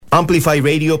Amplify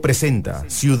Radio presenta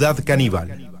Ciudad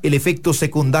Caníbal, el efecto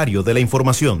secundario de la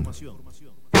información.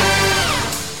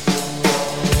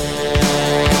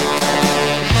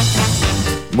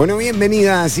 Bueno,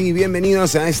 bienvenidas y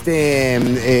bienvenidos a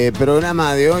este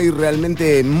programa de hoy,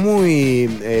 realmente muy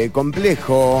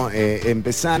complejo.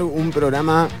 Empezar un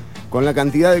programa con la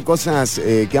cantidad de cosas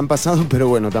que han pasado, pero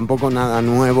bueno, tampoco nada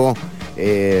nuevo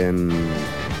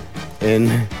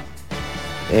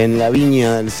en la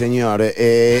viña del Señor.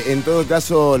 En todo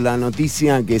caso, la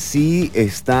noticia que sí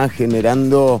está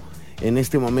generando en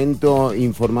este momento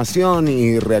información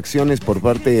y reacciones por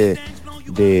parte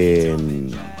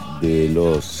de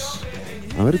los...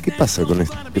 A ver qué pasa con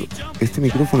este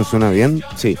micrófono. ¿Suena bien?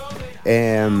 Sí.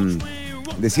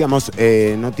 Decíamos,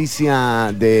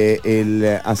 noticia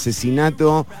del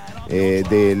asesinato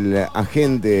del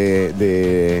agente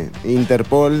de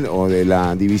Interpol o de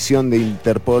la división de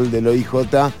Interpol del OIJ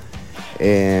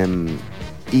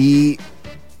y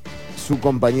su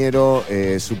compañero,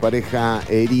 su pareja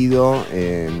herido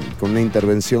con una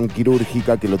intervención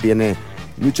quirúrgica que lo tiene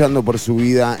luchando por su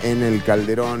vida en el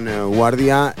Calderón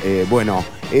Guardia. Bueno,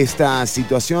 esta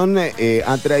situación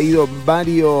ha traído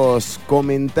varios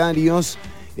comentarios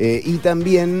y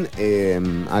también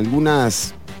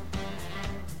algunas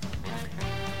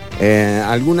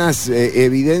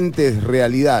evidentes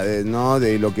realidades, ¿no?,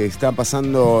 de lo que está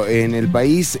pasando en el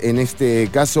país. En este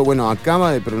caso, bueno,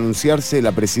 acaba de pronunciarse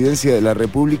la Presidencia de la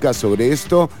República sobre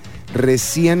esto.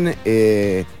 Recién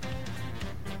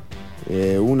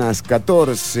unas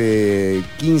 14,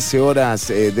 15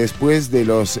 horas después de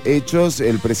los hechos,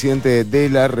 el presidente de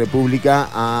la República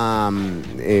ha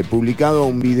publicado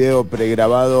un video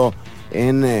pregrabado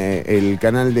en el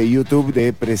canal de YouTube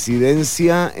de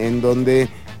Presidencia, en donde,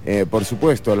 por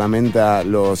supuesto, lamenta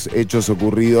los hechos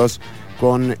ocurridos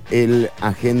con el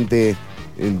agente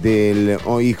del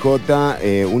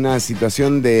OIJ, una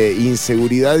situación de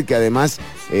inseguridad que además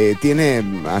tiene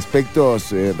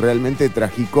aspectos realmente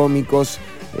tragicómicos,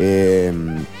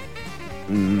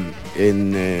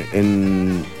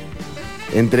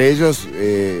 entre ellos,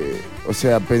 o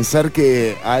sea, pensar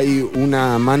que hay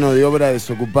una mano de obra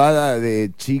desocupada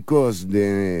de chicos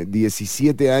de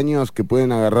 17 años que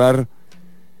pueden agarrar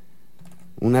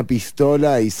una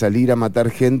pistola y salir a matar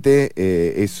gente,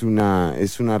 es una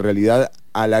realidad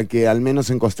a la que al menos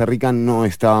en Costa Rica no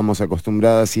estábamos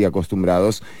acostumbradas y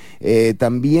acostumbrados.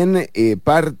 También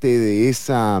parte de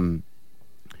esa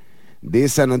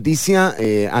noticia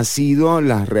ha sido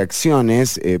las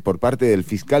reacciones por parte del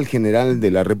fiscal general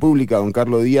de la República, don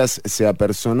Carlos Díaz. Se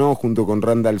apersonó junto con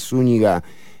Randall Zúñiga,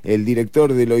 el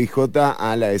director del OIJ,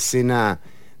 a la escena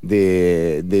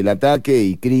del ataque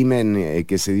y crimen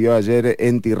que se dio ayer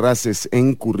en Tirraces,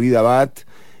 en Curridabat,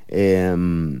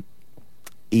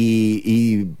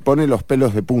 y pone los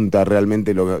pelos de punta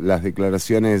realmente las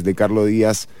declaraciones de Carlos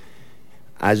Díaz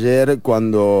ayer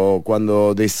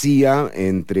cuando decía,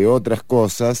 entre otras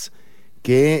cosas,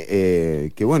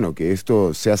 que bueno, que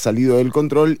esto se ha salido del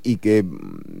control y que,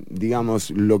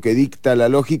 digamos, lo que dicta la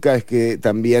lógica es que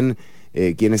también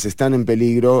quienes están en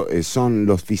peligro son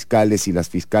los fiscales y las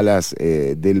fiscalas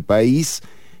del país.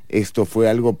 Esto fue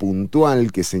algo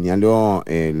puntual que señaló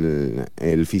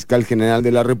el fiscal general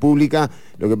de la República.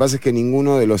 Lo que pasa es que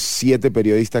ninguno de los 7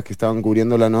 periodistas que estaban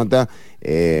cubriendo la nota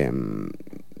se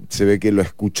ve que lo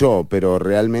escuchó, pero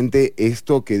realmente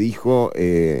esto que dijo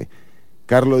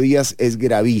Carlos Díaz es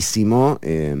gravísimo,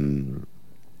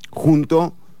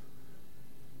 junto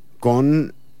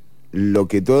con lo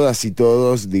que todas y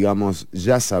todos, digamos,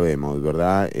 ya sabemos,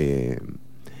 ¿verdad? En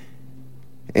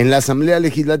la Asamblea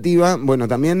Legislativa, bueno,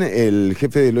 también el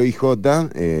jefe del OIJ,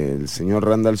 el señor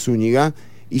Randall Zúñiga,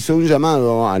 hizo un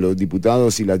llamado a los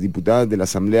diputados y las diputadas de la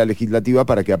Asamblea Legislativa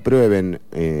para que aprueben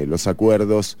los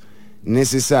acuerdos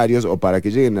necesarios, o para que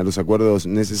lleguen a los acuerdos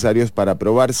necesarios para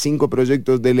aprobar 5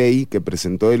 proyectos de ley que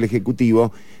presentó el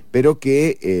Ejecutivo, pero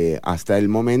que hasta el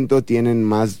momento tienen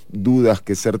más dudas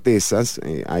que certezas.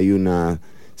 Hay una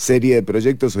serie de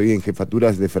proyectos. Hoy en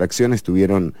Jefaturas de Fracción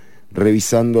estuvieron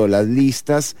revisando las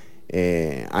listas.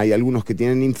 Hay algunos que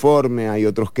tienen informe, hay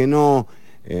otros que no,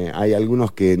 hay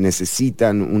algunos que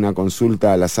necesitan una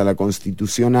consulta a la Sala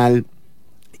Constitucional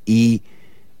y,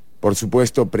 por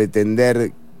supuesto,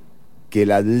 pretender que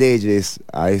las leyes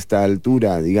a esta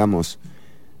altura, digamos,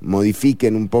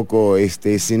 modifiquen un poco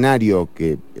este escenario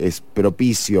que es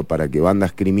propicio para que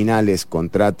bandas criminales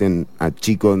contraten a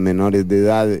chicos menores de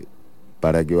edad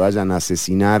para que vayan a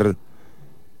asesinar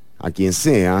a quien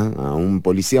sea, a un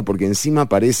policía, porque encima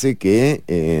parece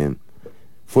que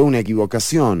fue una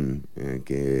equivocación,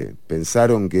 que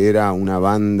pensaron que era una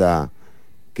banda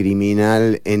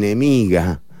criminal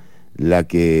enemiga la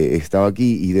que estaba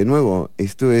aquí. Y de nuevo,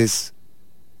 esto es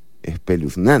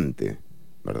espeluznante,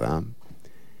 ¿verdad?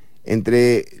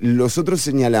 Entre los otros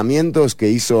señalamientos que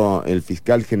hizo el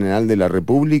fiscal general de la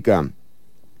República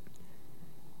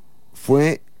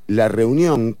fue la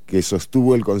reunión que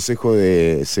sostuvo el Consejo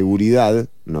de Seguridad,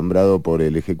 nombrado por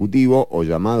el Ejecutivo o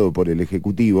llamado por el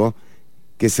Ejecutivo,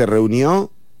 que se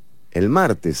reunió el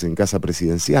martes en Casa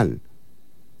Presidencial.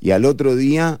 Y al otro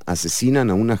día asesinan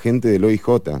a un agente del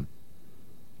OIJ.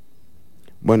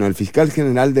 Bueno, el fiscal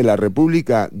general de la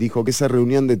República dijo que esa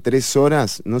reunión de 3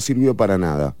 horas no sirvió para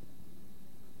nada.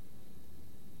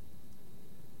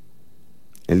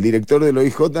 El director del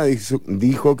OIJ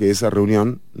dijo que esa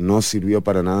reunión no sirvió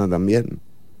para nada también.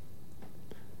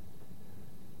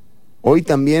 Hoy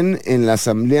también en la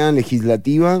Asamblea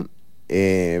Legislativa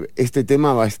este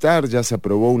tema va a estar, ya se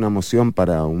aprobó una moción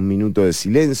para un minuto de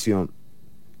silencio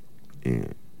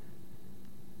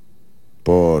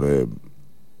por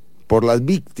las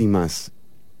víctimas,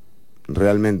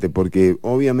 realmente, porque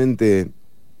obviamente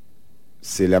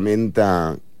se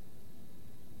lamenta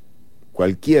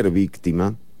cualquier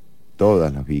víctima,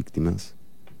 todas las víctimas.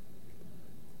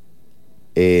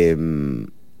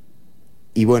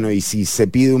 Y bueno, y si se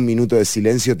pide un minuto de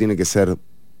silencio, tiene que ser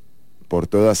por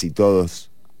todas y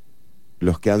todos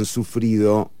los que han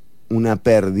sufrido una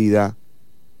pérdida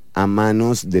a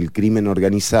manos del crimen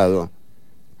organizado,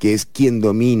 que es quien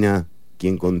domina,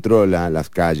 quien controla las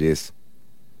calles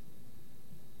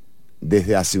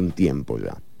desde hace un tiempo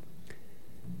ya.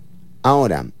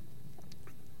 Ahora,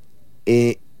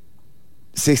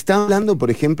 se está hablando,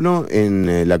 por ejemplo,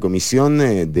 en la Comisión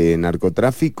de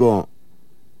Narcotráfico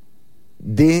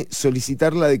de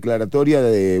solicitar la declaratoria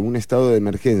de un estado de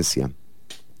emergencia.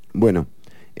 Bueno,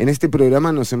 en este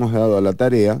programa nos hemos dado a la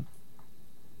tarea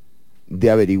de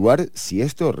averiguar si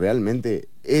esto realmente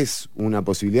es una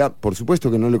posibilidad. Por supuesto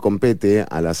que no le compete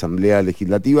a la Asamblea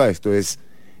Legislativa, esto es,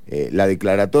 la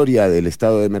declaratoria del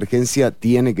estado de emergencia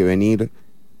tiene que venir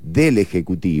del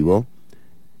Ejecutivo.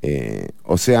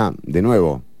 O sea, de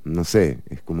nuevo, no sé,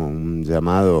 es como un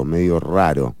llamado medio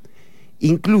raro.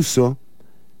 Incluso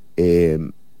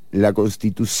la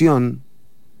Constitución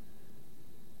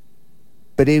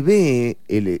prevé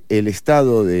el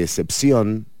estado de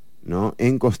excepción, ¿no?,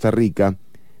 en Costa Rica,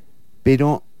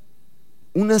 pero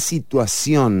una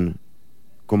situación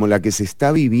como la que se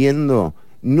está viviendo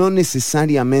no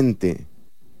necesariamente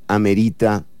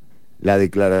amerita la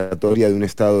declaratoria de un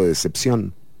estado de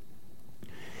excepción.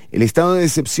 El estado de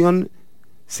excepción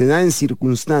se da en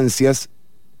circunstancias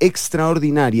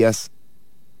extraordinarias,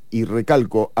 y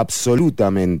recalco,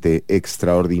 absolutamente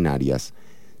extraordinarias.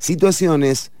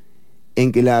 Situaciones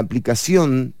en que la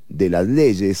aplicación de las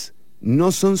leyes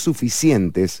no son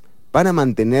suficientes para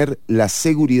mantener la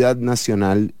seguridad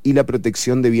nacional y la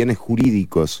protección de bienes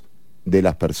jurídicos de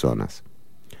las personas.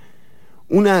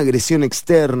 Una agresión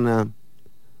externa,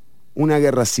 una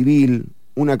guerra civil,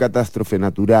 una catástrofe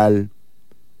natural,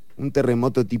 un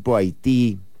terremoto tipo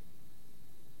Haití,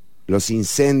 los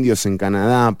incendios en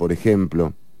Canadá, por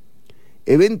ejemplo.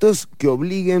 Eventos que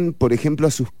obliguen, por ejemplo,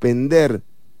 a suspender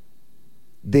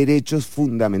derechos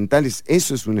fundamentales.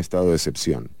 Eso es un estado de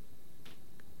excepción.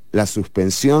 La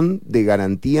suspensión de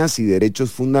garantías y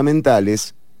derechos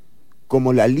fundamentales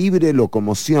como la libre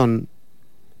locomoción,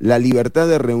 la libertad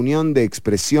de reunión, de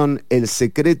expresión, el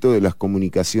secreto de las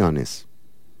comunicaciones.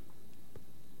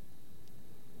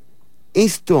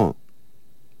 Esto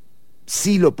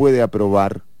sí lo puede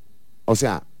aprobar, o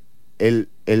sea, el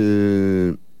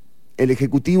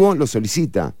Ejecutivo lo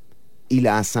solicita y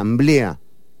la Asamblea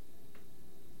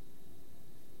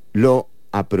lo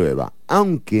aprueba,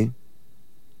 aunque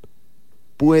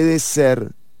puede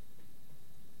ser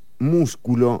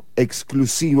músculo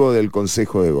exclusivo del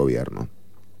Consejo de Gobierno.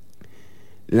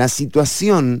 La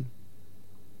situación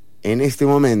en este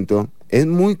momento es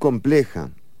muy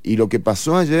compleja y lo que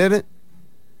pasó ayer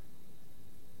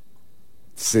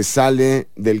se sale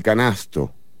del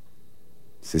canasto,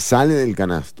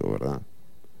 ¿verdad?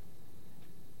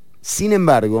 Sin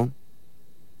embargo,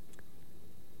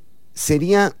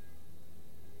 sería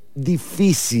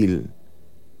difícil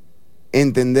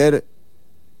entender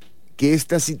que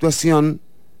esta situación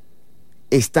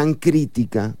es tan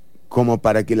crítica como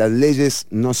para que las leyes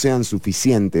no sean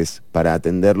suficientes para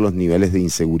atender los niveles de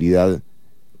inseguridad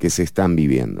que se están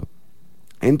viviendo.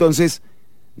 Entonces,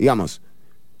 digamos,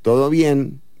 todo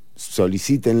bien,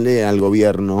 solicítenle al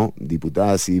gobierno,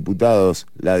 diputadas y diputados,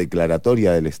 la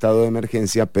declaratoria del estado de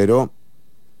emergencia, pero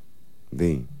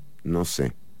no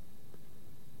sé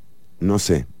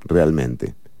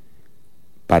realmente.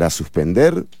 Para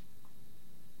suspender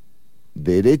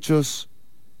derechos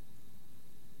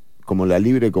como la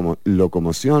libre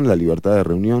locomoción, la libertad de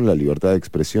reunión, la libertad de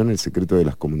expresión, el secreto de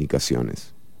las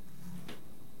comunicaciones.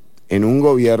 En un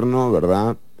gobierno,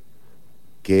 ¿verdad?,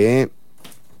 que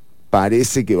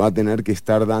parece que va a tener que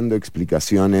estar dando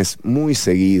explicaciones muy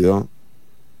seguido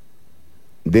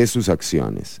de sus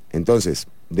acciones. Entonces,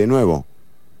 de nuevo,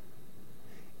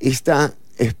 esta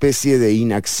especie de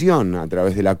inacción a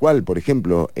través de la cual, por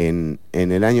ejemplo, en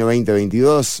el año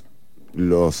 2022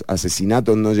 los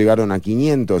asesinatos no llegaron a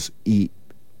 500 y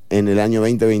en el año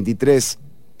 2023,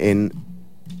 en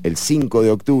el 5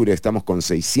 de octubre, estamos con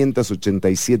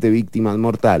 687 víctimas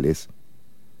mortales,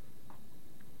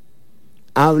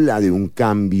 habla de un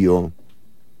cambio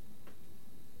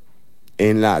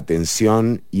en la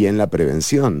atención y en la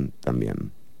prevención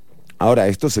también. Ahora,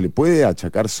 ¿esto se le puede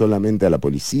achacar solamente a la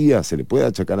policía? ¿Se le puede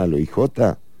achacar al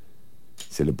OIJ?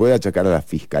 ¿Se le puede achacar a la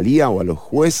fiscalía o a los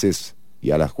jueces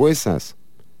y a las juezas?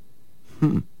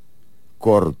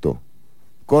 Corto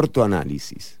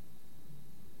análisis.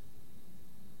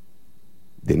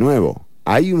 De nuevo,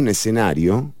 hay un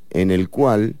escenario en el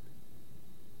cual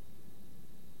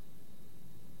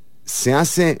se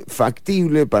hace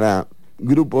factible para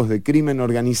grupos de crimen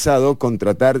organizado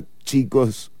contratar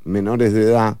chicos menores de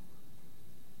edad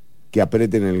que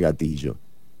aprieten el gatillo.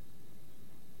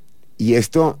 Y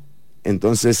esto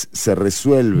entonces se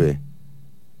resuelve.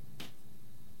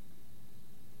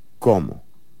 ¿Cómo?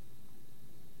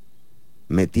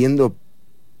 Metiendo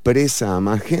presa a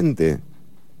más gente.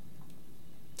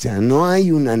 O sea, ¿no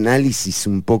hay un análisis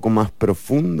un poco más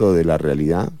profundo de la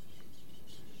realidad?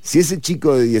 Si ese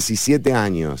chico de 17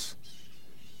 años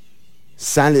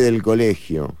sale del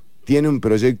colegio, tiene un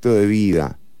proyecto de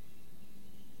vida,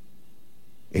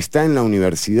 está en la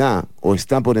universidad o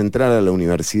está por entrar a la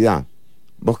universidad,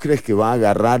 ¿vos crees que va a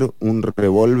agarrar un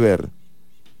revólver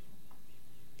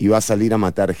y va a salir a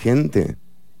matar gente?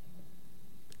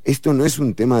 ¿Esto no es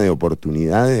un tema de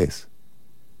oportunidades?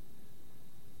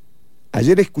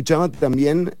 Ayer escuchaba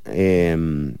también,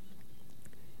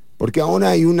 porque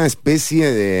ahora hay una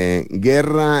especie de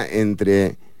guerra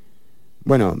entre,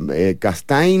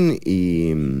 Castain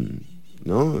y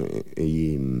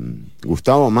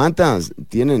Gustavo Matas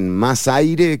tienen más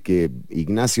aire que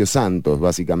Ignacio Santos,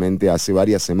 básicamente hace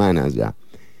varias semanas ya.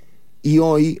 Y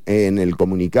hoy, en el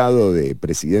comunicado de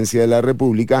Presidencia de la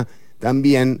República,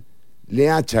 también le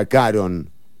achacaron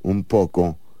un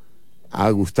poco a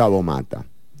Gustavo Mata.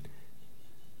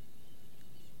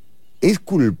 ¿Es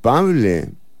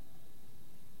culpable?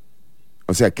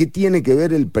 O sea, ¿qué tiene que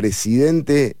ver el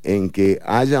presidente en que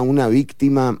haya una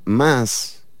víctima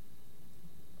más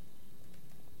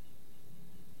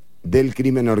del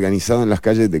crimen organizado en las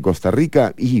calles de Costa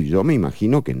Rica? Y yo me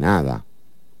imagino que nada.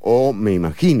 O me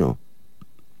imagino,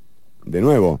 de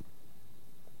nuevo,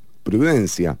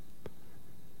 prudencia.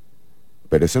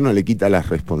 Pero eso no le quita las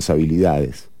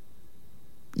responsabilidades.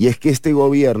 Y es que este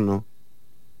gobierno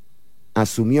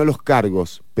asumió los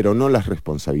cargos, pero no las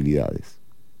responsabilidades.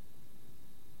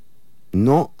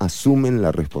 No asumen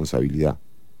la responsabilidad.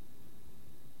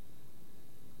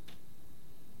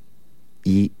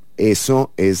 Y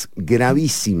eso es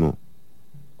gravísimo.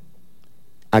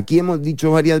 Aquí hemos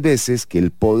dicho varias veces que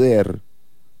el poder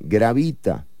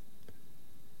gravita,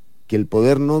 que el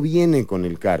poder no viene con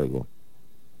el cargo.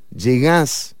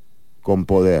 Llegás con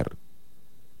poder,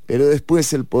 pero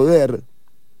después el poder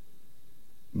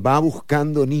va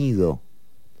buscando nido.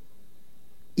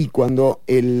 Y cuando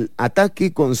el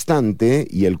ataque constante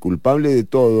y el culpable de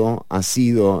todo ha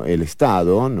sido el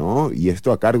Estado, ¿no?, y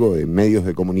esto a cargo de medios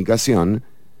de comunicación,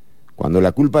 cuando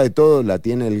la culpa de todo la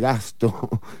tiene el gasto,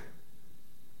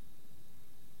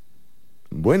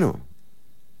 bueno,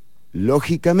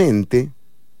 lógicamente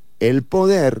el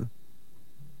poder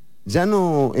ya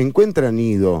no encuentra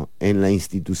nido en la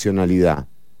institucionalidad,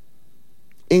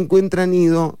 encuentra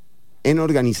nido en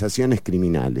organizaciones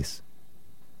criminales.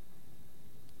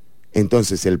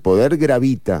 Entonces el poder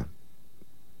gravita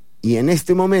y en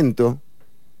este momento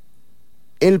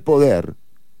el poder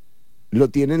lo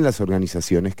tienen las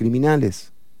organizaciones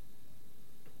criminales.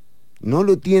 No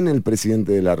lo tiene el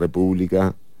presidente de la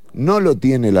República, no lo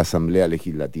tiene la Asamblea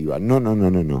Legislativa,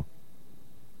 no.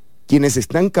 Quienes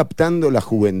están captando la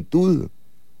juventud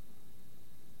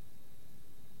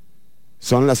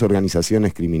son las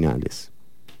organizaciones criminales.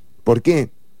 ¿Por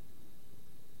qué?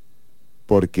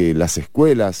 Porque las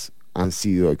escuelas han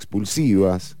sido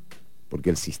expulsivas, porque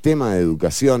el sistema de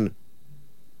educación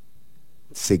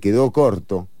se quedó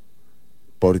corto,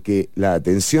 porque la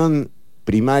atención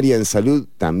primaria en salud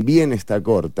también está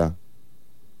corta.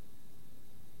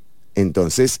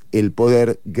 Entonces el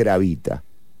poder gravita.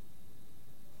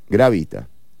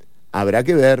 Habrá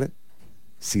que ver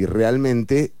si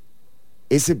realmente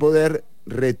ese poder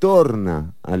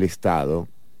retorna al Estado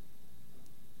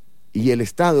y el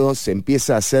Estado se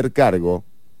empieza a hacer cargo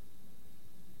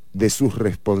de sus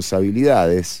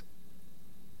responsabilidades,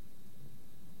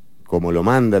 como lo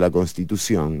manda la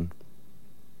Constitución,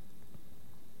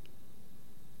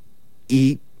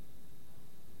 y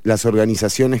las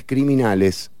organizaciones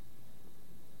criminales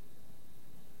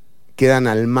quedan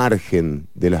al margen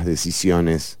de las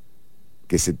decisiones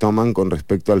que se toman con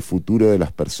respecto al futuro de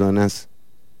las personas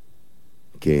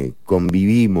que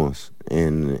convivimos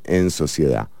en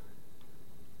sociedad.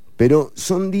 Pero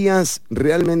son días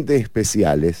realmente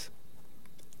especiales,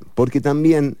 porque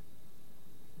también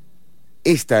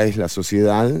esta es la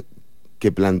sociedad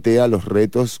que plantea los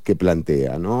retos que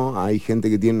plantea, ¿no? Hay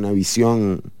gente que tiene una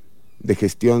visión de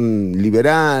gestión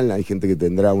liberal, hay gente que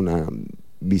tendrá una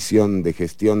visión de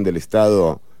gestión del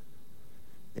Estado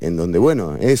en donde,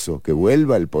 bueno, eso, que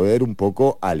vuelva el poder un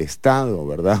poco al Estado,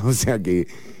 ¿verdad? O sea, que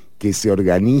se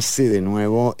organice de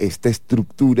nuevo esta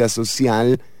estructura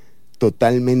social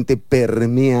totalmente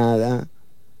permeada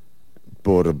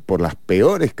por las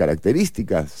peores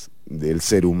características del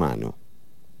ser humano.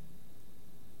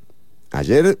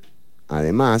 Ayer,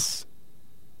 además,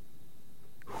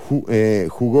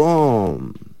 jugó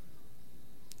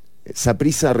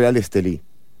Saprissa Real Estelí.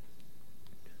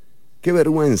 Qué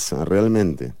vergüenza,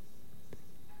 realmente.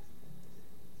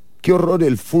 Qué horror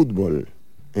el fútbol,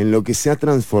 en lo que se ha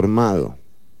transformado.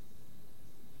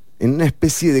 En una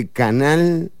especie de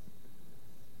canal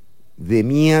de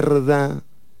mierda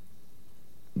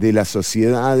de la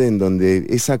sociedad, en donde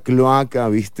esa cloaca,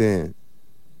 viste,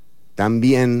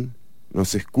 también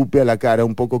nos escupe a la cara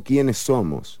un poco quiénes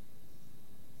somos,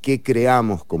 qué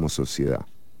creamos como sociedad,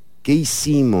 qué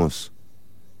hicimos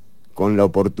con la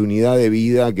oportunidad de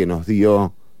vida que nos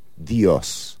dio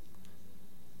Dios.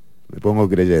 Me pongo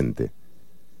creyente.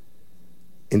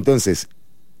 Entonces,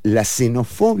 la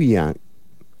xenofobia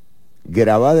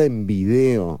grabada en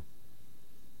video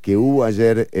que hubo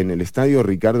ayer en el estadio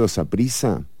Ricardo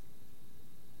Saprissa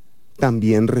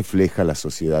también refleja la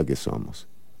sociedad que somos.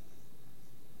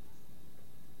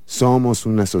 Somos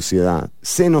una sociedad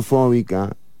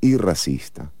xenofóbica y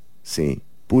racista. Sí,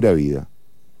 pura vida.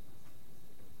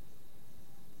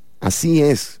 Así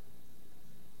es.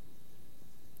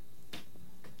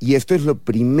 Y esto es lo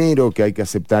primero que hay que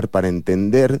aceptar para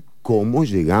entender cómo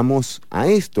llegamos a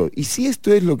esto. Y si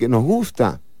esto es lo que nos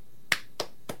gusta.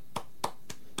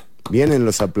 Vienen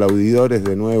los aplaudidores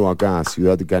de nuevo acá a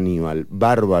Ciudad Caníbal.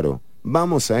 Bárbaro.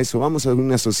 Vamos a eso, vamos a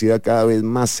una sociedad cada vez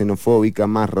más xenofóbica,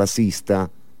 más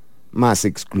racista, más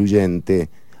excluyente.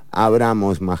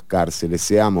 Abramos más cárceles,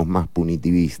 seamos más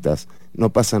punitivistas.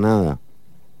 No pasa nada.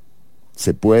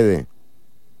 Se puede.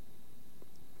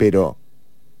 Pero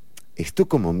esto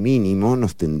como mínimo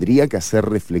nos tendría que hacer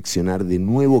reflexionar de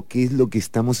nuevo qué es lo que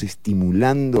estamos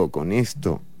estimulando con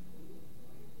esto.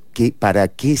 ¿Para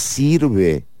qué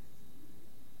sirve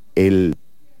el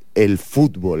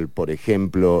fútbol, por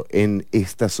ejemplo, en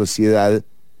esta sociedad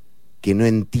que no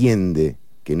entiende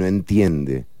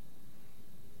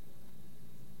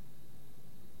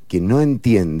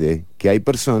que hay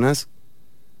personas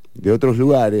de otros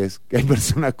lugares, que hay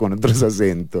personas con otros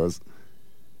acentos,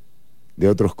 de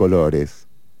otros colores,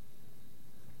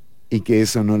 y que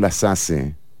eso no las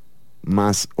hace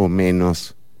más o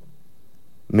menos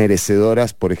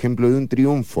merecedoras, por ejemplo, de un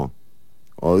triunfo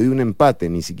o de un empate,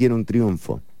 ni siquiera un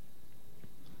triunfo.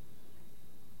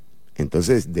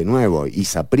 Entonces, de nuevo, y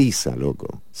Saprissa,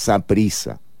 loco,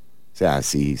 Saprissa. O sea,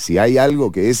 si hay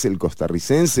algo que es el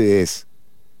costarricense, es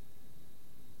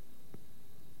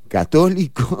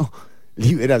católico,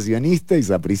 liberacionista y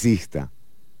sapricista.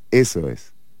 Eso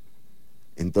es.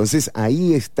 Entonces,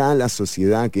 ahí está la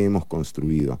sociedad que hemos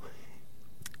construido.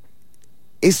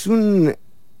 Es una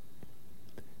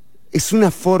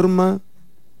forma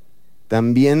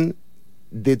también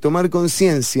de tomar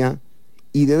conciencia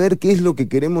y de ver qué es lo que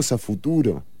queremos a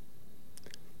futuro.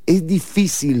 Es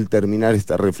difícil terminar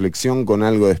esta reflexión con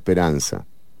algo de esperanza.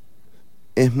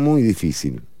 Es muy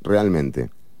difícil, realmente.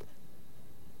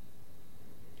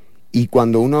 Y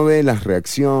cuando uno ve las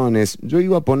reacciones, yo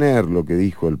iba a poner lo que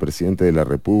dijo el presidente de la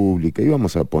República,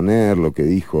 íbamos a poner lo que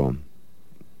dijo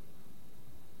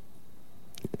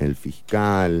el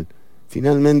fiscal.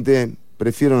 Finalmente,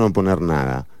 prefiero no poner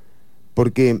nada.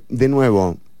 Porque, de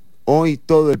nuevo, hoy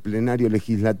todo el plenario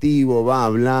legislativo va a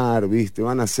hablar, ¿viste?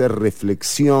 Van a hacer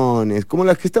reflexiones, como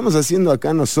las que estamos haciendo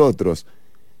acá nosotros,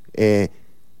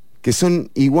 que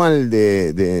son igual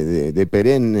de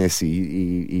perennes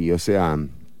y, o sea,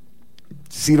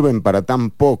 sirven para tan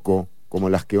poco como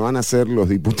las que van a hacer los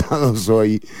diputados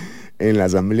hoy en la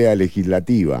Asamblea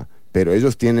Legislativa. Pero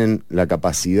ellos tienen la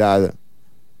capacidad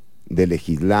de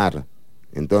legislar.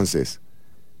 Entonces,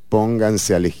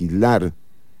 pónganse a legislar.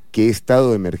 ¿Qué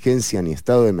estado de emergencia ni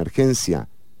estado de emergencia?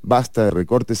 Basta de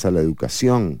recortes a la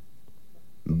educación.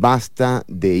 Basta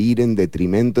de ir en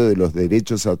detrimento de los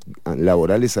derechos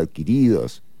laborales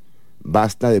adquiridos.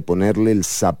 Basta de ponerle el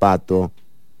zapato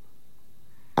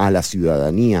a la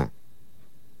ciudadanía.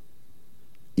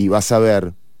 Y vas a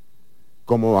ver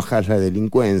cómo bajar la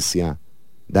delincuencia.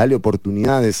 Dale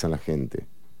oportunidades a la gente.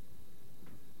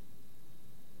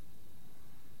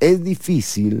 Es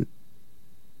difícil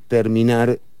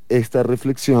terminar esta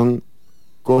reflexión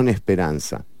con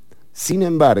esperanza. Sin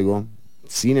embargo,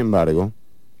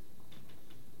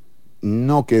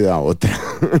 no queda otra.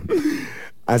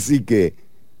 Así que,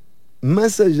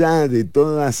 más allá de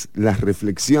todas las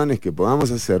reflexiones que podamos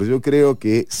hacer, yo creo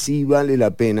que sí vale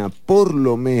la pena, por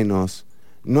lo menos,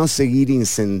 no seguir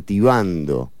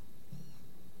incentivando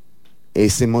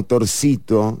ese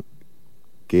motorcito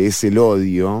que es el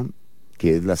odio,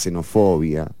 que es la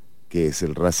xenofobia, que es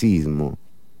el racismo,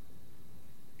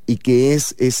 y que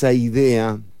es esa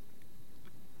idea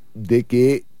de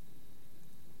que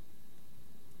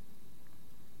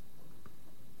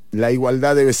la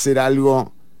igualdad debe ser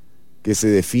algo que se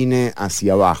define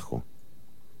hacia abajo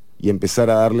y empezar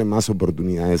a darle más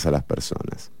oportunidades a las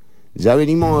personas. Ya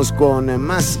venimos con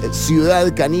más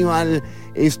Ciudad Caníbal.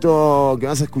 Esto que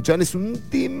vas a escuchar es un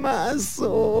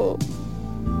temazo.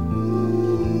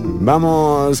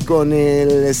 Vamos con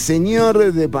el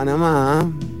señor de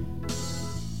Panamá.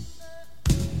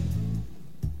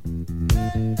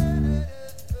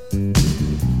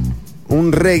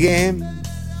 Un reggae.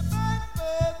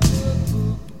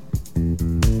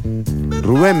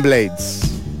 Rubén Blades.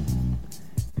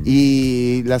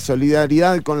 Y la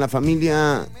solidaridad con la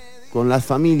familia, con las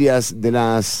familias de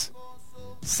las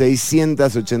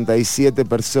 687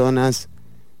 personas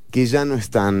que ya no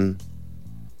están.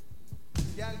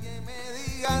 Si alguien me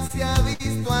diga si ha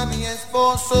visto a mi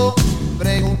esposo,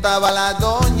 preguntaba la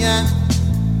doña.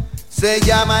 Se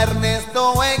llama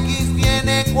Ernesto X,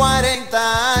 tiene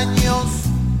 40 años.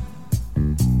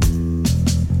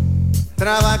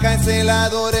 Trabaja en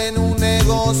celador en un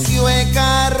negocio de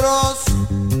carros.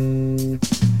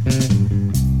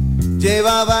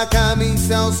 Llevaba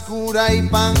camisa oscura y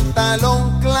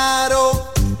pantalón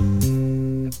claro.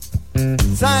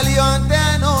 Salió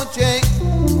anteanoche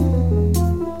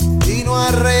y no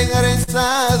ha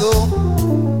regresado.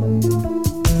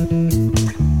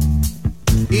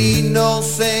 Y no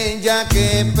sé ya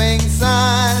qué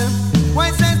pensar,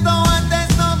 pues esto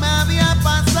antes no me había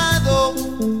pasado.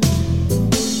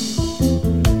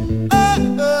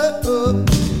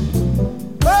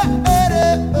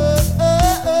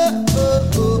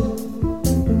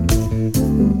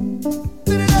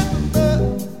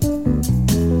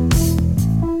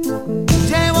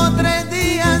 Llevo 3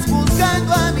 días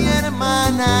buscando a mi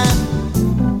hermana.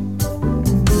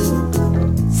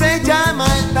 Se llama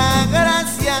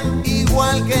Altagracia,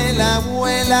 igual que la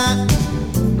abuela.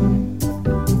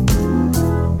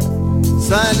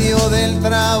 Salió del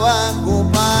trabajo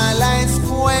para la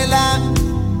escuela.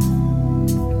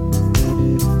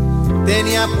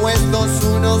 Tenía puestos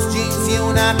unos jeans y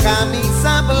una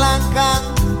camisa blanca.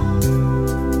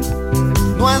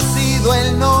 No ha sido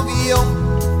el novio,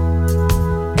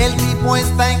 el tipo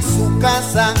está en su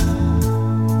casa.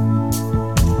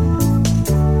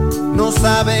 No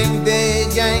saben de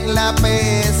ella en la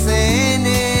PSN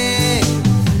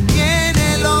y en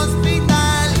el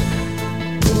hospital.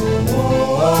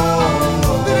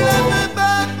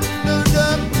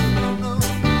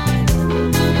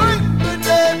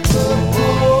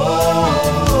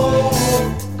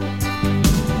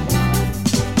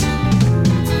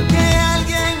 Que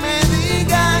alguien me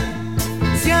diga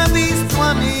si ha visto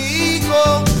a mi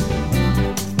hijo.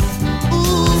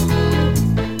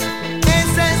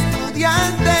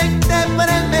 De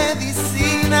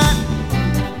premedicina.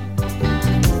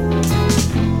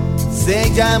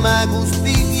 Se llama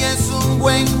Agustín y es un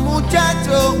buen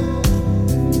muchacho.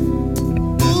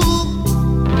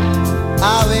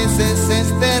 A veces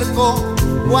es terco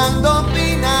cuando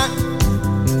opina.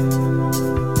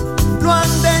 Lo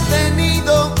han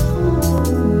detenido,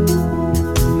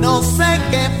 no sé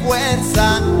qué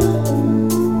fuerza.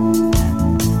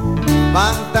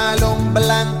 Pantalón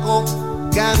blanco,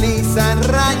 camisa en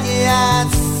rayas,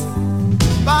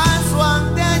 pasó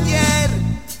anteayer.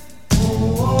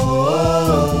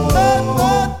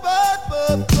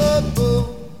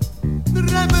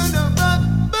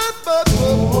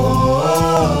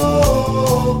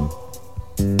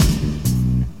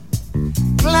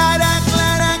 Clara,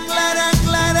 Clara, Clara,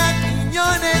 Clara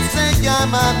Quiñones se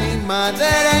llama mi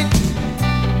madre.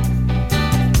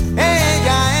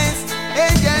 Ella es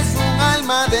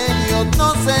pero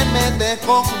no se mete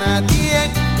con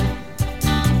nadie.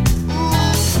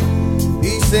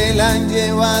 Y se la han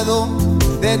llevado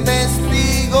de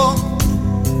testigo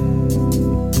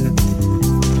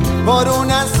por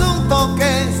un asunto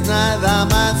que es nada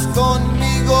más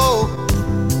conmigo.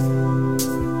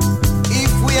 Y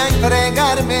fui a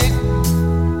entregarme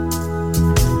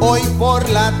hoy por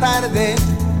la tarde.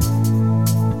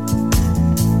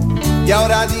 Y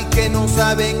ahora di que no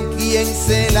saben quién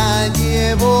se la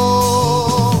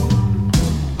llevó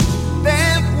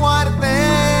del cuartel.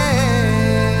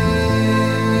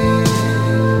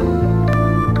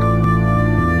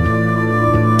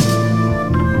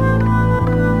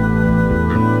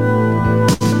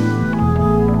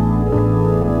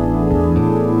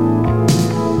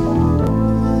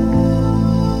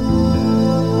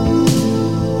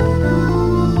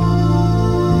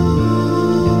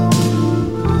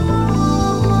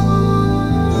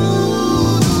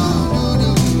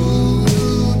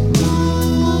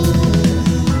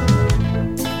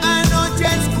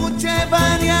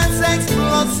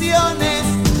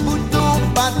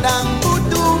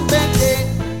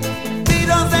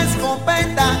 Tiros de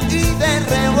escopeta y de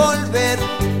revólver,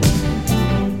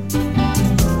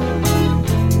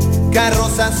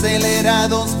 carros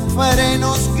acelerados,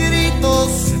 frenos, gritos,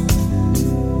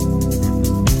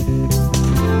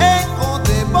 eco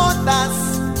de botas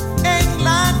en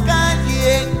la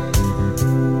calle,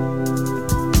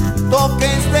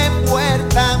 toques de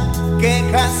puerta,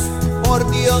 quejas por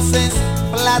dioses,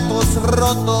 platos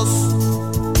rotos.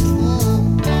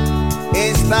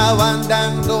 Estaban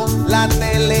dando la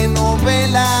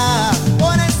telenovela,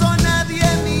 por eso nadie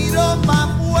miró pa'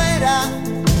 afuera.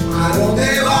 ¿A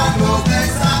dónde van los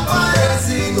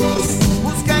desaparecidos?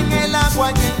 Buscan el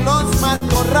agua y en los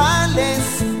matorrales.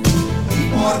 ¿Y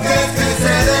por qué es que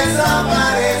se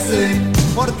desaparecen?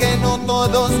 Porque no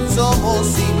todos somos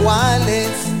iguales.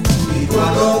 Y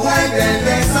cuando vuelve el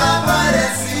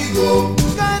desaparecido,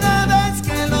 cada vez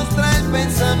que los trae el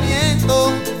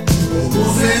pensamiento,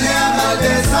 ¿cómo se le llama al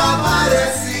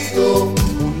desaparecido?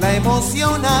 La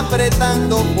emoción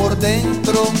apretando por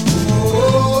dentro.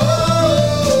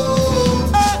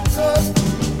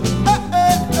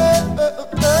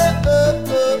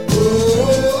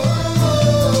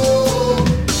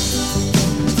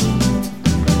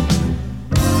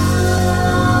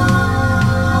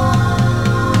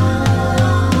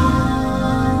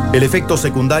 El efecto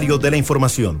secundario de la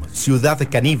información. Ciudad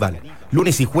Caníbal.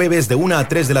 Lunes y jueves de 1 a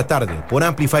 3 de la tarde por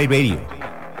Amplify Radio.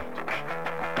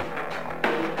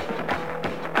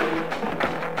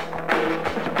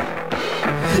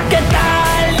 ¿Qué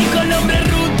tal? Y con hombre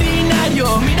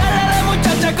rutinario, mírala a la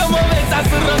muchacha como besa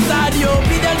su rosario.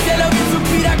 Pide al cielo que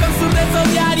suspira con su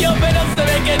rezo diario, pero se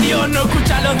ve que Dios no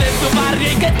escucha a los de su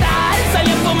barrio. ¿Y qué tal?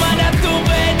 Salió a fumar a tu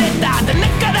veneta.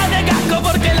 Tenés cara de gasco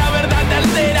porque la verdad te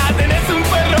altera. Tenés un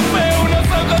perro feo, unos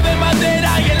ojos de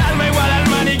madera y el alma igual al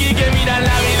maniquí que mira en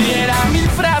la vidriera. Mil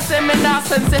frases me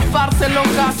nacen, se esparcen los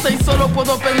gases y solo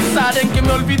puedo pensar en que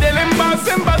me olvidé el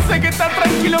envase. Envase que está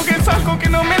tranquilo, que es algo que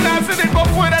no me nace. Dejo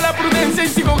afuera la prudencia y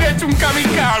sigo hecho un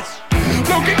kamikaze.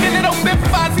 Lo que genera un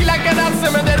desfase y la cara se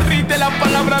me derrite. Las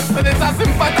palabras se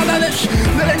deshacen patada del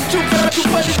enchufe.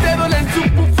 Chupa el dedo en el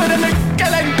subwoofer en el que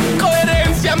la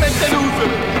incoherencia me seduce.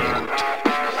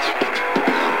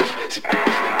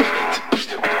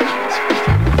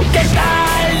 ¿Qué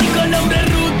tal? Y con hombre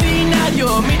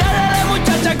rutinario, mirada a la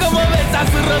muchacha como besa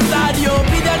su rosario.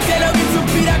 Pide al cielo que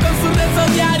suspira con su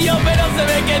rezo diario, pero se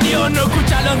ve que Dios no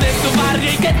escucha a los de su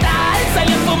barrio. ¿Y qué tal?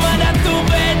 Salió a fumar a tu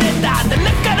veneta.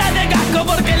 Tenés cara de gasco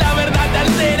porque la verdad te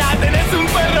altera. Tenés un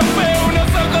perro feo, unos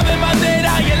ojos de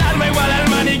madera y el alma igual al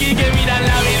maniquí que mira en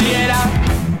la vidriera.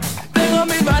 Tengo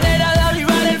mi manera de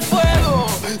avivar el fuego.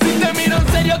 Si te miro en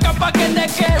serio capaz que te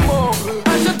quemo.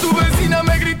 Ayer tu vecina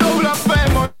me gritó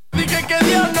blasfemo. Dije que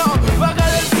Dios no baja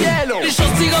del cielo. Y yo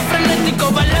sigo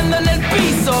frenético bailando en el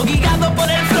piso, guiado por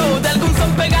el flow de algún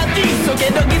son pegadizo.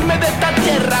 Quiero irme de esta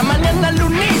tierra mañana al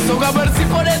unísono, a ver si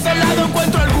por ese lado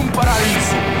encuentro algún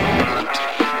paraíso.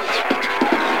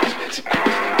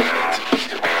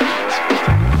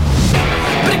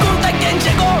 Pregunta quién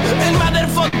llegó, el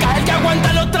motherfucker, el que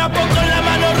aguanta los trapos con la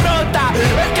mano rota,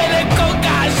 el que le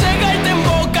coca, llega y te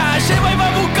emboca, lleva y va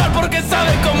a buscar porque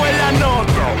sabe cómo es la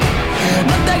nota.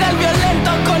 No te hagas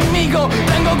violento conmigo,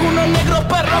 tengo algunos negros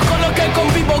perros con los que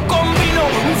convivo, combino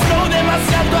un flow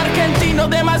demasiado argentino,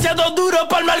 demasiado duro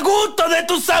para el mal gusto de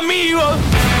tus amigos.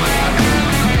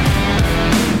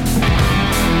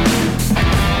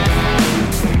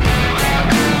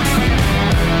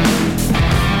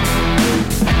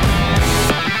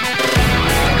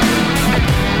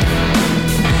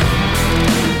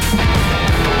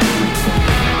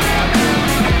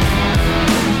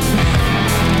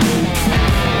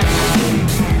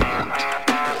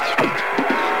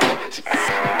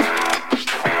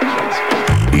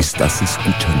 Estás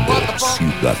escuchando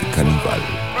Ciudad Caníbal.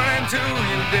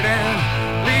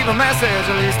 Leave a message,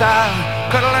 at least I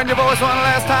could have learned your voice one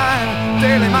last time.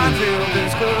 Daily minefield,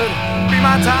 this could be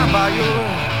my time by you.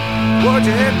 Would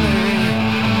you hit me?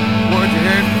 Would you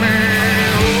hit me?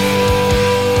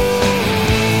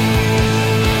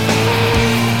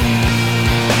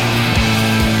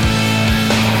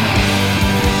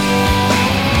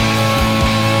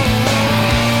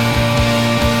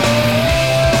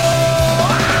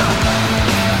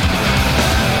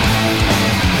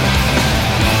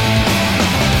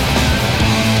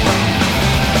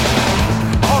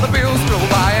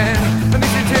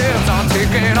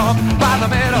 Up by the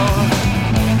middle,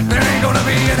 there ain't gonna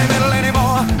be any middle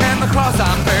anymore. And the cross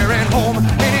I'm bearing home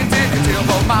ain't indicative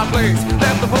of my place.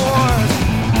 Let the boys,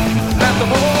 let the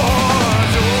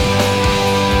boys.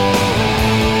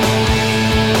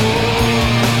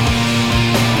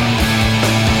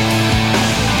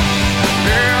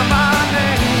 Hear my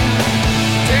name,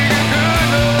 take a good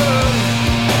look.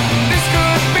 This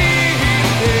could be the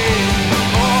day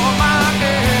for my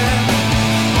head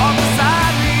on the side.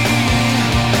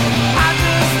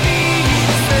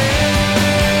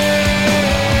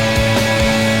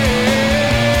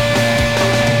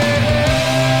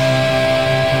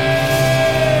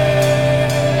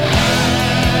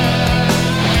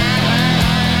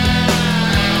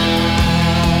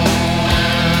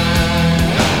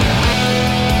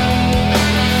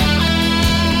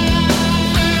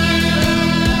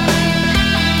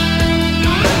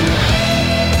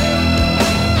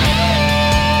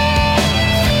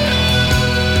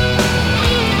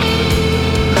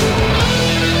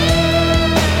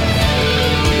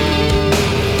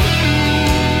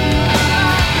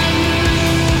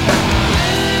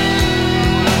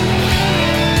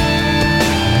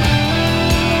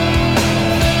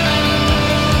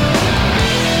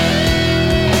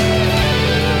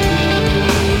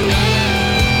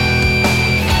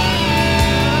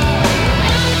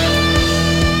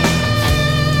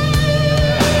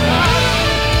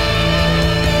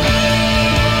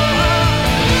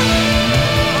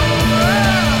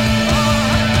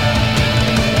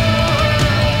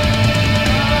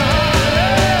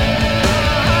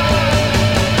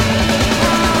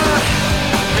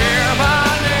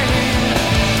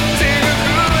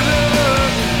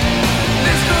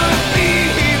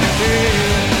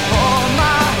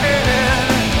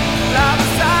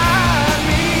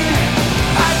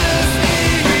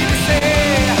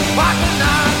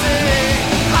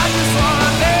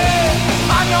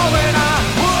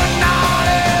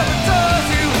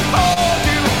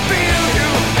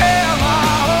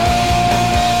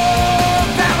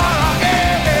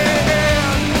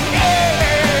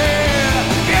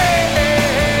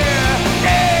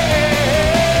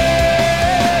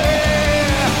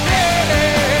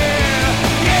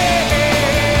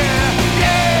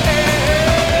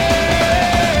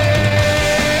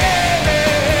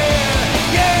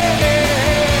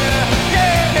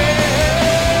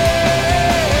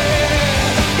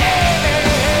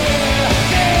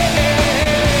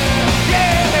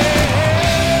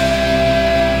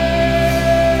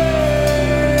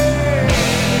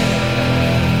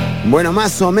 Bueno,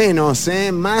 más o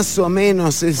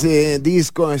menos ese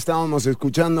disco. Estábamos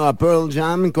escuchando a Pearl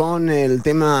Jam con el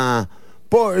tema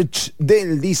Porch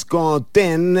del disco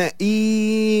 10.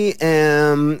 Y,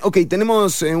 ok,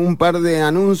 tenemos un par de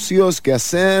anuncios que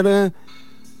hacer,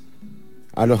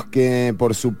 a los que,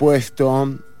 por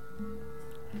supuesto,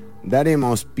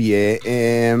 daremos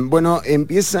pie. Bueno,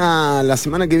 empieza la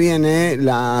semana que viene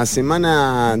la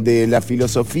Semana de la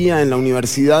Filosofía en la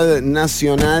Universidad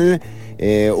Nacional.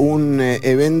 Un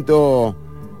evento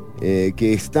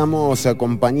que estamos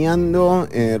acompañando,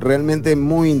 realmente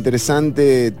muy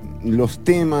interesante los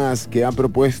temas que ha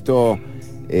propuesto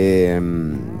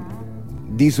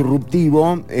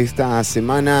Disruptivo esta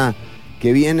semana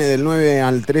que viene del 9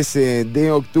 al 13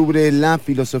 de octubre, la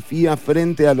filosofía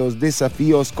frente a los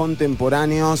desafíos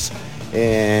contemporáneos.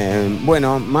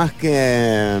 Bueno, más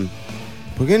que...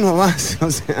 ¿Por qué no vas? O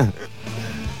sea...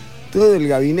 todo el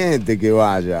gabinete que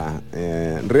vaya.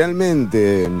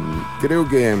 Realmente creo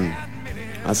que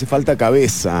hace falta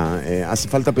cabeza, hace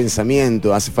falta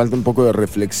pensamiento, hace falta un poco de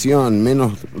reflexión,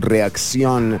 menos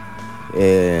reacción.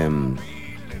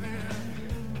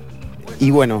 Y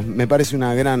bueno, me parece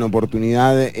una gran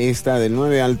oportunidad esta del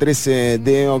 9 al 13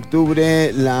 de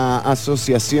octubre. La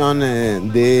Asociación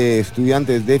de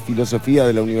Estudiantes de Filosofía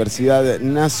de la Universidad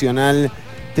Nacional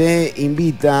te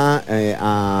invita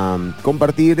a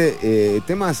compartir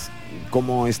temas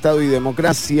como Estado y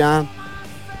democracia,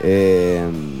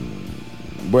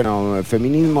 bueno,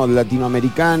 feminismos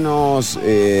latinoamericanos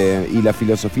y la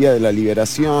filosofía de la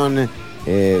liberación.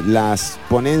 Las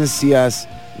ponencias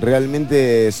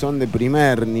realmente son de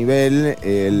primer nivel.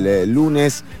 El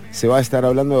lunes se va a estar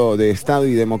hablando de Estado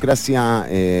y democracia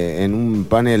en un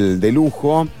panel de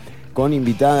lujo con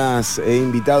invitadas e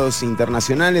invitados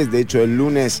internacionales. De hecho, el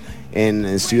lunes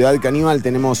en Ciudad Caníbal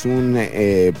tenemos un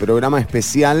programa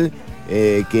especial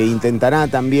que intentará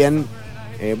también,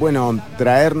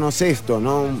 traernos esto,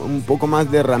 ¿no? Un poco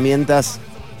más de herramientas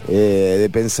de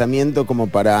pensamiento como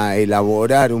para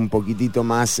elaborar un poquitito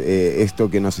más esto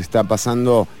que nos está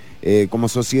pasando como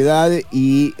sociedad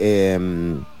y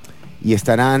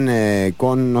estarán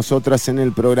con nosotras en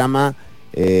el programa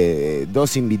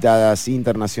dos invitadas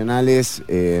internacionales,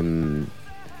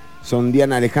 son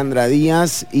Diana Alejandra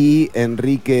Díaz y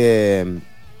Enrique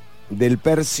del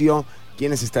Percio,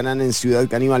 quienes estarán en Ciudad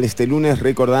Caníbal este lunes.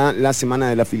 Recordá, la Semana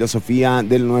de la Filosofía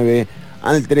del 9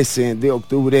 al 13 de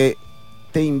octubre.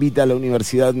 Te invita a la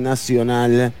Universidad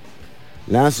Nacional,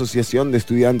 la Asociación de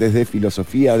Estudiantes de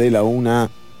Filosofía de la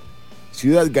UNA,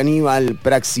 Ciudad Caníbal,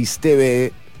 Praxis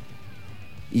TV,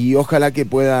 y ojalá que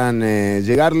puedan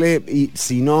llegarle, y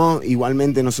si no,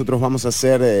 igualmente nosotros vamos a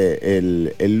hacer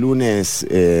el lunes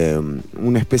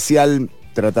un especial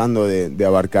tratando de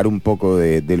abarcar un poco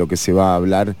de lo que se va a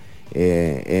hablar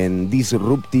en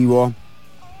Disruptivo,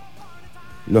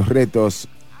 los retos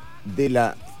de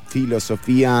la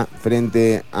filosofía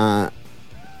frente a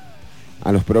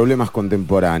los problemas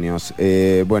contemporáneos.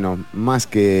 Más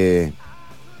que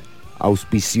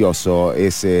auspicioso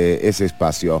ese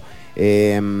espacio.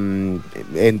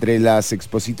 Entre las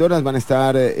expositoras van a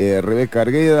estar Rebeca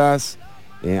Arguedas,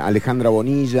 Alejandra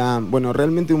Bonilla. Bueno,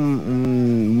 realmente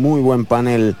un muy buen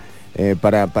panel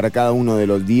para cada uno de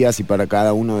los días y para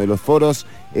cada uno de los foros.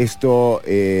 Esto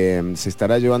se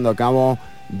estará llevando a cabo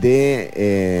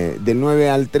del 9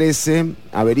 al 13.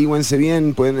 Averígüense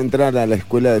bien, pueden entrar a la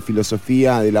Escuela de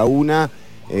Filosofía de la UNA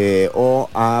o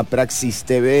a Praxis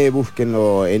TV,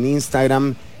 búsquenlo en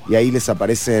Instagram y ahí les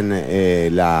aparecen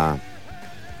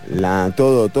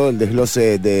todo el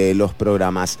desglose de los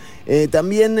programas.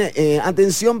 También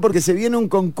atención, porque se viene un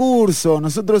concurso.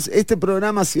 Nosotros, este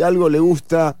programa, si algo le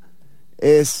gusta,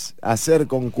 es hacer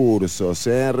concursos.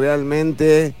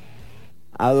 Realmente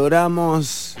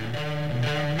adoramos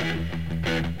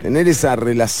tener esa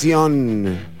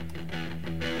relación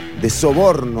de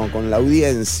soborno con la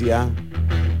audiencia,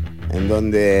 en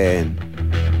donde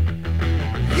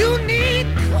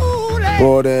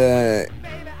por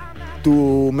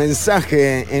tu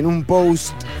mensaje en un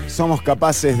post somos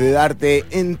capaces de darte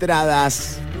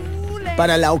entradas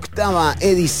para la 8ª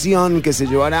edición que se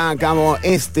llevará a cabo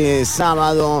este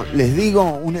sábado. Les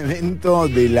digo, un evento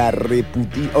de la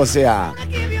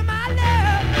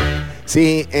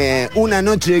sí, una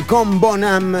noche con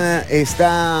Bonham.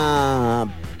 Está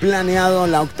planeado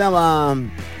la octava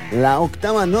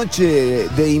noche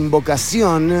de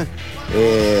invocación.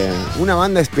 Una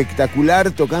banda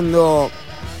espectacular tocando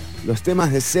los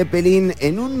temas de Zeppelin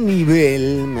en un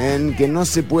nivel que no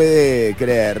se puede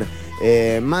creer.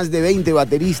 Más de 20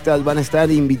 bateristas van a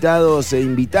estar invitados e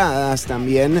invitadas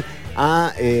también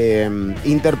a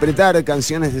interpretar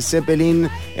canciones de Zeppelin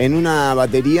en una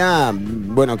batería,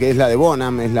 que es la de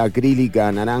Bonham, es la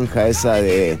acrílica naranja esa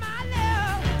de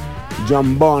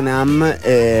John Bonham,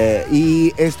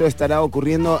 y esto estará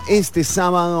ocurriendo este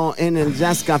sábado en el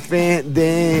Jazz Café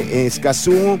de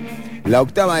Escazú, la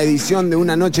 8ª edición de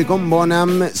Una Noche con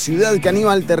Bonham. Ciudad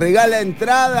Caníbal te regala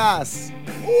entradas.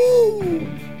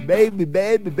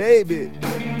 Baby.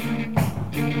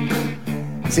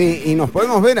 Sí, y nos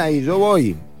podemos ver ahí, yo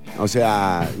voy.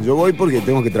 Yo voy porque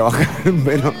tengo que trabajar,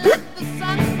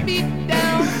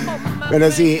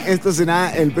 pero sí, esto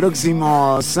será el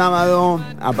próximo sábado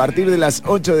a partir de las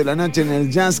 8 de la noche en el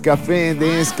Jazz Café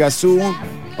de Escazú.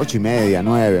 8:30,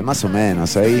 9, más o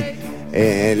menos, ahí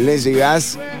les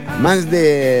llegás. Más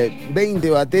de 20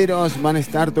 bateros van a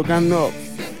estar tocando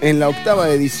en la 8ª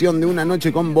edición de Una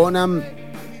Noche con Bonham.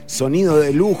 Sonido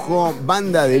de lujo,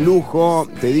 banda de lujo,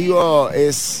 te digo,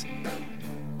 es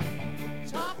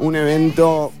un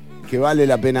evento que vale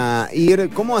la pena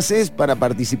ir. ¿Cómo haces para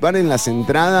participar en las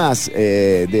entradas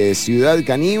de Ciudad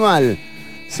Caníbal?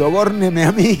 Sobórneme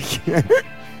a mí.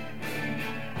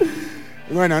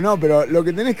 Pero lo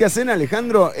que tenés que hacer,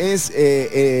 Alejandro, es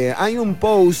hay un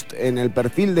post en el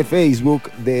perfil de Facebook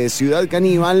de Ciudad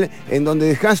Caníbal en donde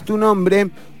dejás tu nombre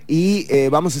y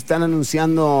vamos a estar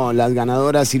anunciando las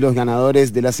ganadoras y los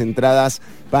ganadores de las entradas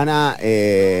para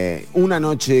Una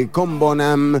Noche con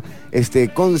Bonham,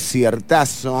 este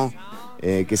conciertazo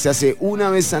que se hace una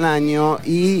vez al año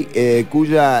y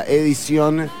cuya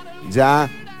edición ya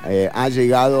ha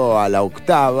llegado a la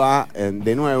octava.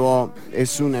 De nuevo,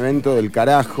 es un evento del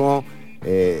carajo.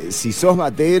 Si sos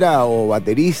batera o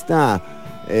baterista,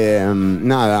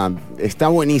 nada, está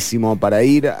buenísimo para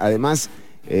ir. Además,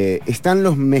 están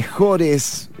los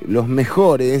mejores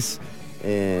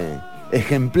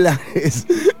ejemplares.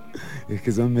 Es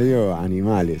que son medio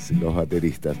animales los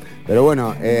bateristas. Pero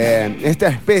bueno, esta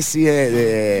especie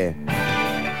de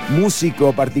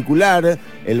músico particular,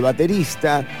 el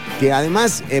baterista, que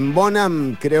además en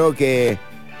Bonham creo que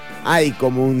hay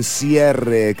como un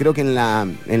cierre. Creo que en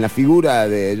la figura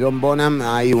de John Bonham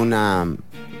hay una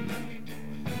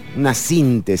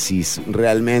síntesis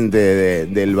realmente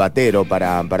del batero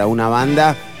para una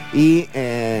banda. Y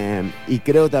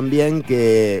creo también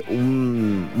que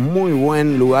un muy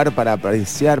buen lugar para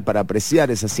apreciar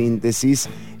esa síntesis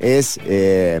es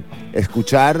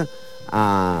escuchar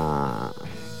a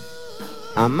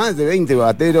más de 20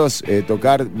 bateros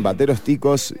tocar, bateros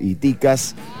ticos y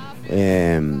ticas,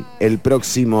 el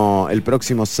próximo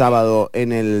sábado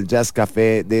en el Jazz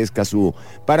Café de Escazú.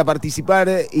 Para participar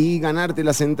y ganarte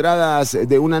las entradas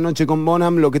de Una Noche con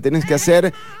Bonham, lo que tenés que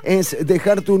hacer es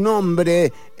dejar tu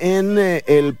nombre en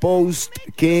el post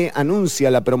que anuncia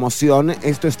la promoción.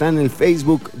 Esto está en el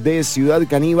Facebook de Ciudad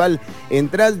Caníbal.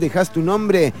 Entrás, dejás tu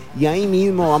nombre y ahí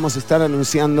mismo vamos a estar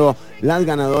anunciando las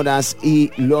ganadoras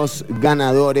y los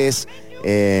ganadores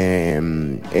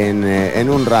en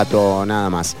un rato nada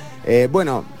más.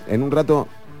 Bueno, en un rato.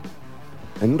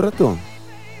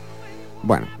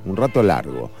 Bueno, un rato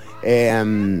largo.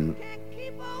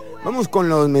 Vamos con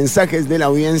los mensajes de la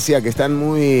audiencia que están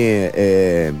muy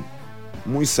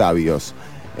sabios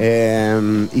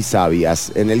y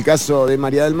sabias. En el caso de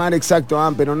María del Mar, exacto,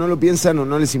 pero no lo piensan o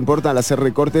no les importa al hacer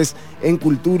recortes en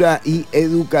cultura y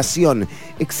educación.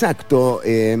 Exacto,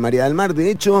 María del Mar. De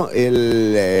hecho,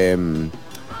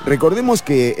 recordemos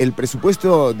que el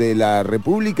presupuesto de la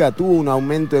República tuvo un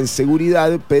aumento en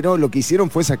seguridad, pero lo que hicieron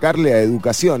fue sacarle a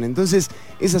educación. Entonces,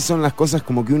 esas son las cosas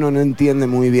como que uno no entiende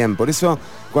muy bien. Por eso,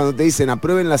 cuando te dicen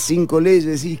aprueben las 5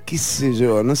 leyes, y qué sé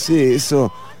yo, no sé,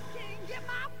 eso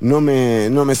no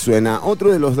me suena.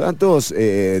 Otro de los datos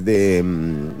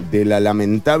de la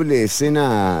lamentable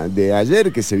escena de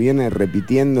ayer, que se viene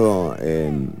repitiendo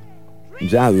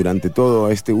ya durante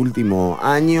todo este último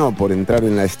año, por entrar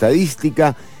en la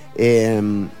estadística,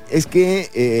 es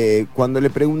que cuando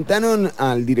le preguntaron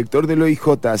al director del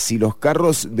OIJ si los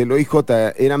carros del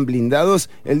OIJ eran blindados,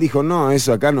 él dijo, no,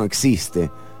 eso acá no existe.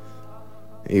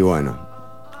 Y bueno,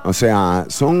 o sea,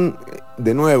 son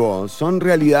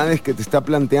realidades que te está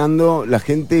planteando la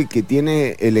gente que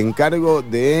tiene el encargo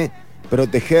de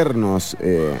protegernos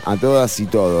a todas y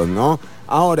todos, ¿no?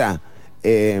 Ahora,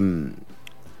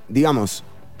 digamos,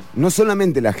 no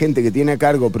solamente la gente que tiene a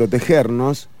cargo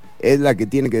protegernos es la que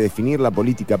tiene que definir la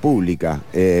política pública.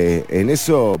 En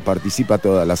eso participa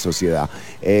toda la sociedad.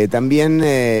 También,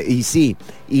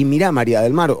 y mirá, María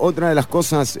del Mar, otra de las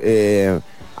cosas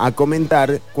a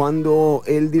comentar, cuando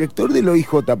el director del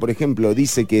OIJ, por ejemplo,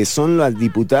 dice que son las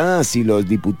diputadas y los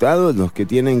diputados los que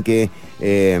tienen que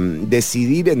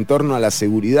decidir en torno a la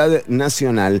seguridad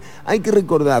nacional, hay que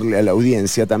recordarle a la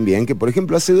audiencia también que, por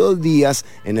ejemplo, hace 2 días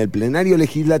en el plenario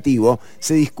legislativo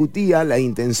se discutía la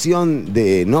intención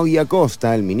de Novia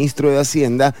Costa, el ministro de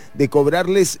Hacienda, de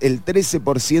cobrarles el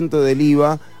 13% del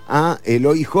IVA a el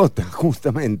OIJ,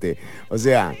 justamente. O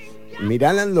sea,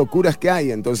 mirá las locuras que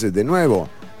hay. Entonces, de nuevo,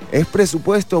 ¿es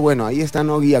presupuesto? Bueno, ahí está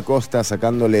Nogui Acosta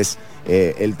sacándoles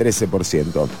el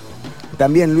 13%.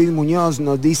 También Luis Muñoz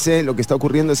nos dice, lo que está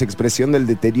ocurriendo es expresión del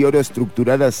deterioro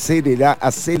estructural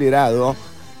acelerado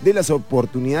de las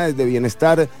oportunidades de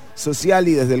bienestar social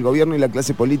y desde el gobierno y la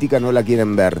clase política no la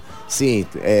quieren ver. Sí,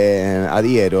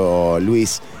 adhiero,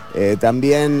 Luis.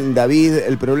 También David,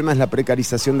 el problema es la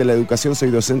precarización de la educación. Soy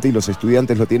docente y los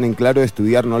estudiantes lo tienen claro,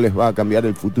 estudiar no les va a cambiar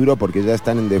el futuro porque ya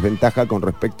están en desventaja con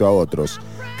respecto a otros.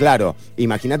 Claro,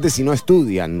 imagínate si no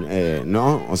estudian,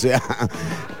 ¿no? O sea,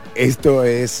 esto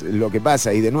es lo que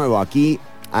pasa. Y de nuevo, aquí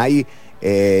hay...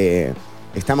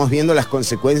 estamos viendo las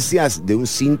consecuencias de un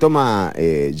síntoma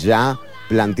ya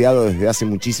planteado desde hace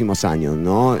muchísimos años,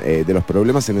 ¿no? De los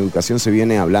problemas en educación se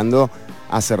viene hablando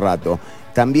hace rato.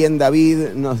 También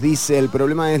David nos dice, el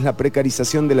problema es la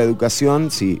precarización de la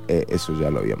educación. Sí, eso ya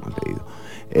lo habíamos leído.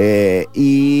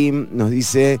 Y nos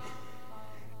dice,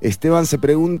 Esteban se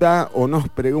pregunta o nos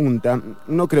pregunta,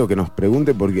 no creo que nos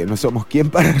pregunte porque no somos quien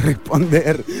para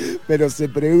responder, pero se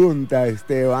pregunta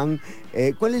Esteban,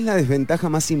 ¿cuál es la desventaja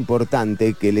más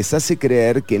importante que les hace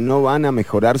creer que no van a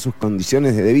mejorar sus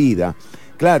condiciones de vida?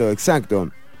 Claro, exacto.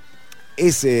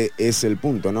 Ese es el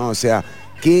punto, ¿no? O sea,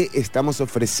 qué estamos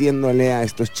ofreciéndole a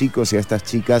estos chicos y a estas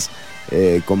chicas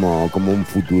como un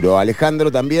futuro. Alejandro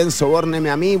también, sobórneme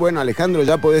a mí. Bueno, Alejandro,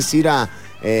 ya podés ir a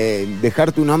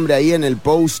dejar tu nombre ahí en el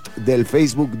post del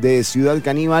Facebook de Ciudad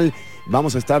Caníbal.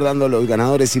 Vamos a estar dando los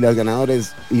ganadores y las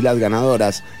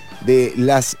ganadoras de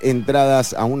las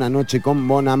entradas a una noche con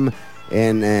Bonham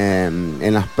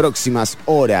en las próximas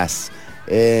horas.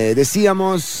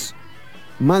 Decíamos,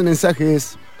 más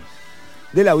mensajes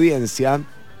de la audiencia.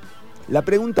 La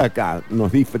pregunta acá,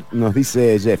 nos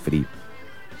dice Jeffrey.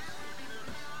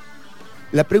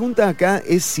 La pregunta acá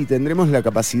es si tendremos la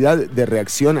capacidad de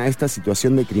reacción a esta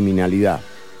situación de criminalidad.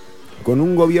 Con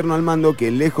un gobierno al mando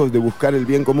que, lejos de buscar el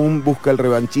bien común, busca el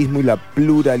revanchismo y la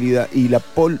pluralidad y la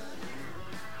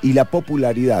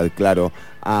popularidad, claro,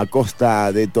 a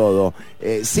costa de todo.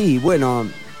 Sí, bueno,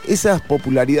 esas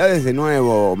popularidades de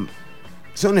nuevo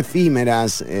son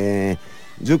efímeras.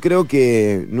 Yo creo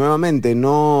que nuevamente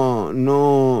no,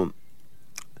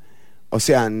 o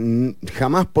sea,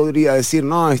 jamás podría decir,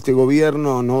 no, este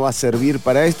gobierno no va a servir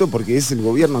para esto porque es el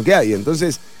gobierno que hay.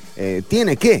 Entonces,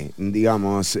 tiene que,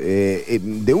 digamos,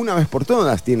 de una vez por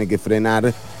todas tiene que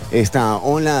frenar esta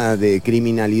ola de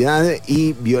criminalidad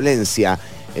y violencia.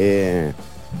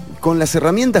 Con las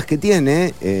herramientas que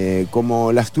tiene,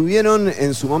 como las tuvieron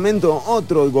en su momento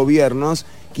otros gobiernos,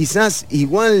 quizás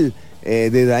igual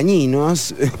de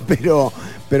dañinos, pero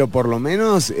por lo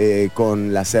menos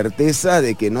con la certeza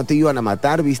de que no te iban a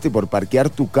matar, viste, por parquear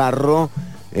tu carro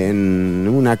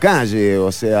en una calle.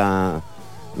 O sea,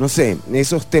 no sé,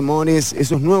 esos temores,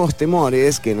 esos nuevos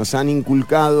temores que nos han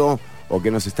inculcado o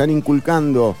que nos están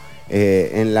inculcando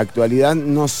en la actualidad,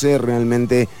 no sé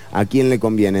realmente a quién le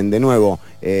convienen. De nuevo,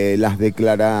 las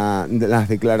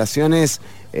declaraciones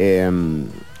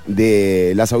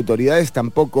de las autoridades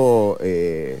tampoco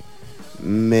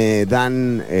me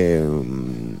dan,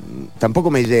 tampoco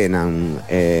me llenan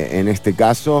en este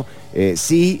caso.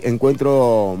 Sí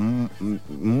encuentro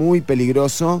muy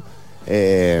peligroso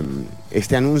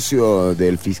este anuncio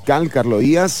del fiscal Carlos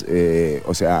Díaz,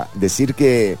 o sea, decir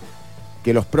que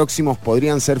los próximos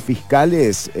podrían ser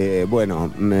fiscales,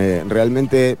 bueno,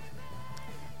 realmente,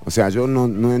 o sea, yo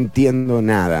no entiendo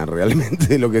nada realmente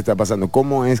de lo que está pasando.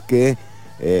 ¿Cómo es que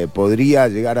podría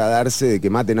llegar a darse de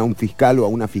que maten a un fiscal o a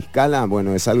una fiscala?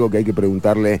 Bueno, es algo que hay que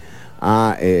preguntarle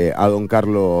a don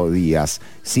Carlos Díaz,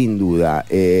 sin duda.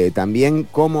 También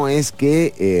cómo es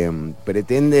que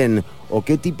pretenden o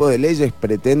qué tipo de leyes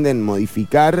pretenden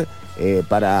modificar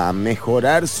para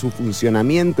mejorar su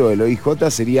funcionamiento. El OIJ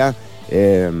sería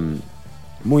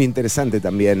muy interesante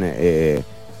también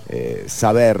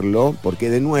saberlo, porque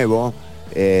de nuevo,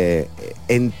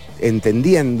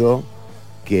 entendiendo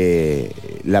que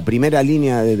la primera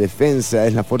línea de defensa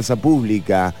es la fuerza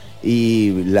pública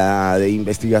y la de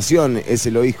investigación es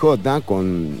el OIJ,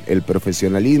 con el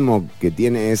profesionalismo que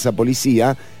tiene esa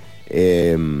policía,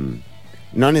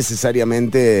 no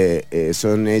necesariamente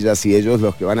son ellas y ellos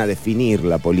los que van a definir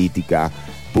la política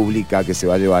pública que se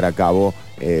va a llevar a cabo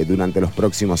durante los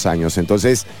próximos años.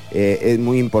 Entonces, es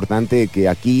muy importante que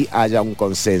aquí haya un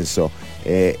consenso.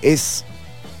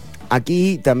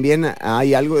 Aquí también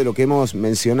hay algo de lo que hemos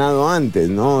mencionado antes,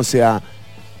 ¿no? O sea,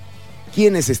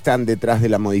 ¿quiénes están detrás de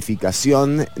la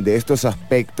modificación de estos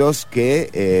aspectos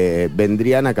que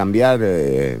vendrían a cambiar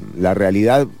la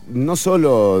realidad, no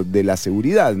solo de la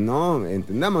seguridad, ¿no?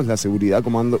 Entendamos la seguridad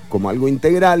como algo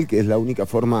integral, que es la única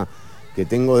forma que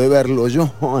tengo de verlo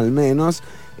yo, al menos,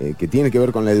 que tiene que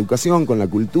ver con la educación, con la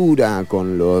cultura,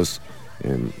 con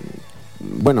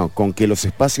con que los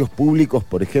espacios públicos,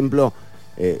 por ejemplo,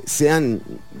 sean,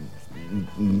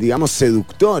 digamos,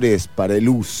 seductores para el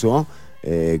uso,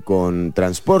 con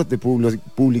transporte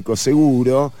público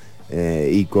seguro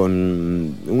y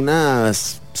con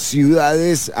unas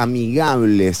ciudades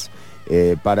amigables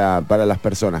para las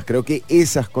personas. Creo que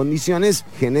esas condiciones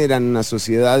generan una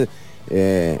sociedad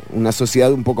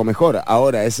un poco mejor.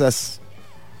 Ahora, esas,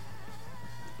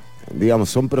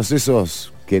 digamos, son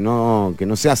procesos que no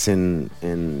se hacen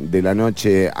de la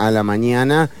noche a la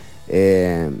mañana.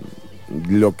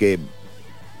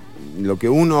 Lo que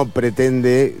uno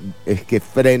pretende es que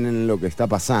frenen lo que está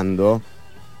pasando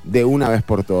de una vez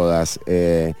por todas.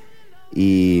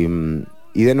 Y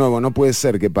de nuevo, no puede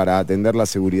ser que para atender la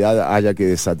seguridad haya que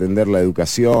desatender la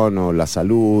educación o la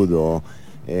salud.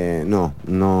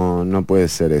 No puede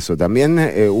ser eso. También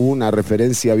hubo una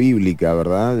referencia bíblica,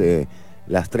 ¿verdad?, de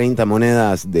las 30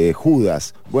 monedas de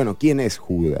Judas. Bueno, ¿quién es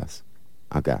Judas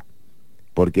acá?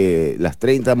 Porque las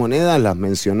 30 monedas las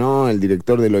mencionó el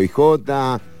director del OIJ,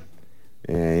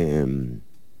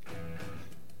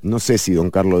 no sé si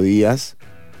don Carlos Díaz,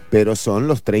 pero son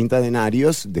los 30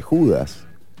 denarios de Judas.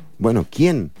 Bueno,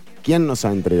 ¿quién ¿Quién nos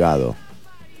ha entregado?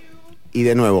 Y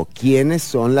de nuevo, ¿quiénes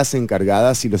son las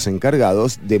encargadas y los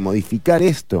encargados de modificar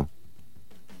esto?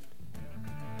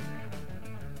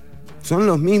 Son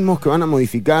los mismos que van a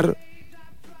modificar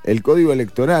el código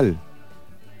electoral,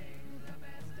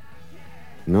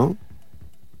 ¿no?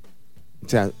 O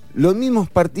sea, los mismos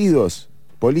partidos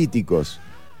políticos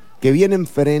que vienen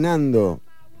frenando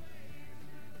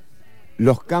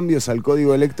los cambios al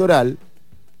código electoral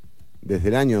desde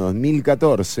el año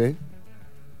 2014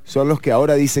 son los que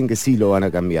ahora dicen que sí lo van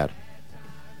a cambiar.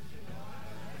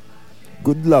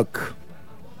 Good luck.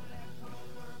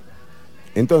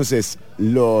 Entonces,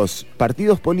 los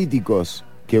partidos políticos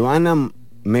que van a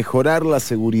mejorar la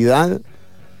seguridad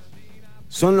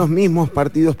son los mismos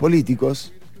partidos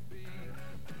políticos,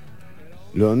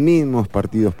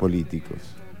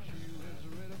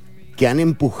 que han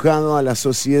empujado a la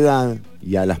sociedad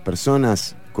y a las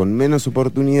personas con menos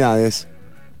oportunidades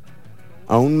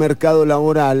a un mercado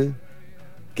laboral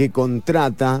que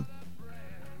contrata,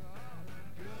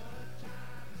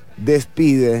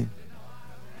 despide,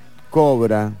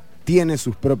 cobra, tiene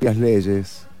sus propias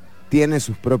leyes, tiene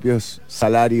sus propios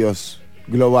salarios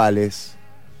globales,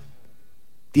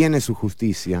 tiene su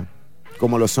justicia,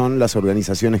 como lo son las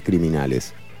organizaciones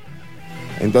criminales.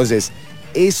 Entonces,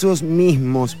 esos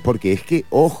mismos, porque es que,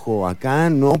 ojo, acá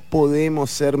no podemos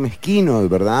ser mezquinos,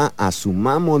 ¿verdad?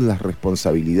 Asumamos las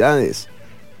responsabilidades.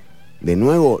 De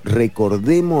nuevo,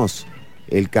 recordemos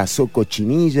el caso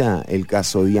Cochinilla, el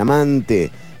caso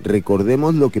Diamante,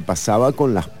 recordemos lo que pasaba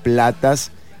con las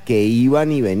platas que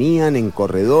iban y venían en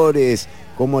corredores,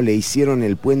 cómo le hicieron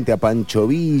el puente a Pancho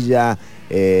Villa,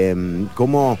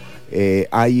 cómo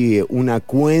hay una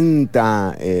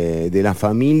cuenta de la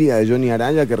familia de Johnny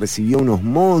Araya que recibió unos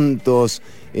montos.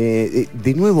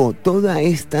 De nuevo, toda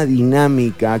esta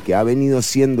dinámica que ha venido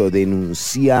siendo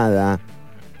denunciada,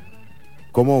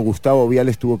 cómo Gustavo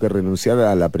Viales tuvo que renunciar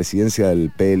a la presidencia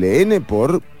del PLN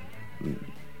por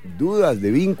dudas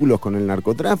de vínculos con el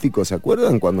narcotráfico. ¿Se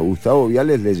acuerdan cuando Gustavo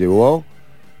Viales le llevó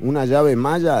una llave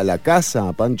maya a la casa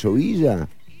a Pancho Villa?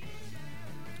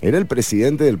 Era el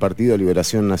presidente del Partido de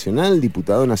Liberación Nacional,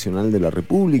 diputado nacional de la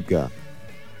República.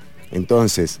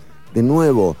 Entonces, de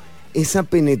nuevo, esa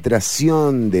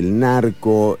penetración del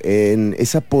narco, en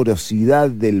esa porosidad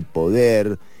del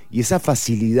poder y esa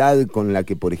facilidad con la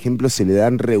que, por ejemplo, se le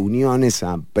dan reuniones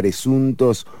a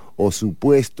presuntos o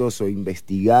supuestos o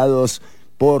investigados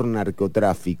por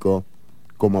narcotráfico,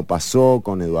 como pasó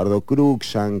con Eduardo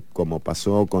Cruikshank, como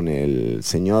pasó con el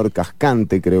señor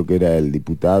Cascante, creo que era el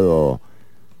diputado,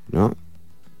 ¿no?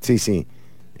 Sí,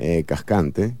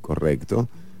 Cascante, correcto.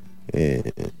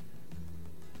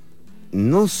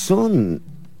 No son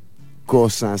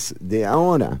cosas de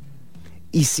ahora.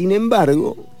 Y sin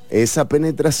embargo, esa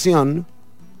penetración,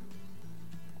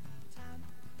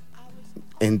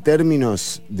 en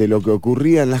términos de lo que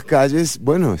ocurría en las calles,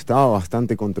 bueno, estaba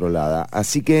bastante controlada.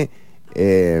 Así que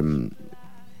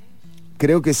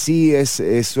creo que sí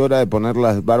es hora de poner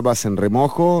las barbas en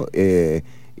remojo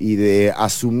y de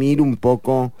asumir un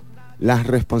poco las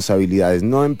responsabilidades.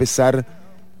 No empezar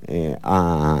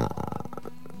a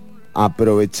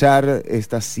aprovechar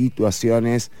estas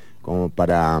situaciones como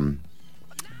para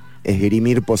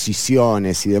esgrimir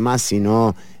posiciones y demás,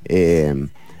 sino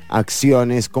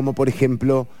acciones como, por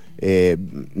ejemplo,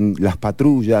 las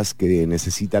patrullas que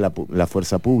necesita la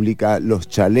fuerza pública, los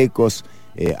chalecos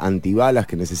antibalas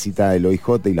que necesita el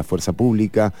OIJ y la fuerza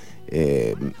pública,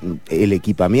 el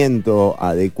equipamiento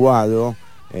adecuado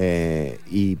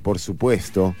y, por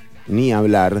supuesto, ni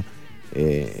hablar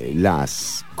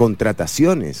las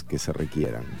contrataciones que se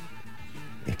requieran.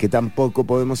 Es que tampoco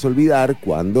podemos olvidar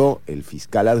cuando el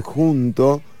fiscal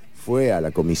adjunto fue a la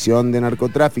Comisión de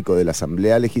Narcotráfico de la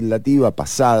Asamblea Legislativa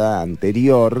pasada,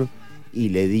 anterior, y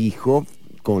le dijo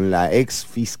con la ex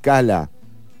fiscala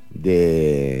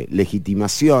de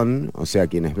legitimación, o sea,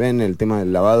 quienes ven el tema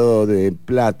del lavado de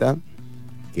plata,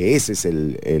 que ese es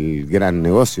el gran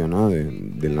negocio, ¿no?,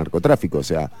 del narcotráfico. O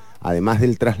sea, además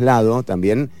del traslado,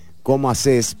 también cómo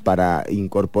haces para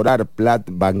incorporar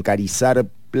plata, bancarizar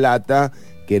plata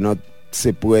que no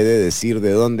se puede decir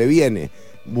de dónde viene.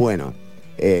 Bueno,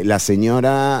 la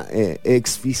señora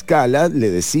ex fiscala le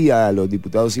decía a los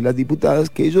diputados y las diputadas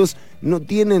que ellos no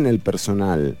tienen el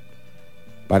personal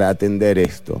para atender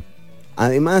esto.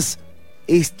 Además,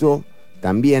 esto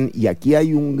también, y aquí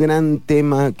hay un gran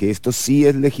tema, que esto sí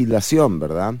es legislación,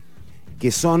 ¿verdad?,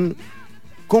 que son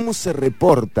cómo se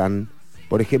reportan,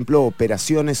 por ejemplo,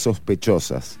 operaciones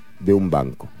sospechosas de un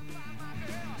banco.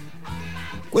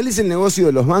 ¿Cuál es el negocio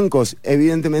de los bancos?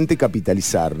 Evidentemente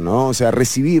capitalizar, ¿no? O sea,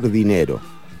 recibir dinero,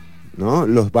 ¿no?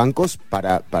 Los bancos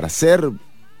para ser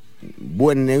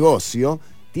buen negocio,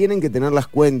 tienen que tener las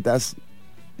cuentas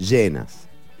llenas.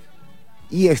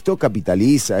 Y esto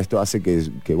capitaliza, esto hace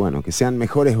que sean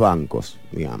mejores bancos,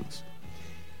 digamos.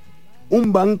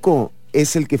 Un banco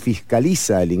es el que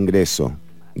fiscaliza el ingreso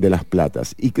de las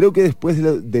platas. Y creo que después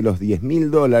de los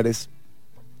 $10.000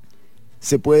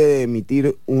 se puede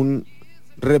emitir un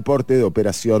reporte de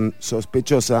operación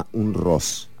sospechosa, un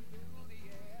ROS,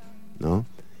 ¿no?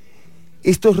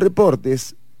 Estos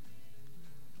reportes,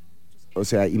 o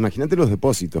sea, imagínate los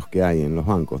depósitos que hay en los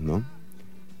bancos, ¿no?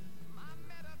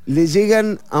 Le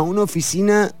llegan a una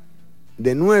oficina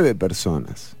de 9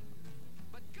 personas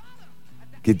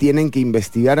que tienen que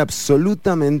investigar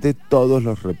absolutamente todos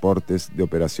los reportes de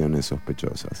operaciones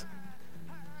sospechosas.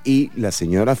 Y la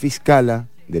señora fiscala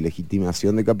de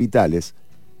legitimación de capitales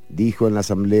dijo en la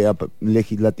Asamblea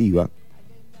Legislativa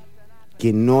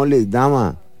que no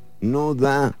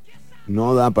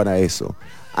da para eso.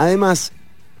 Además,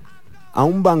 a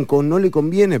un banco no le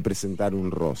conviene presentar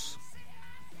un ROS,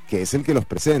 que es el que los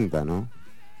presenta, ¿no?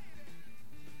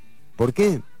 ¿Por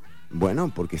qué?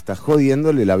 Bueno, porque está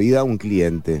jodiéndole la vida a un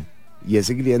cliente. Y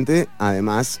ese cliente,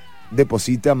 además,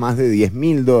 deposita más de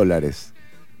 $10.000.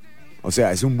 O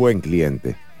sea, es un buen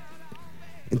cliente.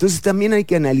 Entonces también hay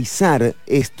que analizar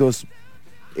estos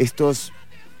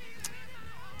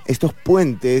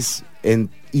puentes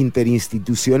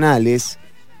interinstitucionales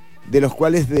de los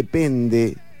cuales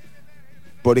depende,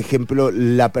 por ejemplo,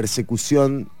 la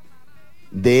persecución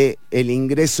del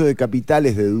ingreso de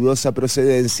capitales de dudosa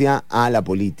procedencia a la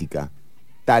política,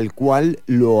 tal cual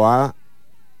lo ha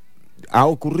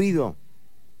ocurrido,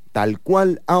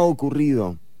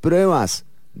 pruebas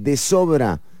de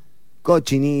sobra,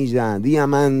 Cochinilla,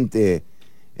 Diamante,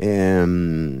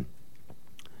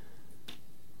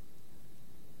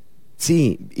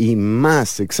 sí, y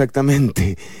más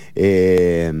exactamente,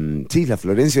 sí, la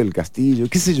Florencio del Castillo,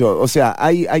 qué sé yo, o sea,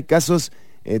 hay casos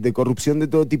de corrupción de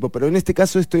todo tipo, pero en este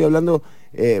caso estoy hablando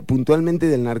puntualmente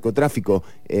del narcotráfico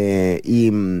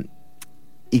y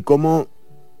cómo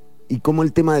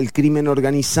el tema del crimen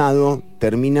organizado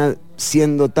termina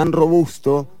siendo tan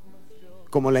robusto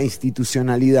como la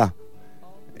institucionalidad.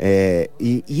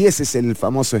 Y ese es el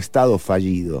famoso Estado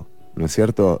fallido, ¿no es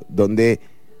cierto? Donde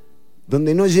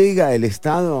no llega el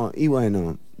Estado y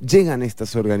bueno, llegan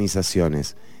estas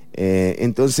organizaciones.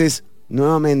 Entonces,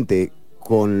 nuevamente,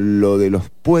 con lo de los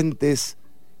puentes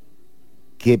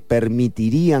que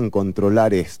permitirían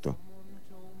controlar esto,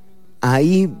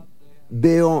 ahí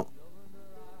veo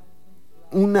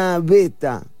una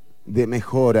beta de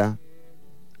mejora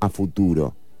a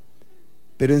futuro.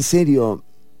 Pero en serio,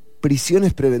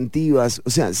 prisiones preventivas, o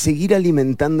sea, seguir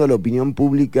alimentando a la opinión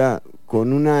pública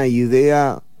con una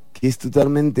idea que es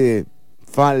totalmente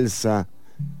falsa,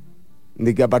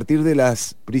 de que a partir de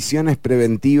las prisiones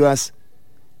preventivas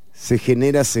se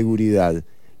genera seguridad.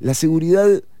 La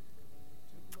seguridad,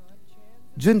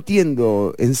 yo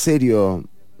entiendo, en serio,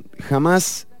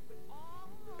 jamás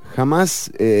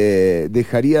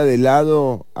dejaría de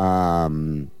lado a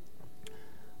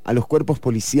los cuerpos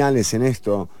policiales en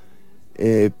esto,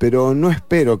 pero no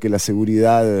espero que la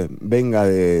seguridad venga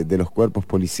de los cuerpos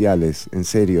policiales, en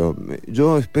serio.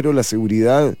 Yo espero la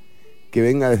seguridad que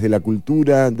venga desde la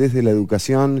cultura, desde la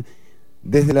educación,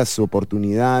 desde las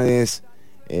oportunidades,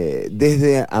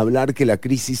 desde hablar que la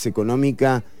crisis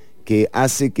económica que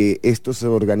hace que estas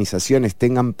organizaciones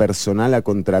tengan personal a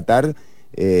contratar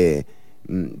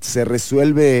se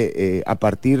resuelve a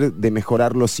partir de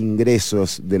mejorar los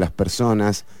ingresos de las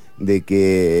personas, de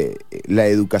que la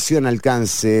educación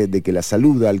alcance, de que la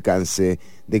salud alcance,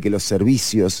 de que los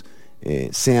servicios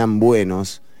sean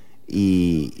buenos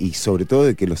y sobre todo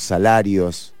de que los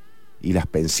salarios y las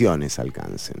pensiones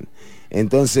alcancen.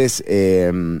 Entonces,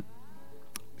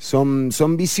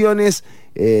 son visiones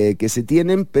que se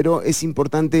tienen, pero es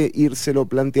importante írselo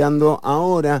planteando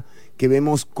ahora que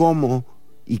vemos cómo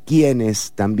y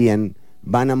quiénes también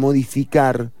van a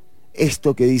modificar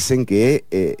esto que dicen que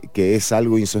es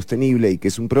algo insostenible y que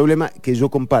es un problema que yo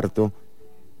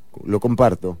lo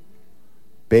comparto,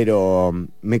 pero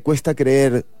me cuesta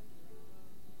creer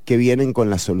que vienen con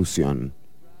la solución.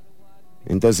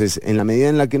 Entonces, en la medida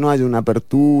en la que no haya una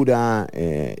apertura,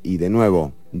 y de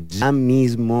nuevo, ya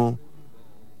mismo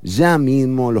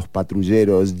los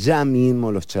patrulleros, ya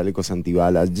mismo los chalecos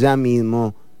antibalas, ya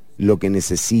mismo lo que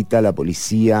necesita la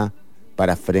policía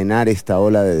para frenar esta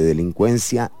ola de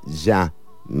delincuencia, ya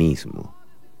mismo.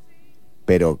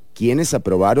 Pero, ¿quiénes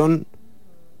aprobaron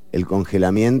el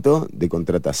congelamiento de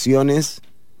contrataciones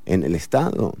en el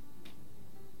Estado?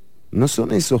 No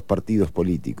son esos partidos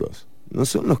políticos, no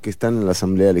son los que están en la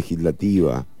Asamblea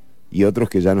Legislativa y otros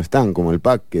que ya no están, como el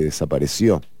PAC, que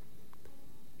desapareció.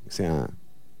 O sea,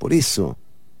 por eso.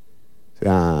 O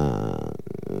sea,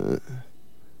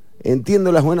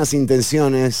 entiendo las buenas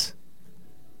intenciones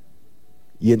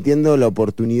y entiendo la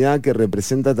oportunidad que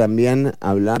representa también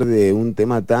hablar de un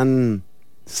tema tan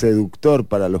seductor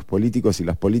para los políticos y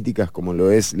las políticas como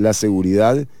lo es la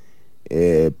seguridad,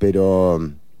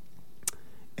 pero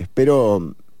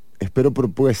espero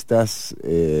propuestas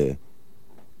que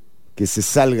se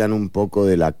salgan un poco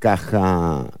de la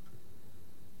caja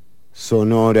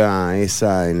sonora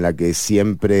esa en la que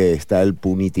siempre está el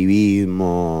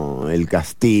punitivismo, el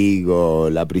castigo,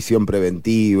 la prisión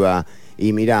preventiva.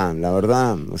 Y mirá, la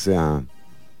verdad, o sea,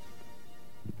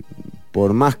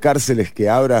 por más cárceles que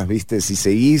abras, viste, si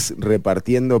seguís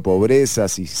repartiendo pobreza,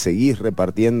 si seguís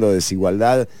repartiendo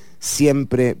desigualdad,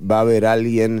 siempre va a haber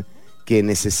alguien que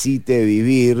necesite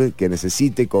vivir, que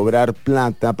necesite cobrar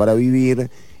plata para vivir,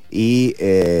 y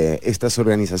estas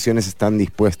organizaciones están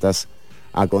dispuestas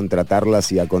a contratarlas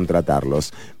y a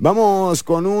contratarlos. Vamos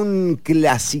con un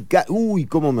clásica. Uy,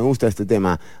 cómo me gusta este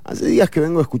tema. Hace días que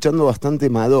vengo escuchando bastante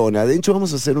Madonna. De hecho,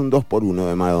 vamos a hacer un 2x1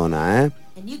 de Madonna, ¿eh?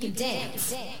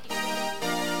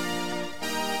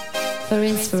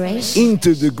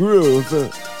 Into the Groove.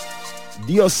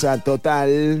 Diosa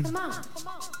total.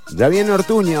 Ya viene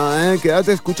Ortuño, ¿eh?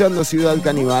 Quédate escuchando Ciudad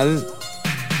Caníbal.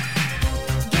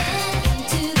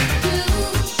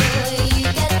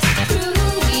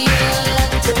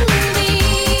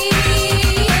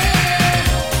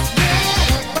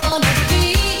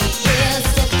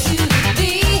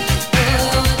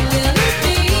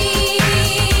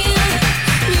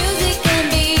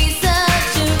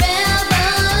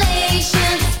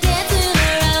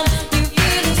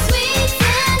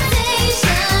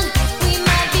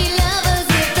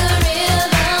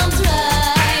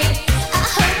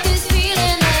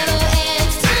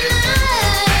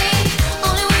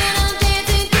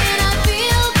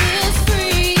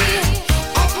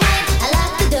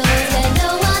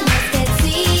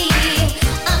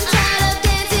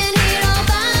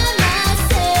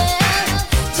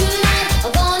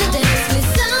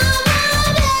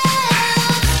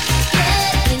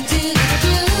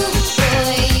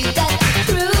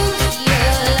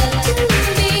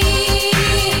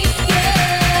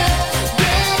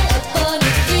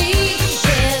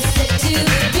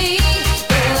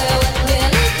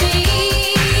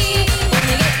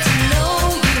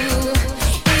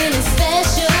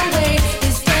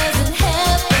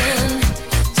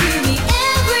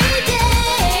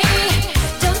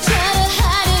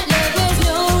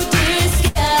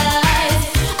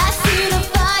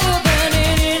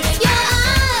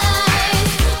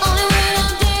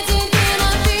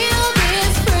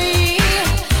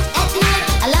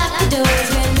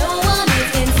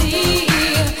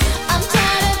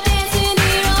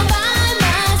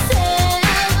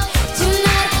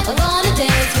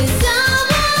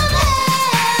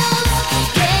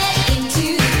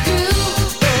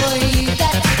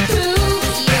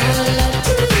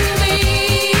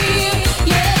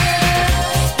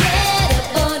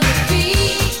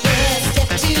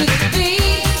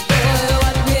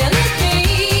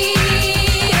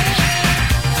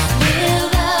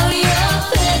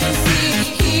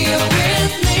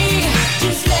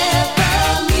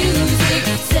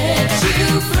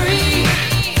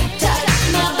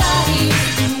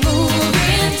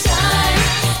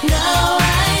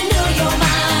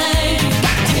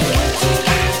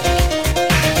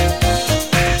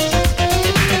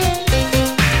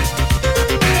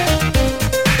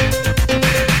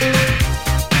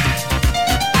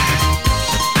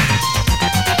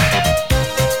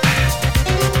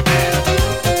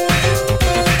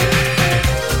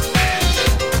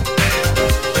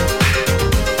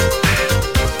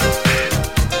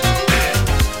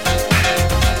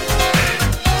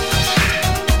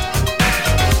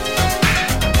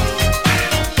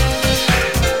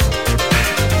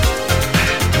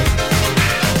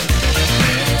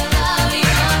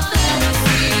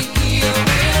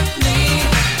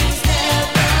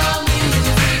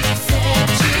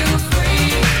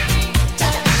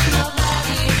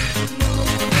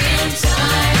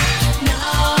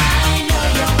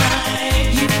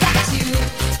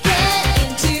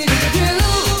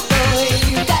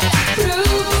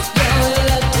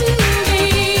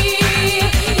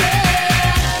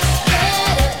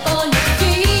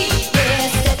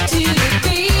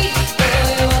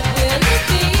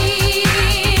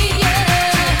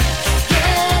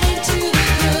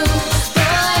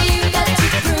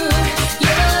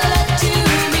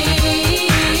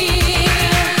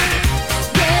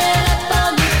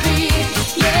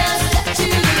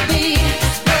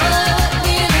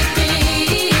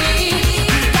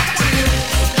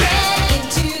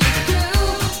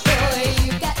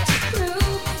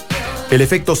 El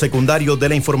efecto secundario de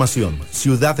la información.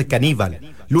 Ciudad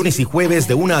Caníbal. Lunes y jueves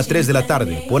de 1 a 3 de la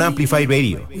tarde por Amplify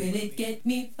Radio.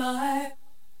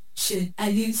 Should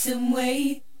I lose some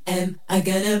weight? Am I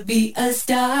gonna be a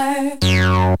star?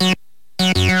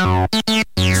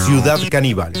 Ciudad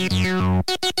Caníbal. I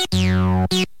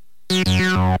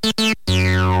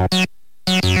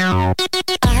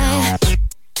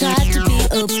tried to be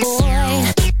a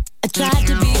boy, I tried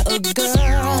to be a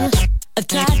girl, I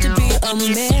tried to be a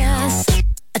mess,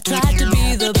 I tried to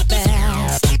be the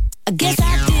best. I guess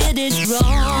I did it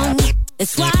wrong,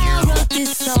 that's why I wrote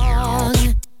this song.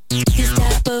 This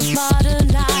type of modern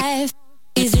life,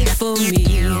 is it for me?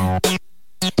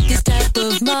 This type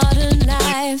of modern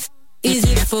life, is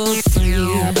it for free?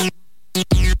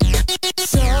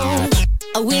 So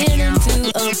I went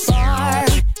into a bar,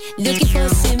 looking for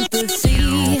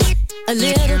sympathy, a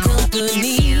little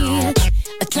company.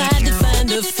 I tried to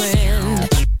find a friend.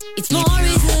 It's more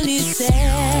easily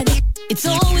said, it's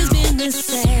always been the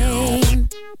same.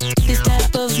 This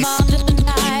type of modern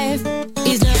life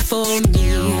is not for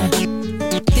me.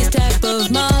 This type of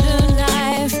modern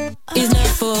life is not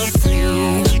for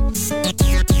free.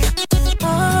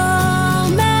 Oh,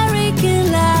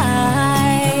 American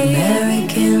life,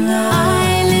 American life.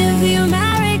 I live the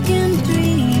American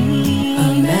dream.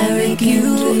 American you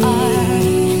dream. Are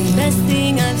the best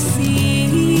thing I've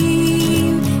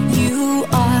seen. You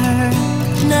are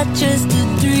not just a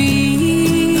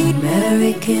dream.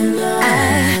 American life.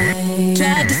 I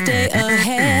tried to stay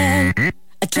ahead,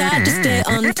 I tried to stay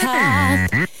on top,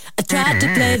 I tried to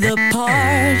play the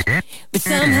part, but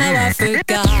somehow I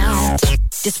forgot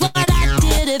just what I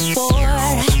did it for,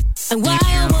 and why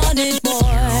I wanted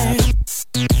more.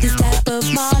 This type of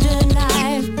modern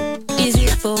life, is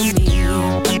it for me?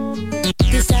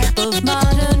 This type of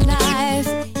modern life,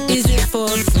 is it for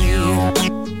free?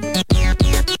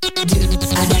 Do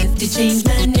I have to change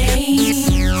my name?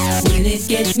 Will it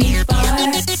get me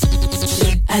far?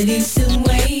 Should I lose some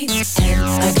weight?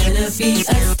 Am I gonna be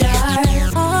a star?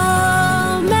 Oh,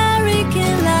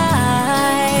 American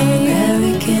life,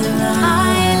 American life. I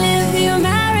live the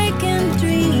American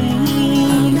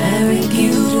dream. American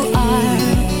you are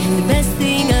the best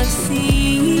thing I've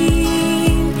seen.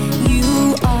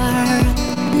 You are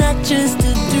not just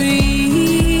a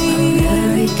dream.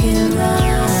 American life.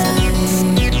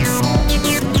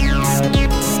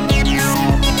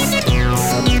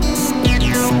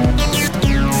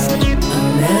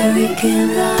 American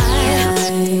life.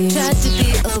 Tried to be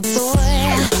a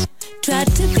boy, tried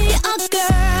to be a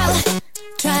girl,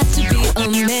 tried to be a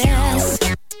mess,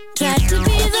 tried to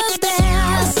be the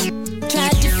best,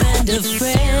 tried to find a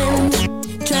friend,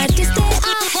 tried to stay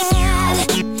ahead,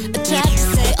 tried to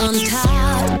stay on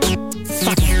top.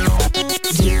 Fuck it.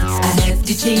 Do I have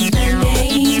to change my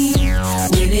name?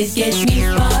 Will it get me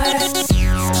far?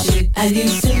 Should I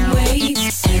lose some weight?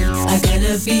 Am I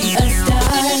gonna be a star?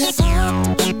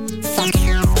 Fuck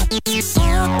it.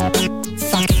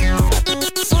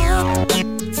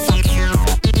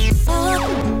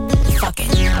 Fuck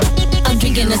it. I'm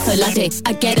drinking a soy latte,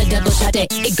 I get a double shot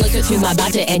it. It goes through my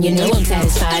body and you know I'm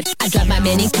satisfied. I drive my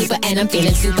Mini Cooper and I'm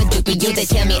feeling super duper. You they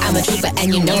tell me I'm a trooper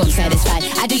and you know I'm satisfied.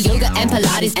 I do yoga and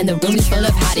Pilates and the room is full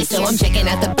of hotties, so I'm checking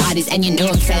out the bodies and you know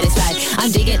I'm satisfied.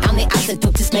 I'm digging on the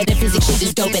isotope, this metaphysics shit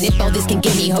is dope, and if all this can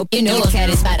give me hope, you know I'm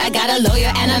satisfied. I got a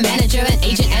lawyer and a manager, an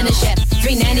agent and a chef,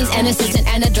 3 nannies, an assistant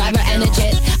and a driver and a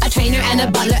jet, a trainer and a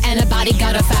butler and a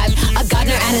bodyguard of 5, a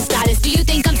gardener and a stylist. Do you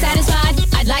think I'm satisfied?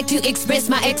 I'd like to express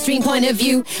my extreme point of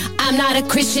view. I'm not a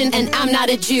Christian and I'm not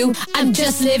a Jew. I'm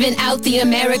just living out the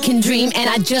American dream, and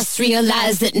I just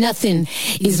realized that nothing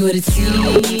is what it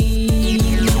seems.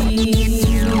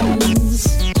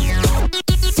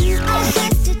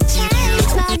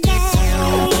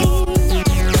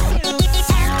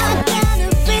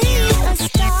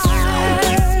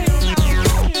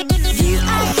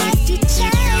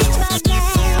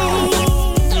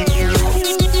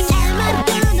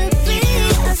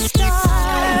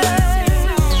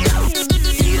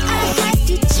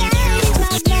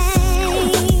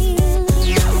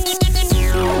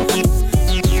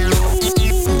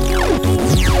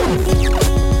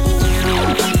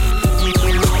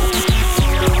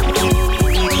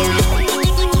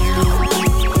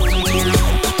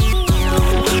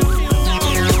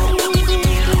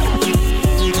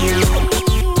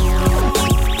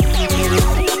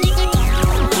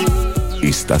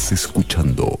 Estás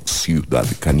escuchando Ciudad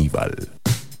Caníbal.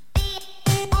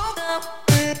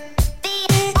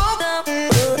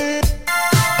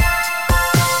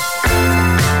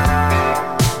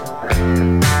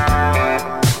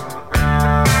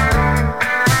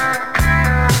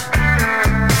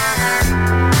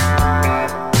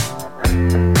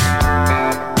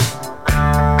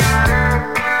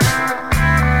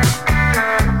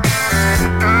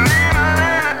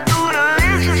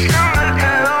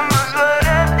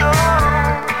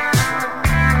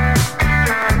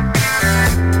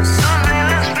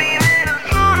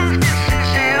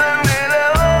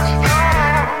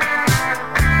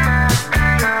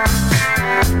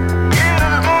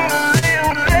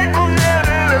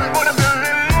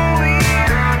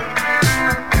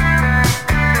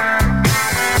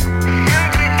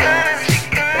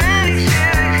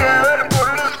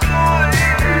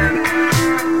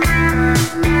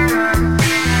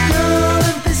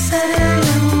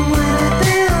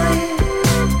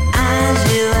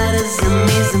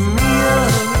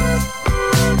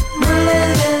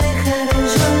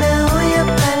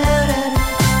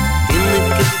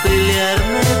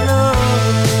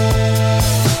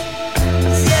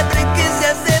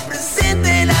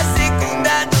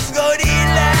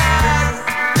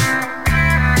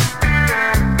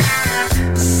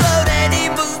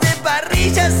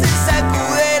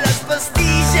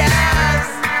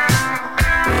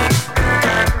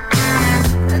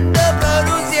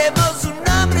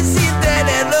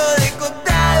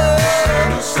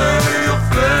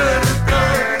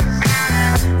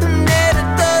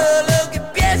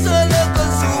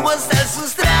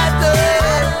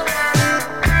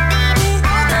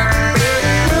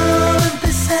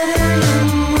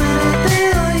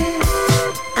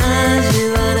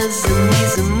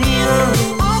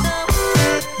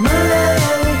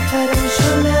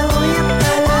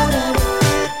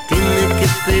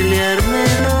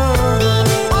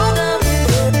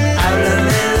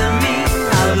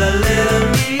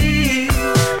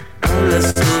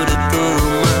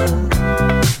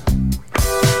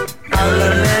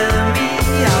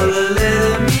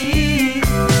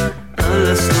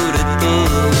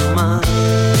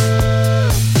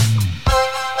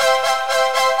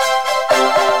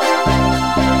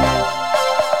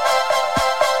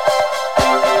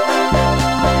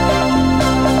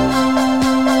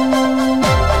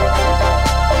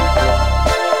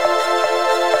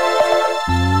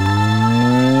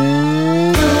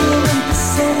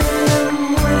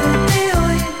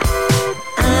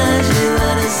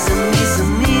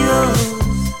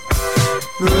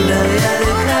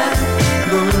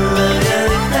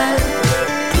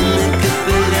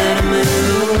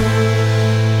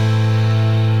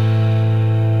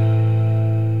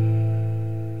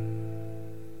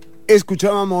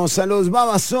 Escuchábamos a los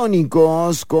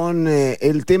Babasónicos con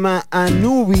el tema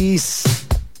Anubis.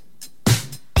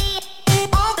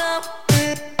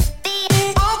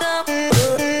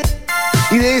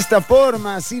 Y de esta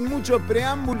forma, sin mucho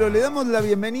preámbulo, le damos la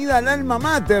bienvenida al alma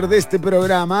mater de este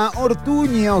programa,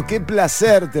 Ortuño. Qué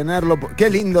placer tenerlo. Qué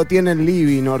lindo tiene el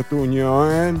living, Ortuño,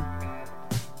 ¿eh?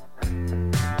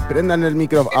 Prendan el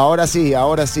micrófono. Ahora sí,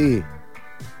 ahora sí.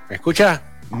 ¿Me escucha?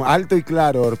 Alto y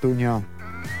claro, Ortuño.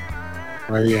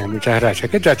 Muy bien, muchas gracias.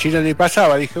 ¿Qué tal, Chino? Ni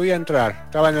pasaba, dije voy a entrar.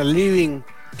 Estaba en el living,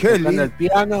 tocando el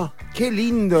piano. Qué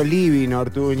lindo living,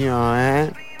 Ortuño,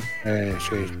 ¿eh?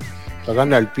 Sí.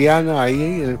 Tocando el piano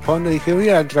ahí en el fondo, dije voy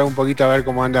a entrar un poquito a ver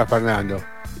cómo anda Fernando.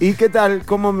 ¿Y qué tal?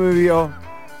 ¿Cómo me vio?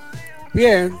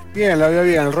 Bien, lo veo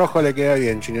bien, el rojo le queda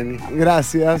bien, Chinoni.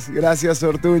 Gracias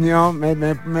Ortuño,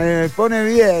 me pone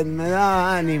bien, me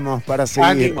da ánimos para seguir.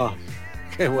 Ánimo,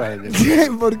 qué bueno. ¿Qué?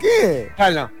 ¿Por qué?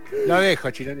 No, lo dejo,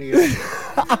 Chinoni.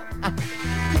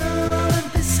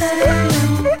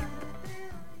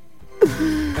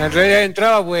 En realidad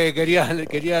entraba porque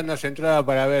quería unas entradas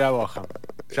para ver a Boham.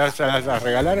 ¿Ya se las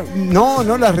regalaron?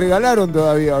 No las regalaron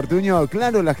todavía, Ortuño.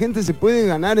 Claro, la gente se puede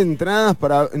ganar entradas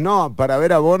para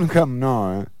ver a Bonham,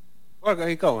 no.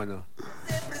 ¿Y cómo no?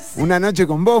 Una noche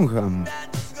con Bonham.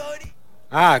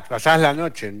 Ah, pasás la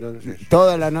noche, entonces.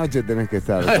 Toda la noche tenés que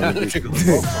estar. La noche con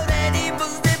Bonham.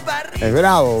 Es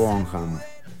bravo, Bonham.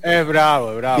 Es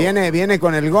bravo. Viene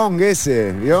con el gong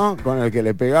ese, ¿vio? Con el que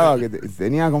le pegaba, que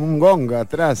tenía como un gong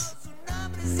atrás.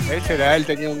 ¿Ese era él?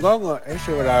 ¿Tenía un gong?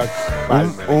 Ese era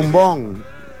un bong.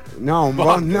 No, un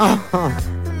bong no.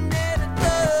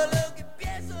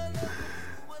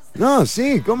 No,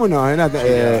 sí, ¿cómo no? Era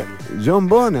John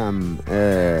Bonham.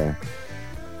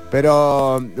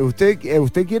 Pero usted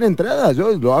quiere entrada,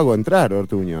 yo lo hago entrar,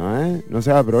 Ortuño, ¿eh? No se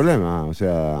haga problema, o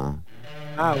sea.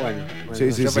 Ah, bueno.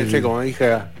 Sí, yo pensé, como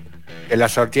dije, que la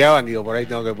sorteaban, digo, por ahí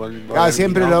tengo que poner.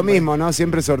 Siempre lo mismo, ¿no?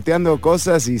 Siempre sorteando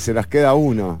cosas y se las queda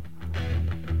uno.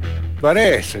 Por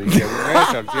eso, dije, no es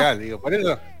sortear, digo, por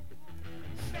eso.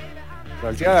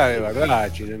 Sorteada de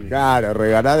verdad, Chileno. Claro,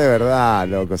 regalá de verdad,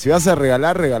 loco. Si vas a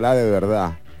regalar, regalá de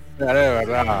verdad. Regalá de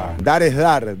verdad. Dar es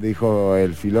dar, dijo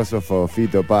el filósofo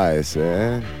Fito Páez,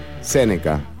 ¿eh?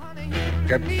 Séneca.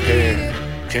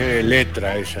 Qué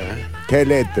letra esa, ¿eh? Qué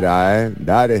letra, ¿eh?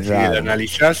 Dar es dar. Si la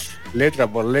analizás letra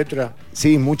por letra.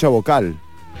 Sí, mucha vocal.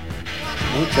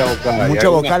 Mucha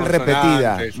vocal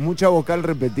repetida. Mucha vocal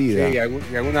repetida. Sí,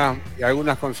 y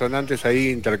algunas consonantes ahí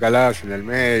intercaladas en el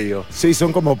medio. Sí,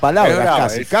 son como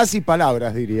palabras, casi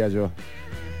palabras, diría yo.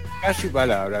 Casi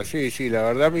palabras, sí, la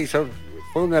verdad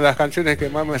fue una de las canciones que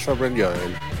más me sorprendió de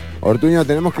él. Ortuño,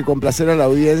 tenemos que complacer a la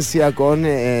audiencia con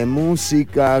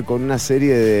música, con una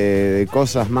serie de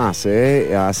cosas más,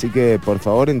 ¿eh? Así que, por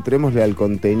favor, entrémosle al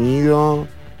contenido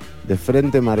de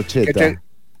frente marcheta.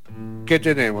 ¿Qué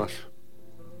tenemos?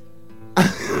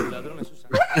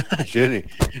 Jenny,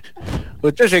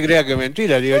 usted se crea que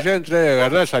mentira, digo, yo entré de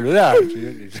verdad a saludar.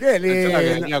 Qué lindo.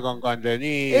 Que venía con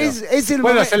contenido.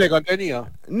 ¿Puedo hacerle contenido?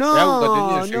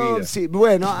 No, sí,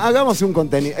 bueno, hagamos un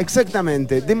contenido,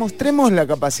 exactamente. Demostremos la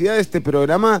capacidad de este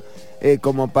programa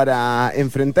como para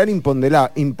enfrentar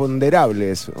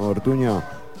imponderables, Ortuño.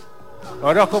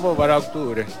 Horóscopo para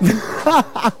octubre.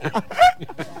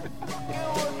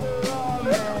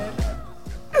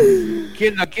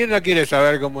 ¿Quién no quiere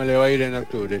saber cómo le va a ir en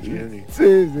octubre, Chironi?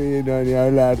 Sí, no, ni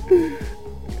hablar.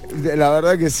 La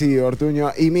verdad que sí,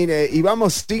 Ortuño. Y mire, y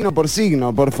vamos signo por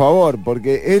signo, por favor,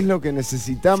 porque es lo que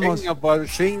necesitamos. Signo por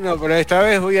signo, pero esta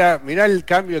vez mirá el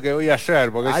cambio que voy a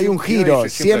hacer. Porque hay un giro,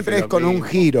 siempre es con un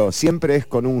giro, siempre es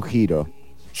con un giro.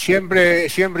 Siempre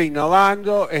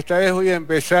innovando, esta vez voy a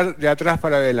empezar de atrás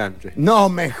para adelante. No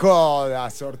me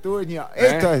jodas, Ortuño.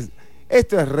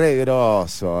 Esto es re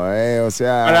grosso, o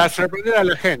sea. Para sorprender a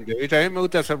la gente, ¿viste? A mí me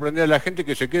gusta sorprender a la gente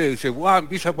que se quede y dice, ¡guau!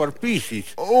 Empieza por Piscis.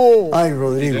 Ay,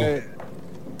 Rodrigo.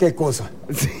 Qué cosa.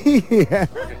 Sí.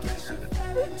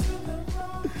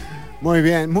 Muy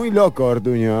bien, muy loco,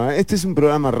 Ortuño. Este es un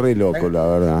programa re loco, la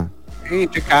verdad. Sí,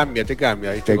 te cambia,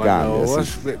 ¿viste? Cuando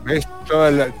vos ves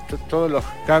todos los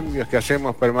cambios que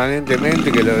hacemos permanentemente,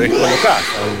 que lo descolocás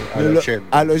al oyente.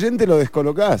 Al oyente lo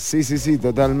descolocás, sí,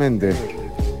 totalmente.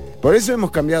 Por eso hemos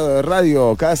cambiado de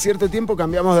radio, cada cierto tiempo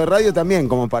cambiamos de radio también,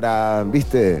 como para,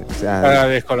 ¿viste? O sea, para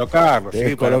descolocarlo,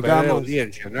 sí, para perder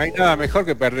audiencia. No hay nada mejor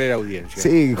que perder audiencia.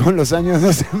 Sí, con los años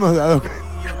nos hemos dado cuenta.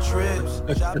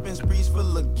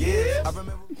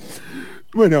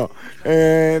 Bueno,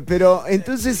 pero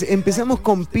entonces empezamos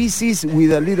con Piscis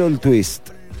with a Little Twist.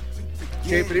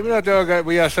 Sí, primero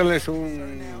voy a hacerles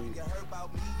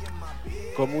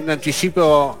como un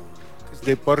anticipo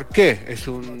de por qué es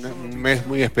un mes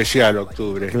muy especial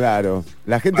octubre. Claro.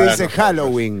 La gente Para dice nosotros.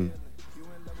 Halloween.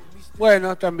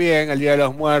 Bueno, también el Día de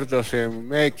los Muertos en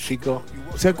México.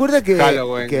 ¿Se acuerda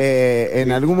Halloween. que en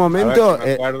Sí. algún A momento ver si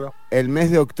me acuerdo. el mes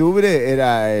de octubre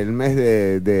era el mes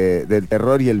del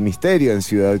terror y el misterio en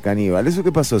Ciudad Caníbal? ¿Eso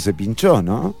qué pasó? Se pinchó,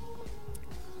 ¿no?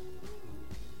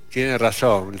 Tiene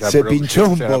razón. La Se producción pinchó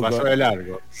un se poco. La pasó de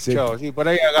largo. Se- Pinchó. Sí, por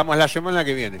ahí hagamos la semana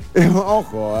que viene.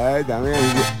 Ojo, también.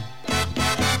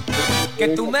 Que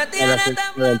tú me tienes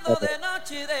temblando de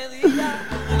noche y de día.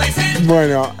 Me siento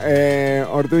Bueno,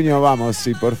 Ortuño, vamos,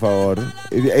 sí, por favor.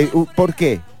 ¿Por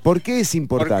qué? ¿Por qué es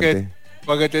importante?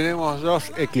 Porque tenemos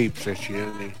dos eclipses,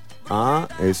 Chironi. Ah,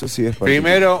 eso sí es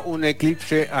Primero, un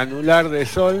eclipse anular de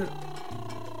sol.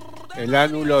 El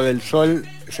ánulo del sol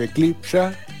se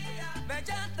eclipsa,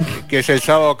 que es el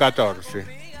sábado 14.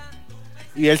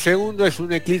 Y el segundo es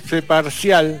un eclipse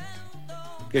parcial,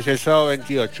 que es el sábado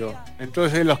 28.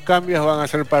 Entonces los cambios van a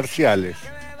ser parciales.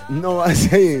 No va a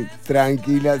ser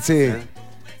tranquila, sí.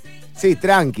 Sí,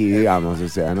 tranqui, digamos, o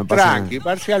sea, no pasa Tranqui,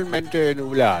 parcialmente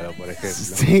nublado, por ejemplo.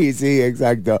 Sí, sí,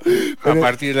 exacto. A Pero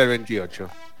partir del 28.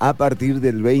 a partir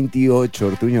del 28,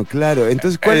 Ortuño, claro.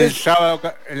 Entonces, ¿cuál En es?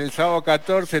 el sábado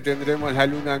 14 tendremos la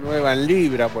luna nueva en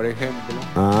Libra, por ejemplo.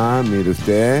 Ah, mire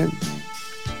usted.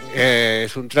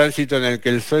 Es un tránsito en el que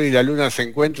el sol y la luna se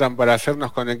encuentran para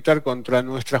hacernos conectar contra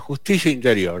nuestra justicia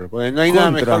interior. Porque no hay nada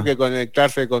Contra. mejor que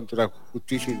conectarse contra la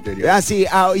justicia interior. Ah, sí,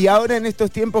 y ahora en estos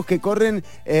tiempos que corren,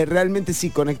 realmente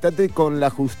sí, conectate con la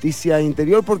justicia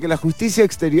interior, porque la justicia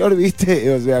exterior, viste,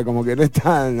 o sea, como que no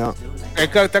está, no.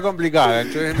 Está complicada,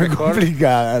 entonces es Está mejor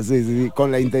complicada, sí, sí, sí,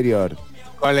 con la interior.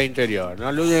 con la interior, ¿no?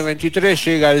 El lunes 23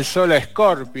 llega el sol a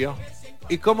Escorpio.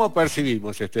 ¿Y cómo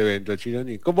percibimos este evento,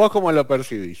 Chironi? ¿Vos cómo lo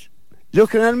percibís? Yo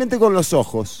generalmente con los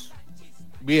ojos.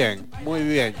 Bien, muy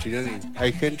bien, Chironi.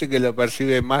 Hay gente que lo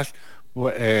percibe más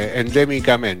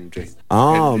endémicamente.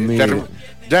 Ah, mire.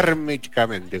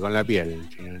 Dérmicamente, con la piel,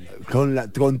 Chironi.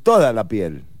 Con toda la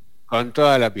piel. Con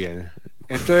toda la piel.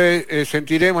 Entonces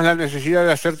sentiremos la necesidad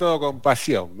de hacer todo con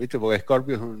pasión, ¿viste? Porque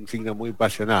Escorpio es un signo muy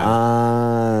pasional.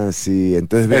 Ah, sí,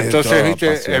 entonces ves Entonces, todo viste,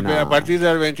 apasionado. a partir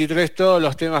del 23 todos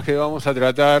los temas que vamos a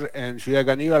tratar en Ciudad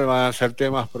Caníbal van a ser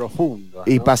temas profundos,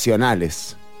 Y ¿no?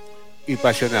 pasionales. Y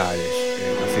pasionales.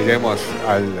 Nos iremos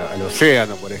al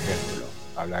océano, por ejemplo.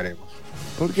 Hablaremos.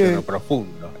 ¿Por qué? Océano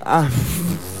profundo. Ah,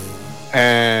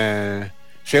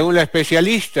 Según la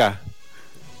especialista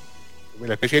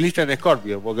en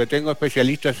Escorpio, porque tengo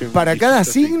especialistas en para cada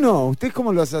distintos signo, ustedes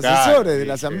como los Claro, asesores de sí,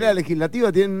 la Asamblea sí.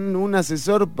 Legislativa tienen un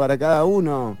asesor para cada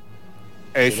uno.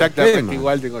 Exactamente tema.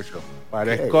 igual tengo yo.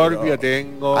 Para Qué Escorpio grosso.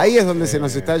 tengo... Ahí es donde se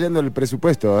nos está yendo el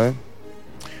presupuesto, ¿eh?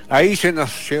 Ahí se nos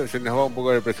va un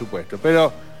poco el presupuesto.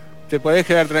 Pero te podés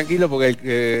quedar tranquilo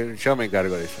porque yo me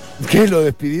encargo de eso. ¿Qué, lo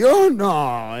despidió?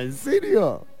 No, ¿en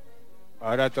serio?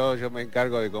 Ahora todo yo me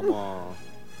encargo de cómo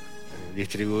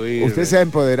distribuir. Usted se ha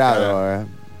empoderado, ¿eh?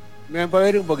 Me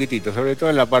empoderé un poquitito, sobre todo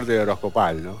en la parte de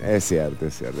horoscopal, ¿no? Es cierto,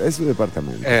 es su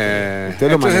departamento. Usted lo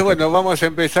Entonces, maneja. bueno, vamos a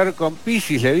empezar con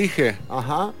Piscis, le dije.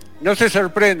 Ajá. No se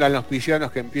sorprendan los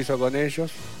piscianos que empiezo con ellos,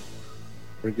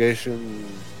 porque es un...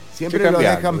 Siempre estoy lo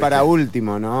cambiando, dejan ¿viste? para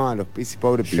último, ¿no? A los Piscis,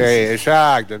 pobre Sí, Piscis.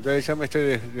 exacto. Entonces yo me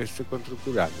estoy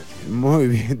desconstructurando. Muy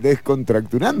bien,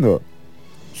 descontracturando.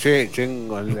 Sí,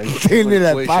 tengo el Tiene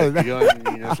la cuello espalda. tirón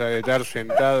y no sabe estar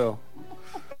sentado.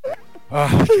 Ah,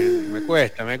 sí, me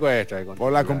cuesta.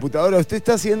 Por la computadora. Usted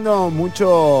está haciendo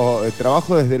mucho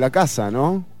trabajo desde la casa,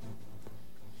 ¿no?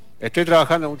 Estoy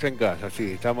trabajando mucho en casa,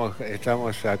 sí.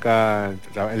 Estamos acá.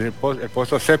 El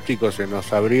pozo séptico se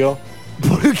nos abrió.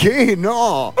 ¿Por qué?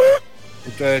 No.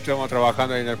 Entonces estamos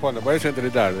trabajando ahí en el fondo. Por eso entre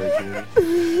tarde.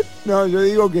 Sí. No, yo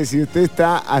digo que si usted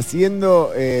está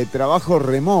haciendo trabajo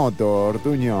remoto,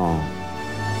 Ortuño.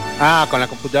 Ah, con la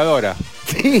computadora.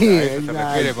 Sí, A eso se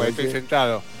refiere porque estoy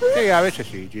sentado. Sí, a veces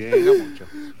sí, no mucho.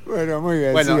 Bueno, muy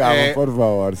bien, Bueno, sigamos, por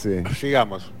favor, sí.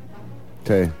 Sigamos.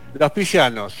 Sí. Los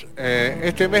piscianos,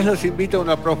 este mes los invito a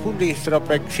una profunda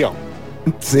introspección.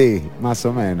 Sí, más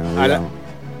o menos. A la, digamos.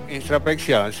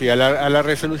 introspección, sí, a la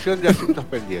resolución de asuntos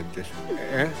pendientes.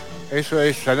 Eso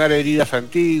es sanar heridas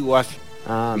antiguas.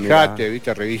 Ah, Fijate, mirá.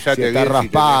 viste, revisate Si está bien.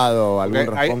 raspado, si tenés-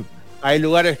 algún raspón. hay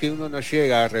lugares que uno no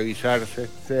llega a revisarse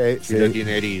Sí, si sí. lo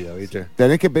tiene herido, ¿viste?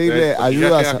 Tenés que pedirle Entonces, ayuda.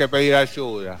 quizás tengas que pedir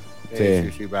ayuda.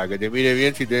 Sí. Sí, para que te mire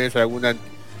bien si tenés alguna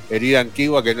herida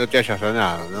antigua que no te haya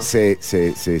sanado, ¿no? Sí. Si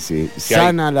hay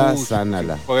Sánala, pus,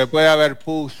 sánala. Porque puede haber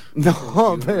pus. No,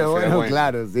 Sí, pero será bueno,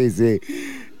 claro, sí.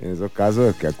 En esos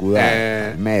casos es que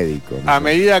acuda al médico. ¿no? A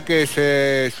medida que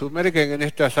se sumergen en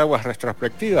estas aguas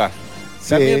retrospectivas, Sí.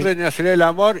 También renacerá el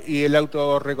amor y el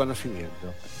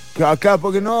autorreconocimiento. Acá,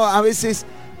 porque no, a veces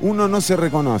uno no se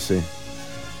reconoce.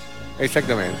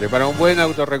 Exactamente, para un buen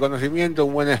autorreconocimiento,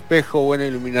 un buen espejo, buena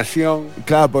iluminación.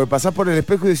 Claro, porque pasás por el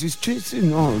espejo y decís, che, sí,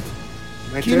 no.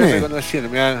 Me ¿Quién estoy es? reconociendo,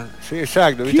 mirá. Sí,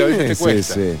 exacto, ¿viste? A ¿Quién veces es te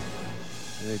cuesta. ese?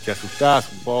 Te asustás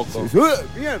un poco, Sí,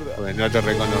 mierda. porque no te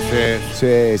reconoces.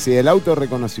 Sí, sí, el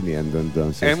autorreconocimiento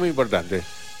entonces. Es muy importante.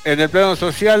 En el plano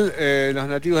social, los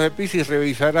nativos de Piscis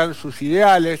revisarán sus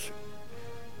ideales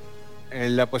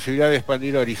en la posibilidad de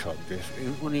expandir horizontes.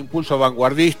 Un impulso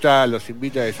vanguardista los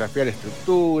invita a desafiar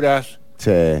estructuras.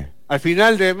 Sí. Al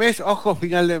final de mes, ojo,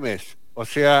 final de mes. O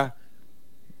sea,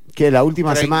 ¿Qué? La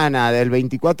última semana, del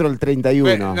 24 al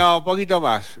 31. no, un poquito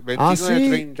más. 29, ¿sí?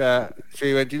 30,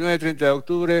 sí, 29, 30 de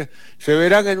octubre se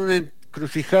verán en una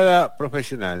encrucijada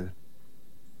profesional.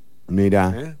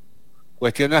 Mira. ¿Eh?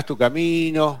 Cuestionás tu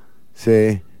camino.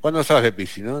 Sí. Vos no sos de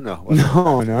Piscis, ¿no? No.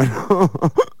 Bueno, No.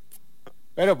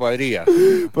 pero podrías.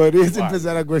 Podrías Igual.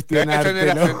 empezar a Tenés que cuestionarte,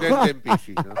 tener ¿no? ascendente en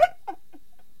Piscis, ¿no?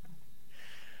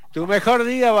 Tu mejor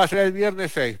día va a ser el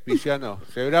viernes 6, Pisciano.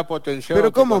 Se verá potenciado.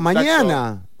 Pero tu ¿cómo? contacto.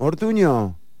 ¿Mañana?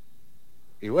 Ortuño.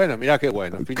 Y bueno, mirá qué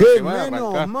bueno. Fin de Qué semana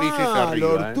menos arrancás Piscis mal, arriba.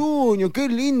 Ortuño. Qué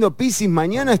lindo, Piscis.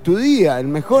 Mañana es tu día, el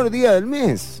mejor día del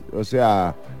mes. O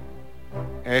sea...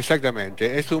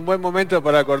 Exactamente. Es un buen momento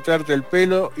para cortarte el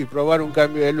pelo y probar un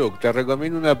cambio de look. Te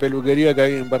recomiendo una peluquería que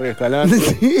hay en Barrio Escalante.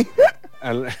 ¿Sí?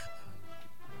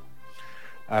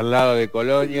 Al lado de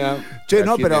Colonia. Che,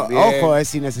 no, pero Atienden bien. ojo,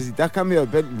 si necesitas cambio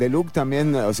de look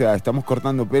también, o sea, estamos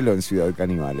cortando pelo en Ciudad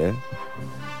Caníbal, ¿eh?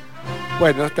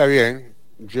 Bueno, está bien.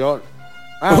 Yo...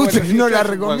 ¿Usted sí, no la es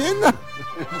un buen- recomienda?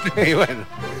 Sí, bueno.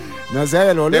 No se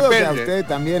haga el boludo, que a Depende. usted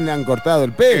también le han cortado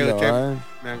el pelo, Usted ¿eh?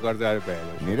 me han cortado el pelo.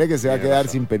 sí. Mire que se va a Tiene quedar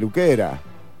razón. sin peluquera.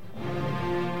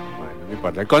 Bueno, no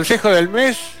importa. El consejo del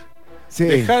mes: Sí.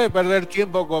 deja de perder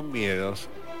tiempo con miedos.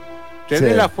 Tené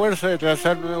Sí. la fuerza de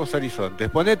trazar nuevos horizontes.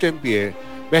 Ponete en pie.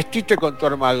 Vestite con tu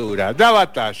armadura. Da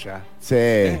batalla. Sí.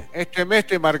 Este mes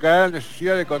te marcará la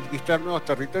necesidad de conquistar nuevos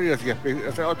territorios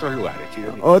y otros lugares,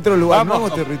 chicos. Otro lugar, Vamos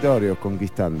nuevos con- territorios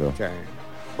conquistando. Sí.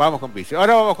 Vamos con Piscis.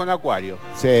 Ahora vamos con Acuario.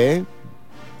 Sí.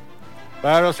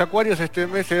 Para los Acuarios este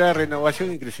mes será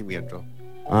renovación y crecimiento.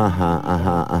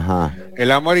 Ajá.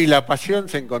 El amor y la pasión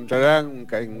se encontrarán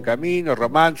en camino,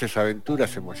 romances,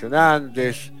 aventuras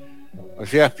emocionantes. O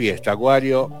sea, fiesta,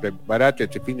 Acuario, prepárate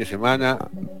este fin de semana,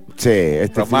 Sí,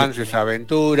 este romances,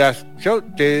 aventuras. Yo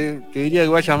te diría que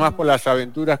vayas más por las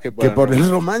aventuras que por que por el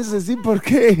romance, sí, ¿por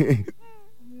qué?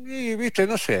 Y, viste,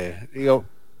 no sé, digo,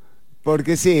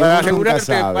 Porque sí, para uno nunca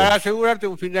sabe. asegurarte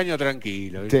un fin de año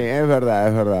tranquilo. Sí, ¿viste? es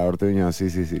verdad, Ortuño, sí.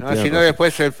 ¿No? tiene Si no, razón.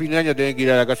 después el fin de año tenés que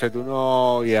ir a la casa de tu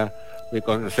novia, de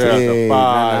conocer a Sí, tus la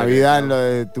padres. Navidad en ¿no? lo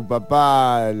de tu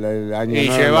papá, el año Y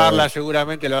nuevo, llevarla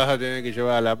seguramente la vas a tener que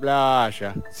llevar a la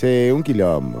playa. Sí, un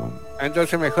quilombo.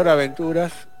 Entonces mejor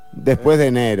aventuras. Después de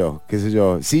enero, qué sé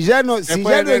yo. Si ya no Después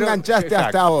de lo enero, enganchaste exacto.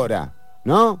 hasta ahora,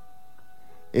 ¿no?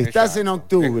 Estás en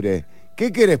Exacto. octubre.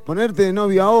 ¿Qué querés? ¿Ponerte de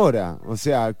novio ahora? O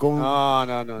sea,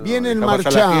 No. Viene el deja pasar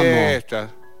marchamo. las fiestas,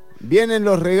 vienen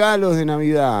los regalos de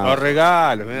Navidad. los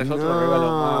regalos, mirá, es otro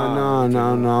regalo más.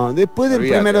 No. Después del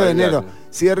Olvídate, 1 de enero, olvídate.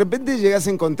 si de repente llegas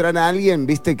a encontrar a alguien,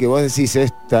 viste que vos decís,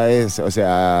 esta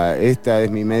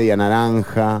es mi media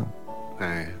naranja.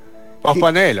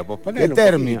 Posponelo ¿Qué un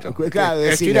término? poquito. Claro,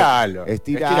 decirle, Estiralo.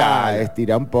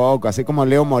 Estira un poco, así como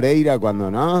Leo Moreira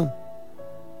cuando, ¿no?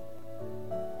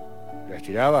 ¿Lo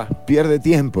estiraba? Pierde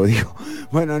tiempo, digo.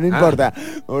 Bueno, no importa,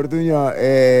 Ortuño,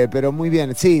 pero muy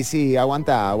bien. Sí,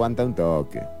 aguanta un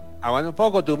toque. Aguanta un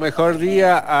poco, tu mejor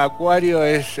día, Acuario,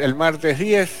 es el martes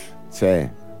 10. Sí.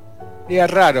 Día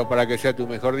raro para que sea tu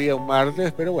mejor día un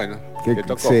martes, pero bueno, te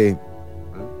tocó. Sí.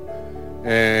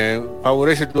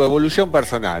 Favorece tu evolución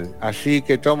personal, así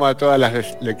que toma todas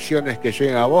las lecciones que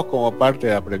lleguen a vos como parte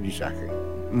de aprendizaje.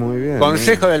 Muy bien.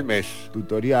 Consejo del mes,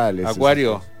 Tutoriales.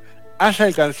 Acuario: esas cosas. has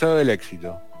alcanzado el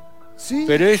éxito. Sí.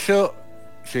 Pero eso,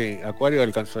 sí, Acuario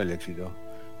alcanzó el éxito.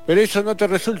 Pero eso no te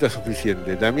resulta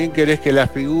suficiente. También querés que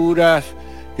las figuras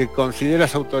que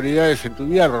consideras autoridades en tu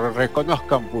vida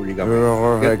reconozcan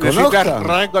públicamente. Necesitas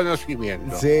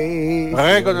reconocimiento. Sí.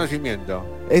 Reconocimiento.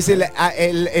 Es el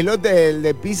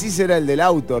de Piscis era el del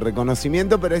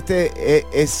autorreconocimiento, pero este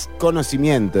es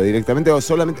conocimiento directamente o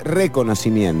solamente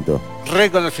reconocimiento.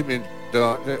 Reconocimiento.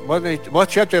 Vos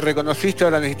ya te reconociste,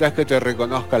 ahora necesitas que te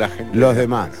reconozca la gente. Los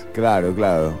demás,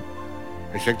 claro.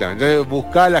 Exactamente. Entonces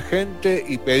buscá a la gente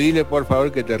y pedile por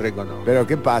favor que te reconozca. Pero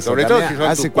 ¿qué pasa? Sobre todo También, si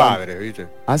son tus padres, ¿viste?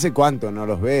 ¿Hace cuánto no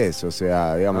los ves? O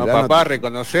sea, digamos... No, ya papá,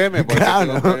 reconoceme porque Claro.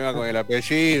 tengo un problema con el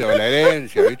apellido, la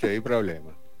herencia, ¿viste? Hay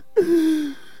problemas.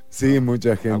 Sí,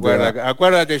 mucha gente.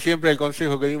 Acuérdate siempre el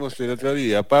consejo que dimos el otro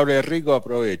día. Padre rico,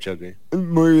 aprovechate.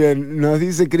 Muy bien, nos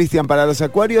dice Cristian, para los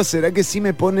acuarios, ¿será que si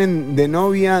me ponen de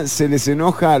novia se les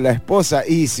enoja a la esposa?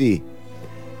 Y sí,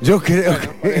 yo creo que...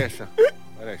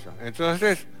 Por eso.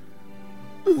 Entonces,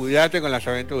 cuídate con las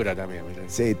aventuras también. ¿Verdad?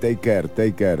 Sí,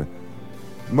 take care.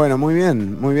 Bueno, muy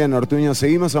bien, Ortuño.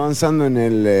 Seguimos avanzando en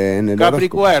el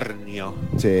Capricornio.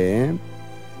 Sí.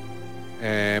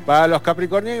 Para los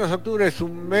capricornianos, octubre es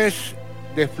un mes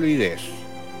de fluidez.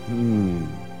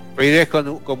 Fluidez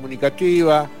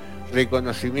comunicativa,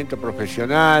 reconocimiento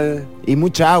profesional. Y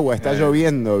mucha agua, está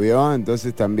lloviendo, ¿vio?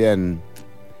 Entonces también...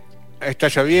 Está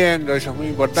lloviendo, eso es muy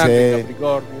importante, Sí.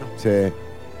 Capricornio. Sí.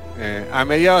 A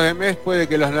mediados de mes puede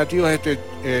que los nativos de este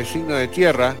signo de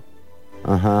tierra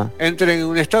Ajá. entren en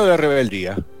un estado de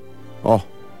rebeldía. Oh.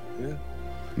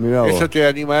 Mirá vos. Eso te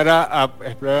animará a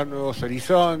explorar nuevos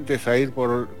horizontes, a ir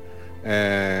por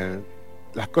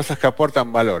las cosas que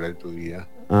aportan valor en tu vida.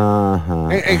 Ajá.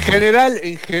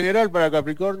 En general para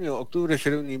Capricornio, octubre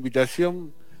será una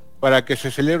invitación para que se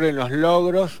celebren los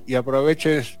logros y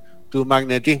aproveches tu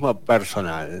magnetismo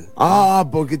personal. Ah,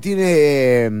 porque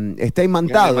está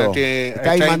imantado.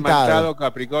 Está imantado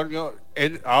Capricornio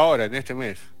ahora, en este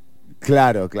mes.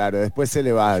 Claro, después se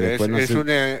le va.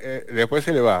 Después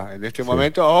se le va. En este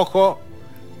momento, ojo,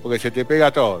 porque se te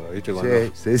pega todo, ¿viste?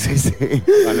 Sí.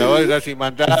 Cuando vos estás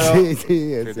imantado, Sí,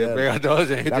 se te pega todo,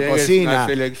 la cocina. Una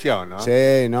selección, ¿no?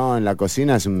 Sí, no, en la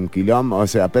cocina es un quilombo, o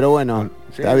sea, pero bueno,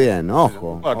 Sí, está bien,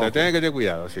 ojo. No importa, ojo. tenés que tener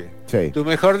cuidado, sí. Sí. Tu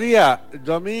mejor día,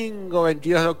 domingo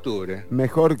 22 de octubre.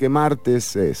 Mejor que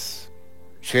martes es.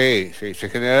 Sí, se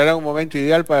generará un momento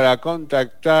ideal para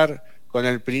contactar con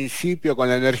el principio, con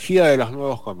la energía de los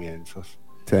nuevos comienzos.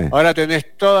 Sí. Ahora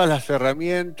tenés todas las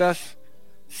herramientas.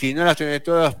 Si no las tenés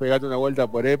todas, pegate una vuelta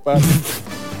por EPA y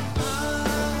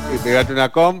pegate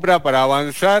una compra para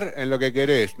avanzar en lo que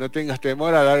querés. No tengas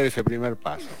temor a dar ese primer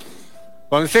paso.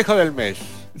 Consejo del mes.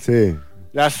 Sí.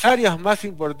 Las áreas más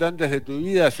importantes de tu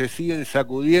vida se siguen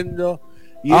sacudiendo.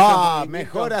 Y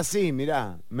mejor así,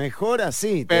 mirá. Mejor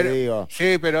así, te digo.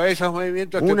 Sí, pero esos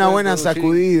movimientos... Una buena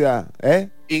sacudida, ¿eh?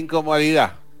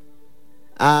 Incomodidad.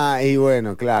 Y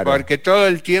bueno, claro. Porque todo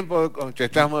el tiempo te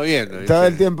estás moviendo. ¿viste? Todo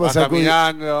el tiempo vas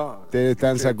caminando, te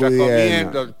están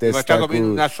sacudiendo. Te estás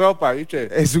comiendo una sopa, ¿viste?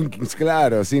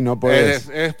 Claro, sí, no podés.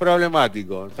 Es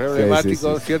problemático. Sí.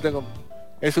 ¿cierto?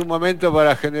 Es un momento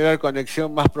para generar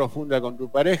conexión más profunda con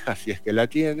tu pareja, si es que la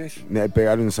tienes.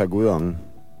 Pegarle un sacudón.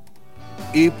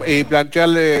 Y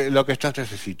plantearle lo que estás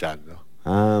necesitando.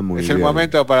 Muy bien. Es el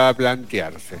momento para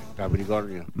plantearse,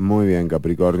 Capricornio. Muy bien,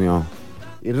 Capricornio.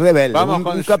 Y rebelde,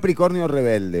 un Capricornio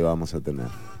rebelde vamos a tener.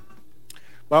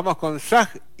 Vamos con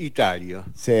Sagitario.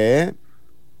 Sí.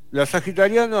 Los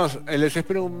sagitarianos les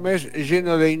espera un mes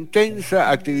lleno de intensa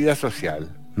actividad social.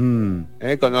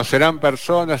 Conocerán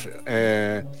personas,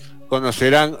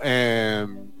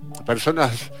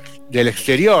 personas del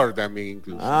exterior también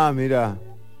incluso. Mira.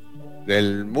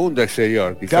 Del mundo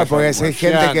exterior. Claro, porque es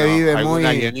gente que vive muy...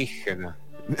 alienígena.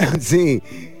 Sí,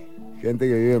 gente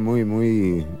que vive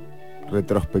muy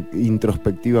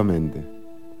introspectivamente.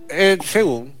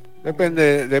 Según,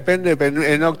 depende.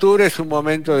 En octubre es un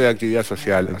momento de actividad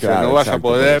social. Claro, o sea, no vas exacto,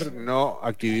 a poder no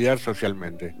actividad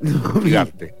socialmente.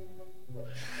 Cuidarte.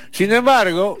 Sin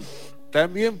embargo,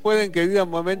 también pueden que vivan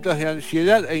momentos de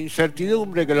ansiedad e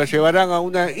incertidumbre que los llevarán a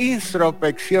una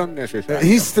introspección necesaria.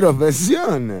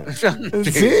 ¿Introspección?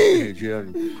 Sí.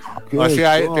 O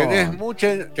sea,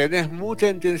 tenés mucha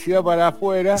intensidad para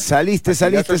afuera. Saliste,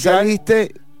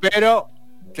 pero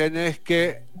tenés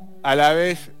que a la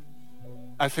vez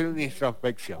hacer una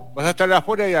introspección. Vas a estar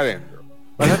afuera y adentro.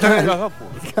 Vas a estar en los dos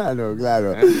puntos. Claro.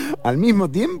 ¿Al mismo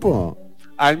tiempo?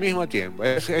 Al mismo tiempo.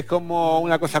 Es como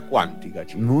una cosa cuántica,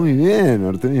 chicos. Muy bien,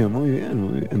 Ortuño, muy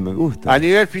bien, me gusta. A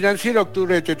nivel financiero,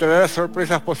 octubre te traerá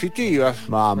sorpresas positivas.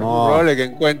 Vamos. Es probable que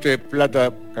encuentres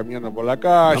plata caminando por la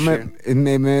calle.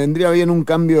 Me vendría bien un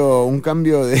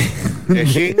cambio de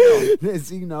signo. De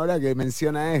signo ahora que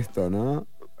menciona esto, ¿no?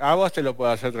 A vos te lo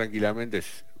puedo hacer tranquilamente,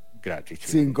 es gratis.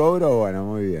 Sin cobro, bueno,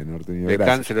 muy bien, Ortuño. De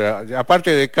cáncer, aparte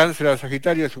de cáncer a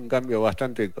Sagitario, es un cambio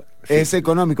bastante... Es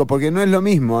económico, porque no es lo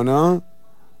mismo, ¿no?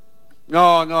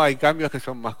 No, hay cambios que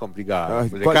son más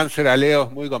complicados. De cáncer a Leo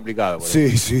es muy complicado. Sí,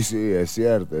 es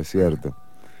cierto.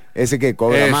 ¿Ese que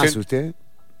cobra más usted?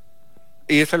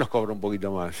 Y eso los cobra un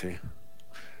poquito más, sí.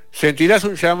 Sentirás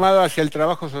un llamado hacia el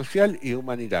trabajo social y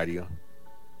humanitario.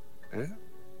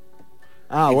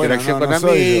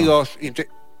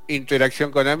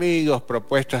 Interacción con amigos,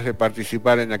 propuestas de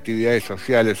participar en actividades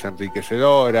sociales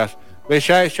enriquecedoras. ¿Ves?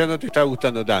 Ya no te está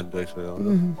gustando tanto eso,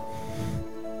 ¿no?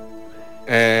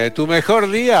 Tu mejor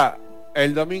día,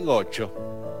 el domingo 8.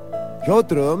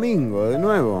 Otro domingo, de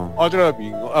nuevo. Otro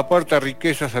domingo. Aporta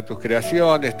riquezas a tus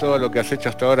creaciones, todo lo que has hecho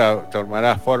hasta ahora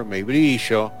tomará forma y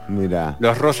brillo. Mirá.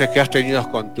 Los roces que has tenido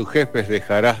con tus jefes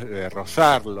dejarás de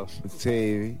rozarlos.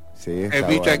 Sí, está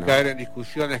Evita bueno. caer en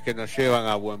discusiones que nos llevan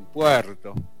a buen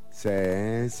puerto. Sí.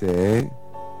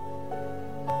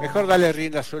 Mejor dale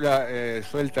rienda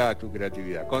suelta a tu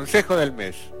creatividad. Consejo del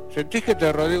mes. ¿Sentís que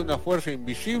te rodea una fuerza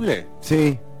invisible?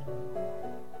 Sí.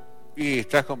 Y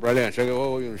estás con problemas, ya que vos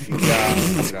voy a un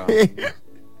psiquiatra.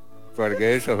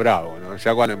 Porque eso es bravo, ¿no?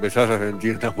 Ya cuando empezás a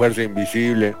sentir una fuerza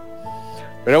invisible.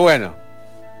 Pero bueno,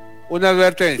 una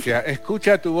advertencia,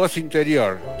 escucha tu voz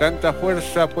interior. Tanta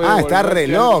fuerza puede está re volverte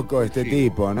loco este sí.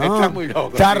 tipo, ¿no? Está muy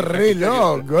loco. Está sí, re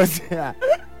loco, o sea,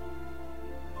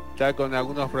 está con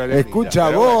algunos problemas. escucha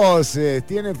voces,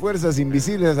 tiene fuerzas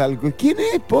invisibles al... ¿Quién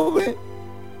es, pobre?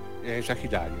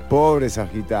 Sagitario. Pobre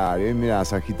Sagitario, mira,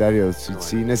 Sagitario,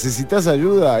 si necesitas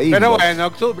ayuda, ahí. Pero bueno,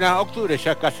 octubre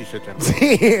ya casi se termina.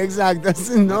 Sí, exacto,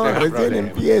 no, recién problema,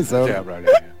 empieza. No te da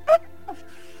problema.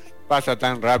 Pasa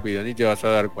tan rápido, ni te vas a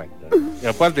dar cuenta. Y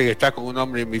aparte que estás con un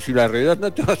hombre invisible alrededor,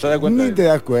 no te vas a dar cuenta. Ni te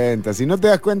das cuenta, si no te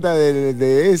das cuenta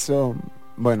de eso,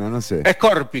 bueno, no sé.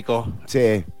 Escórpico.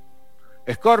 Sí.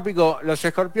 Escórpico, los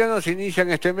escorpianos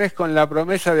inician este mes con la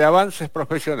promesa de avances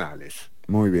profesionales.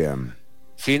 Muy bien.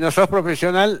 Si no sos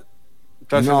profesional,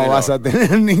 no vas a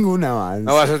tener ningún avance.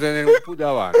 No vas a tener un puto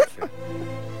avance.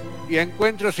 Y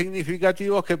encuentros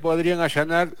significativos que podrían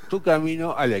allanar tu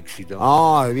camino al éxito.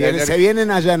 Se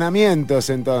vienen allanamientos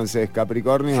entonces,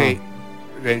 Capricornio. Sí,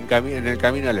 en el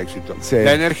camino al éxito. Sí.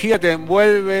 La energía te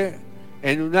envuelve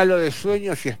en un halo de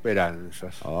sueños y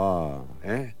esperanzas.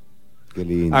 Qué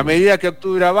lindo. A medida que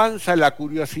octubre avanza, la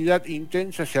curiosidad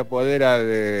intensa se apodera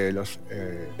de los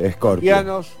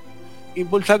escorpianos,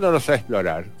 impulsándolos a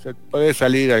explorar. O sea, podés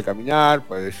salir a caminar,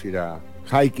 podés ir a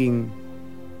hiking,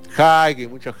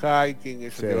 mucho hiking,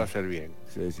 eso te va a hacer bien.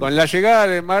 Sí. Con la llegada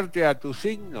de Marte a tu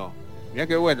signo, mirá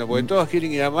qué bueno, porque todos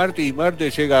quieren ir a Marte y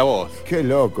Marte llega a vos. Qué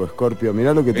loco, Escorpio,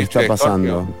 mirá lo que te está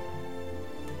pasando.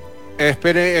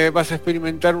 Vas a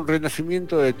experimentar un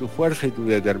renacimiento de tu fuerza y tu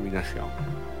determinación.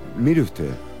 Mire usted.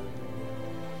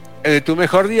 Tu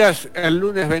mejor día es el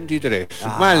lunes 23.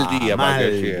 Mal día.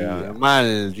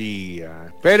 Mal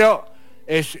día. Pero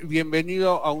es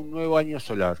bienvenido a un nuevo año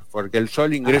solar, porque el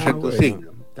sol ingresa en tu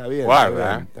signo. Está bien.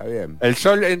 Guarda, está bien. El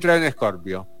sol entra en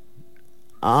Escorpio.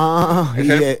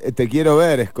 Te quiero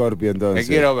ver, Escorpio, entonces.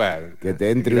 Te quiero ver. Que te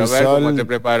entre quiero un ver sol. Cómo te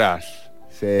preparás.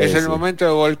 Sí, es el momento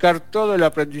de volcar todo el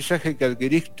aprendizaje que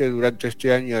adquiriste durante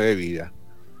este año de vida.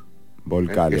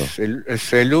 Volcalo.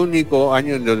 Es el único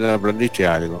año en donde aprendiste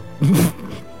algo.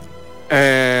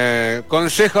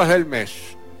 Consejos del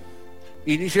mes.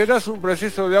 Iniciarás un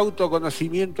proceso de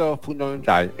autoconocimiento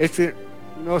fundamental. Este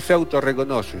no se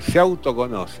autorreconoce, se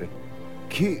autoconoce.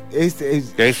 ¿Qué? Es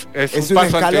un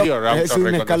paso anterior a es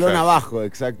un escalón abajo,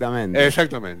 exactamente.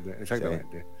 Exactamente. Sí.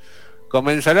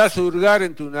 Comenzarás a hurgar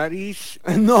en tu nariz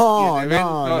en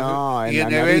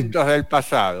eventos del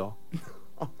pasado.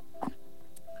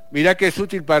 Mirá que es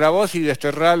útil para vos y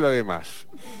desterrar lo demás.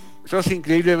 Sos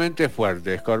increíblemente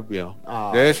fuerte, Escorpio.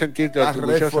 Debes sentirte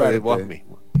orgulloso de vos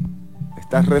mismo.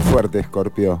 Estás re fuerte,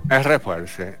 Escorpio. Es re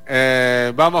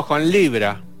fuerte. Vamos con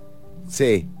Libra.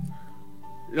 Sí.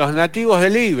 Los nativos de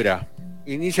Libra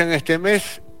inician este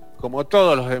mes como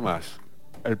todos los demás.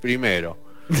 El primero.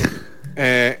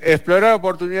 Explorar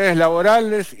oportunidades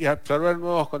laborales y absorber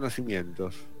nuevos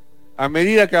conocimientos. A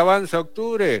medida que avanza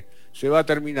octubre, se va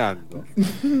terminando.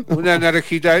 Una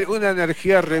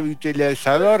energía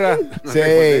revitalizadora.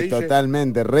 Sí,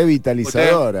 totalmente,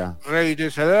 revitalizadora.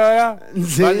 Revitalizadora,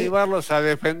 va a animarlos a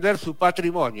defender su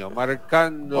patrimonio,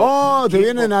 marcando... te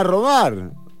vienen a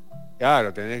robar.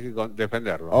 Claro, tenés que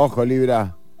defenderlo. Ojo,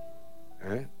 Libra.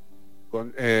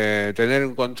 Tener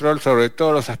un control sobre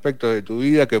todos los aspectos de tu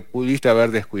vida que pudiste haber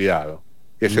descuidado,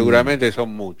 que seguramente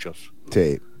son muchos.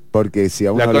 Sí. Porque si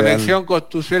a uno la conexión con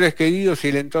tus seres queridos y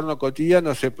el entorno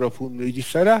cotidiano se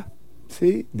profundizará.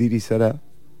 Sí,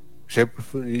 se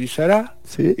profundizará.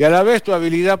 Sí. Y a la vez tu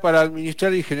habilidad para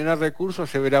administrar y generar recursos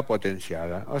se verá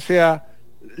potenciada. O sea,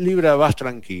 Libra, vas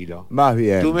tranquilo. Vas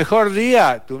bien. Tu mejor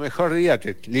día,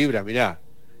 Libra, mirá.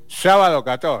 Sábado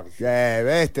 14.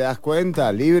 ¿Ves? ¿Te das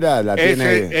cuenta? Libra la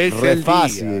tiene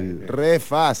re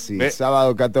fácil.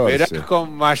 Sábado 14. Verás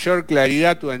con mayor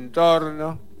claridad tu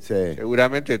entorno. Sí.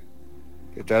 Seguramente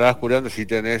te estarás curando si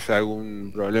tenés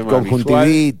algún problema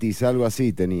conjuntivitis, visual. Algo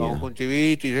así tenía.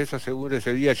 Conjuntivitis, eso seguro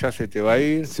ese día ya se te va a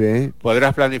ir. Sí.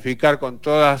 Podrás planificar con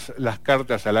todas las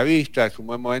cartas a la vista, es un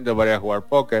buen momento para ir a jugar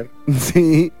póker.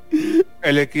 Sí.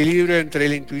 El equilibrio entre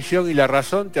la intuición y la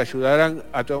razón te ayudarán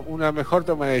a una mejor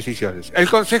toma de decisiones. El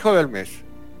consejo del mes.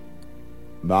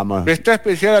 Vamos. Presta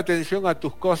especial atención a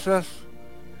tus cosas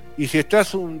y si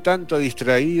estás un tanto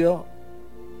distraído,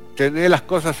 tené las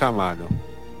cosas a mano.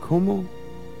 ¿Cómo?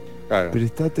 Claro.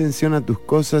 Presta atención a tus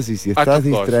cosas y si A estás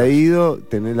tus cosas. distraído,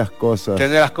 tené las cosas.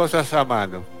 Tené las cosas a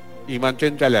mano y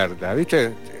mantente alerta.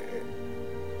 ¿Viste?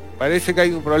 Parece que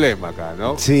hay un problema acá,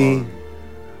 ¿no? Sí.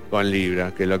 Con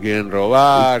Libra, que lo quieren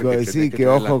robar, que Sí, tenés que tener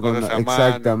ojo las con... cosas a mano.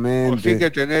 Exactamente. Así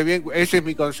que tenés bien, ese es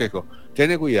mi consejo.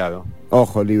 Tené cuidado.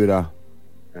 Ojo, Libra.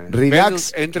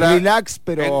 Venus entra, Relax,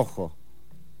 pero ojo.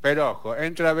 Pero ojo,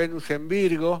 entra Venus en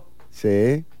Virgo.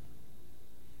 Sí.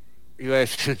 Iba a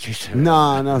decir un chiste.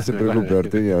 No se preocupe,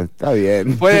 Ortuño. Está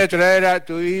bien. Puede traer a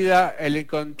tu vida el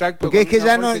contacto. Porque es que un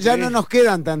amor ya no nos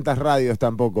quedan tantas radios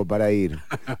tampoco para ir.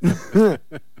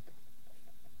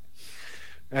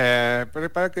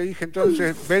 Pero para que dije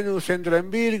entonces, Venus entra en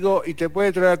Virgo y te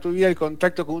puede traer a tu vida el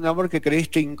contacto con un amor que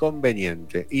creíste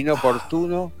inconveniente,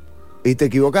 inoportuno. ¿Y te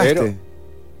equivocaste? Pero,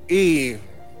 y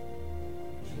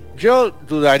yo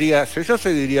dudaría, yo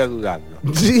seguiría dudando.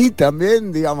 Sí,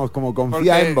 también, digamos, como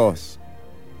confía Porque en vos.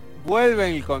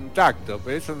 Vuelve el contacto,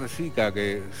 pero eso no significa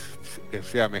que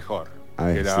sea mejor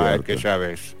que la vez que ya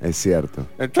ves. Es cierto.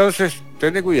 Entonces,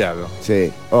 tené cuidado.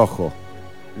 Sí, ojo.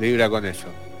 Libra con eso.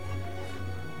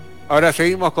 Ahora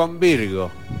seguimos con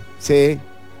Virgo. Sí.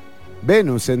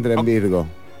 Venus entra en Virgo.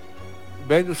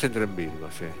 Venus entra en Virgo,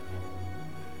 sí.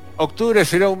 Octubre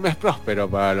será un mes próspero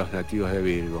para los nativos de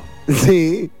Virgo.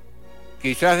 Sí.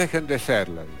 Quizás dejen de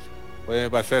serlo. Puede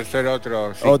pasar ser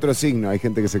otro signo. Otro signo, hay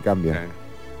gente que se cambia.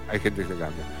 Hay gente que se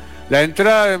cambia. La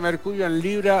entrada de Mercurio en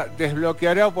Libra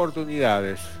desbloqueará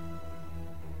oportunidades.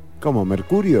 ¿Cómo?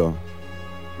 ¿Mercurio?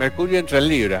 Mercurio entra en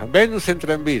Libra. Venus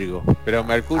entra en Virgo. Pero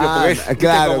Mercurio es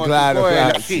claro.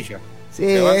 la silla. Sí,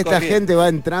 esta gente va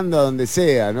entrando a donde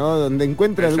sea, ¿no? Donde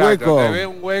encuentra el hueco. Te ve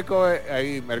un hueco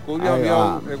ahí. Mercurio Ahí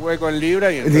vio el hueco en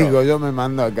Libra y entró. Digo, yo me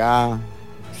mando acá.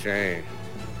 Sí.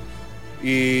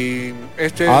 Y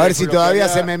a ver si todavía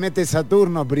se me mete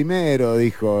Saturno primero,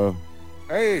 dijo.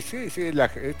 Sí,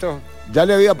 esto ya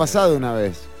le había pasado una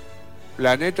vez.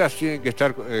 Planetas tienen que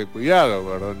estar cuidado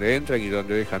por donde entran y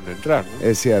donde dejan de entrar, ¿no?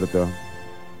 Es cierto.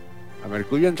 A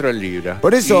Mercurio entró en Libra.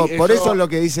 Por eso lo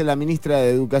que dice la ministra de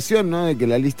Educación, ¿no? De que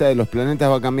la lista de los planetas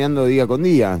va cambiando día con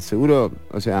día. Seguro,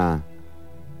 o sea...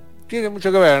 Tiene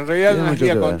mucho que ver, en realidad no es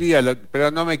día con día,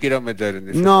 pero no me quiero meter en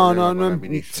eso.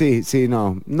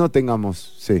 No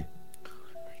tengamos, sí.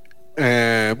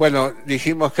 Bueno,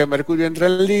 dijimos que Mercurio entra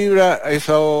en Libra,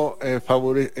 eso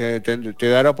te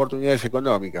dará oportunidades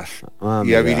económicas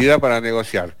y habilidad para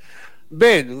negociar.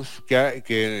 Venus,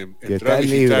 que entró a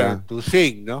visitar tu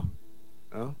signo,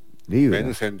 ¿no?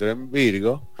 Venus entró en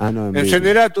Virgo,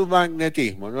 encenderá tu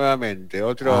magnetismo nuevamente,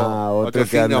 otro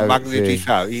signo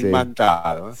magnetizado,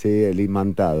 imantado. Sí, el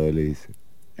imantado le dice.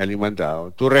 El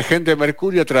imantado. Tu regente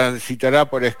Mercurio transitará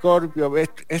por Escorpio.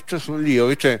 Esto es un lío,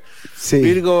 ¿viste? Sí.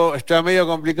 Virgo está medio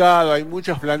complicado, hay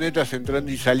muchos planetas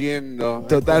entrando y saliendo.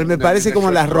 Total, me parece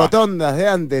como las rotondas de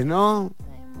antes, ¿no?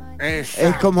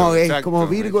 Exacto, es como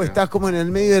Virgo, estás como en el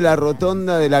medio de la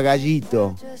rotonda de la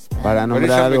Gallito, para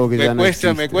nombrar algo que ya no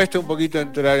existe. Me cuesta un poquito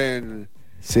entrar en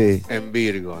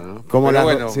Virgo, ¿no? Como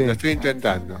lo estoy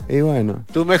intentando. Y bueno.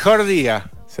 Tu mejor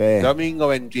día, domingo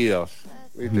 22.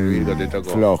 ¿Viste? Virgo te tocó.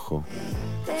 Flojo.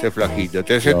 Flojito.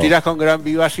 Te sentirás con gran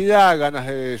vivacidad, ganas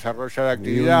de desarrollar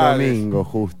actividades. Y un domingo,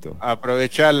 justo.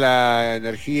 Aprovechar la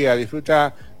energía,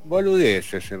 disfrutar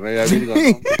boludeces, en realidad, Virgo,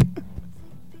 ¿no?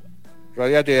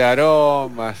 Rodeate de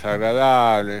aromas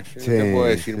agradables, no te puedo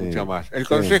decir mucho más. El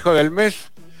consejo del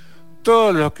mes: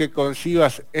 todos los que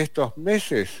concibas estos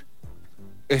meses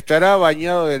estará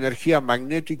bañado de energía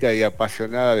magnética y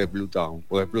apasionada de Plutón,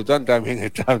 porque Plutón también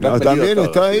está. También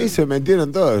está ahí, se metieron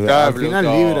todos. Al final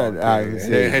Libra,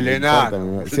 el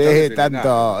enano. Sí,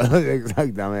 tanto,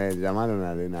 exactamente, llamaron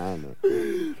al enano.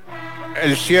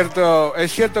 Es cierto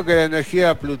que la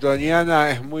energía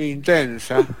plutoniana es muy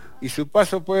intensa y su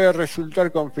paso puede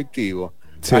resultar conflictivo.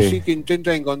 Así que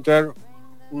intenta encontrar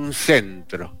un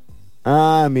centro.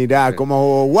 Mirá,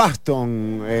 como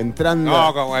Waston entrando.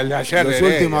 No, como el de ayer. Los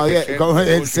últimos días, como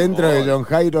el centro de John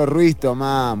Jairo Ruiz,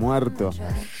 Tomás, muerto.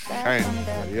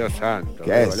 Dios santo.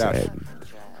 ¿Qué es?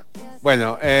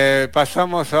 Bueno,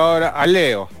 pasamos ahora a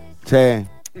Leo. Sí.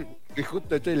 Que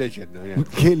justo estoy leyendo. Bien.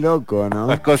 Qué loco, ¿no?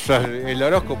 Las cosas, el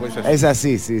horóscopo es así. Es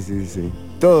así, sí.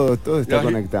 Todo está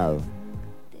conectado.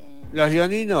 Los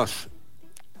leoninos,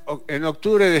 en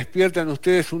octubre despiertan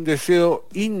ustedes un deseo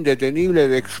indetenible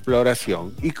de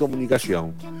exploración y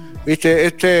comunicación. Viste,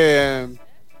 este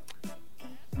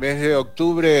mes de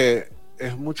octubre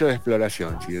es mucho de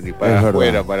exploración, Chironi, Es para verdad.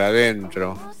 afuera, para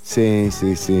adentro. Sí,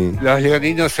 sí, sí. Los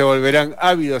leoninos se volverán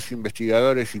ávidos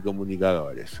investigadores y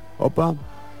comunicadores. Opa.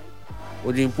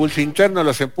 Un impulso interno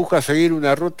los empuja a seguir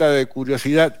una ruta de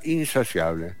curiosidad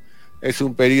insaciable. Es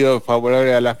un periodo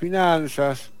favorable a las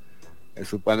finanzas,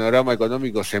 su panorama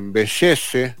económico se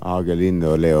embellece. Ah, qué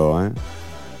lindo, Leo, ¿eh?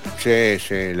 Sí,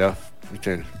 sí,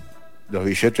 ¿viste? Los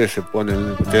billetes se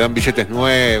ponen, te dan billetes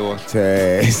nuevos.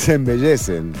 Se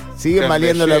embellecen. Siguen Se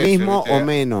valiendo lo embellece, mismo ¿viste? o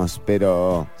menos,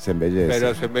 pero se embellecen.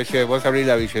 Pero se embellece, vos abrís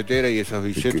la billetera y esos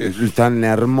billetes... Están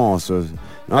hermosos.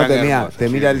 No, Tan te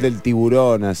hermosos, mira sí. el del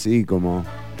tiburón así como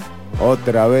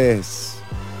otra vez.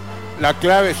 La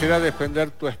clave será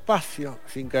defender tu espacio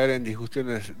sin caer en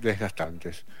discusiones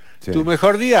desgastantes. Sí. Tu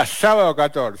mejor día, sábado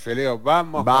 14, Leo.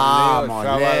 Vamos, Vamos, con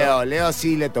Leo, sábado. Leo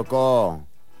sí le tocó.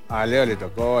 A Leo le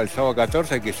tocó el sábado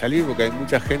 14, hay que salir porque hay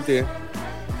mucha gente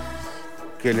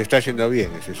que le está yendo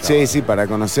bien ese sábado. Sí, sí, para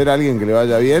conocer a alguien que le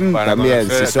vaya bien, Para también.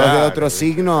 conocer, Si sos de claro, otro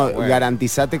signo, bueno.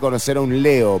 garantizate conocer a un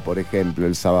Leo, por ejemplo,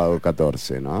 el sábado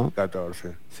 14, ¿no?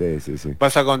 14. Sí, sí, sí.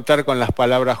 Vas a contar con las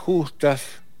palabras justas.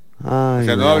 Ay, O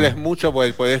sea, no mira. hables mucho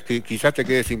porque quizás te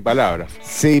quedes sin palabras.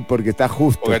 Sí, porque está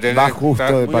justo, Porque va justo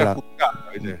estás de muy palabras.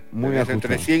 ajustado, ¿viste? Muy Tenés ajustado.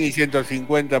 entre 100 y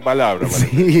 150 palabras. para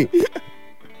Sí.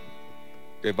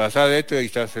 Te pasás de esto y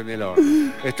estás en el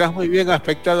horno. Estás muy bien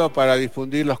aspectado para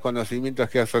difundir los conocimientos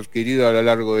que has adquirido a lo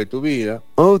largo de tu vida.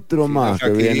 Otro Si más no has que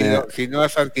viene. adquirido- Si no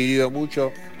has adquirido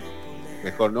mucho,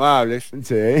 mejor no hables.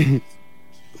 Sí.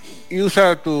 Y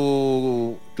usa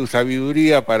tu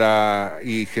sabiduría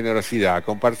y generosidad,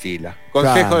 compartila.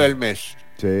 Consejo Claro. del mes.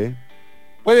 Sí.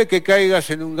 Puede que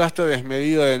caigas en un gasto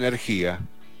desmedido de energía.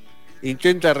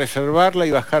 Intenta reservarla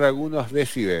y bajar algunos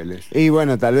decibeles. Y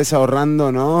bueno, tal vez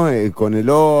ahorrando, ¿no? Con el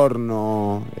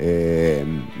horno,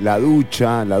 la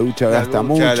ducha gasta ducha,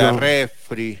 mucho. La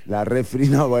refri. La refri,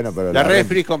 no, bueno, pero La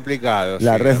refri es complicado.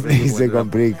 La sí, refri se bueno.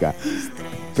 complica.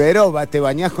 Pero te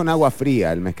bañás con agua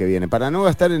fría el mes que viene. Para no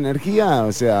gastar energía,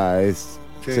 o sea,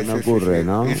 Sí, se me sí, ocurre, sí, sí.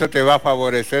 ¿no? Y eso te va a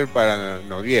favorecer para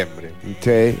noviembre.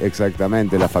 Sí,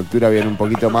 exactamente. La factura viene un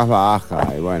poquito más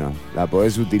baja y bueno, la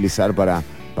podés utilizar para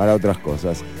otras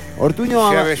cosas. Ortuño...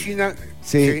 Se avecina...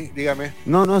 Sí. Sí, dígame.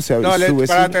 No, se No, su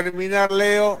para vecino- terminar,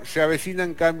 Leo, se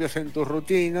avecinan cambios en tus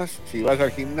rutinas. Si vas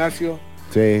al gimnasio,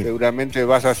 Sí, seguramente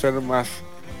vas a hacer más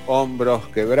hombros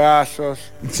que brazos,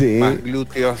 sí, más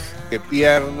glúteos que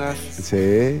piernas,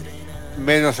 sí,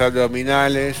 menos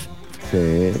abdominales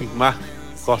sí. y más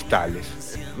costales.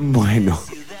 Bueno,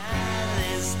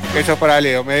 Eso para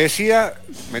Leo. Me decía,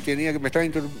 me estaba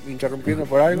interrumpiendo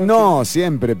por algo. no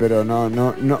siempre, pero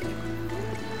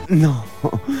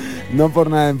no por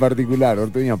nada en particular,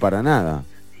 Ortuño, para nada.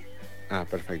 Ah,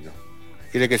 perfecto.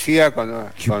 ¿Quiere que siga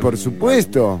Por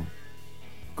supuesto.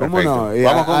 ¿Cómo Perfecto. no? Y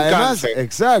Vamos con además, Cáncer.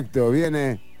 exacto,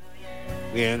 viene...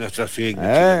 Bien, nuestro signo.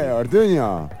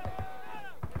 Ortuño.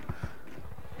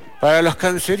 Para los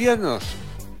cancerianos,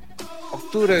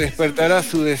 octubre despertará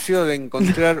su deseo de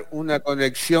encontrar una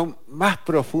conexión más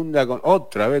profunda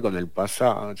otra vez con el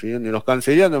pasado. ¿Sí? Y los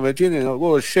cancerianos me tienen los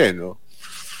huevos llenos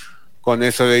con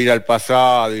eso de ir al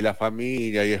pasado y la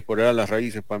familia y explorar las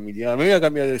raíces familiares. Me voy a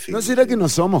cambiar de signo. ¿No será que no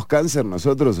somos cáncer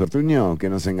nosotros, Ortuño? ¿Que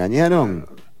nos engañaron?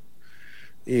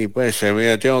 Y puede ser,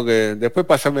 mira, tengo que... Después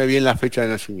pasarme bien la fecha de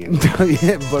nacimiento. Está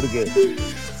bien, porque...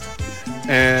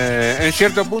 En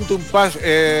cierto punto un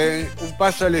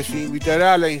paso les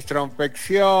invitará a la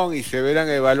introspección y se verán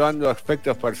evaluando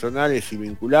aspectos personales y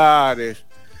vinculares.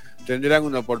 Tendrán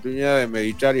una oportunidad de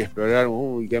meditar y explorar.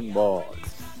 Uy, qué embole.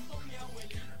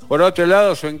 Por otro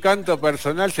lado, su encanto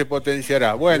personal se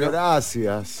potenciará. Bueno,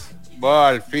 Gracias. va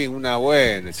al fin, una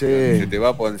buena. Sí. Se te va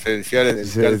a potenciar el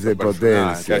encanto Se personal.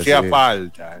 potencia, Te hacía sí.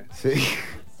 falta. Sí.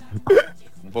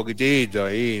 Un poquitito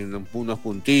ahí, unos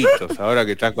puntitos, ahora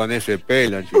que estás con ese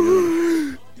pelo, chico.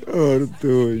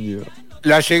 Ortuño.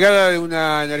 La llegada de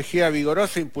una energía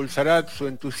vigorosa impulsará su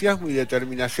entusiasmo y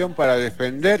determinación para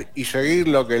defender y seguir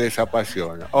lo que les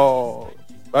apasiona. Oh,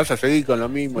 vas a seguir con lo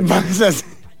mismo. chico. Vas a-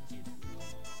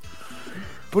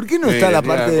 ¿Por qué no está Mire, la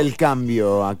mira, parte del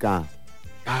cambio acá?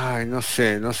 Ay, no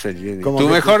sé, Jenny. Como Tu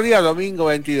que- mejor día, domingo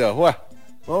 22. Buah.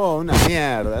 Oh, una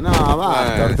mierda. No,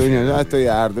 basta, Ortuño, ya estoy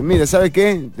harto. Mire, ¿sabe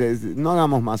qué? No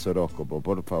hagamos más horóscopo,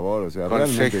 por favor. O sea,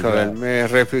 realmente Consejo ya- del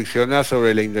mes, reflexionar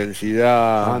sobre la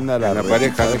intensidad. Anda en la red,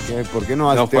 pareja. ¿sabes qué? ¿Por qué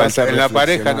no, No te vas a en la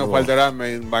pareja reflexionar no vos? faltará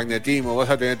magnetismo, vas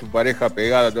a tener tu pareja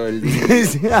pegada todo el día.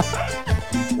 Sí.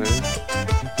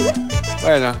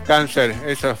 Bueno, cáncer,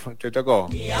 eso te tocó.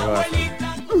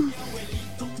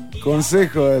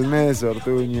 Consejo del mes,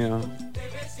 Ortuño.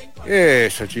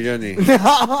 Eso, Chironi.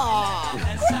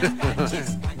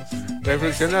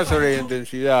 Reflexionar sobre la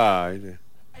intensidad. ¿viste?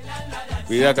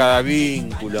 Cuida cada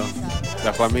vínculo,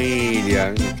 la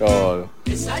familia, todo.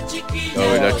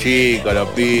 Los chicos, los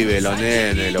pibes, los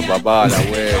nenes, los papás, la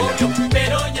abuela.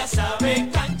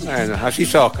 Bueno, así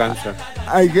sos, Cáncer.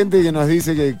 Hay gente que nos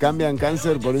dice que cambian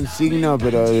Cáncer por un signo,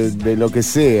 pero de lo que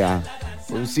sea.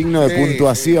 Un signo de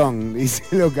puntuación, y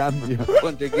se lo cambio.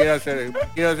 Quiero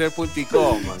hacer punto y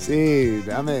coma. Sí,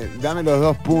 dame los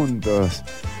 2 puntos.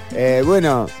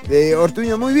 Bueno,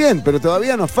 Ortuño, muy bien, pero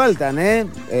todavía nos faltan, ¿eh?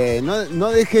 No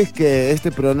dejes que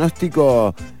este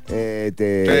pronóstico te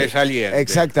desaliente.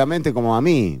 Exactamente como a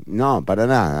mí. No, para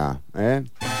nada.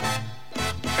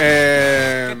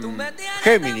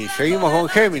 Géminis, seguimos con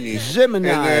Géminis.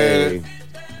 Gemini.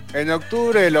 En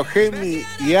octubre los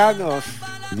geminianos.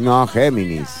 No,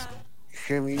 Géminis.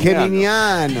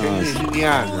 Geminianos.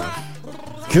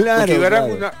 Claro.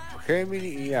 Cultivarán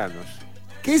geminianos.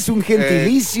 ¿Qué es un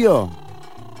gentilicio?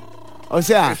 O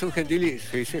sea... Es un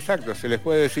gentilicio, sí, exacto, se les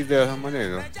puede decir de las dos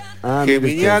maneras.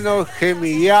 Geminianos,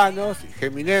 geminianos,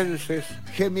 geminenses.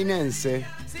 Geminense.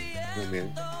 Muy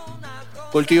bien.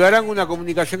 Cultivarán una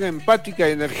comunicación empática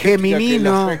y energética.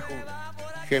 Geminino.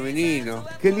 Geminino.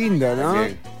 Qué lindo, ¿no?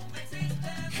 Bien.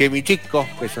 Gemiticos,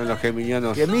 que son los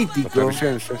geminianos. Gemíticos.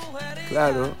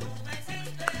 Claro.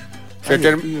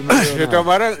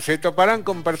 Se toparán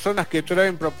con personas que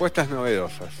traen propuestas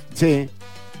novedosas. Sí.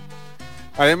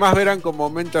 Además verán cómo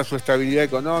aumenta su estabilidad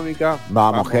económica.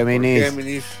 Vamos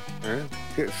Géminis.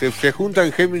 Se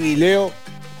juntan Géminis y Leo.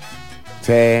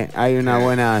 Sí, hay una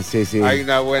buena, sí.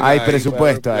 Hay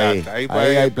presupuesto ahí.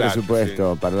 Ahí hay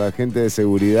presupuesto para la gente de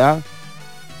seguridad.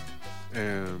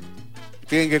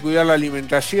 Tienen que cuidar la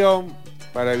alimentación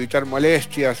para evitar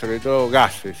molestias, sobre todo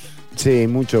gases. Sí,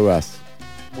 mucho gas.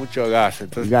 Mucho gas.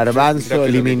 Entonces, garbanzo,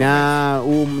 eliminar,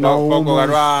 poco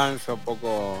garbanzo,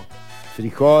 poco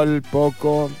frijol,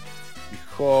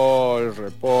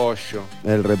 repollo.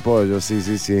 El repollo,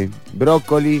 sí.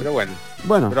 Brócoli. Pero bueno.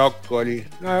 Brócoli.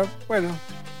 Bueno.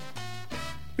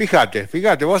 Fíjate,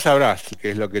 vos sabrás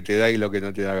qué es lo que te da y lo que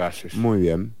no te da gases. Muy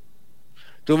bien.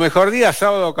 Tu mejor día,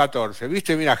 sábado 14.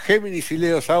 ¿Viste? Mira, Géminis y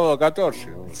Leo, sábado 14.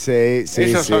 Sí.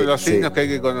 Esos son los signos que hay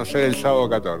que conocer el sábado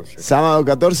 14. Sábado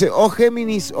 14, o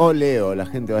Géminis o Leo, la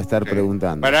gente va a estar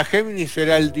preguntando. Para Géminis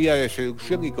será el día de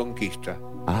seducción y conquista.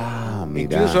 Ah,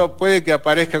 mira. Incluso puede que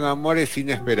aparezcan amores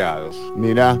inesperados.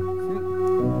 Mira.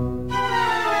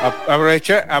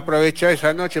 Aprovecha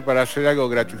esa noche para hacer algo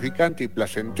gratificante y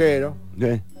placentero.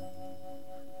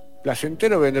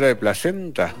 ¿Placentero vendrá de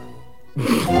placenta?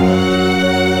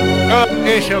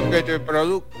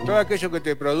 Todo aquello que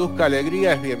te produzca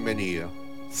alegría es bienvenido.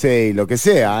 Sí, lo que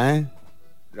sea, ¿eh?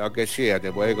 Lo que sea,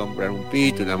 te puede comprar un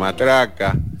pito, una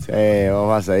matraca. Sí, vos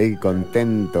vas ahí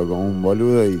contento como un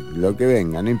boludo y lo que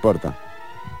venga, no importa.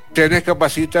 Tenés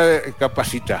capacidad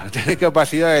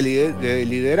de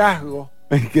liderazgo.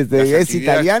 ¿Es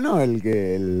italiano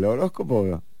el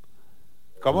horóscopo?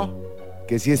 ¿Cómo?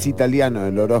 Que sí es italiano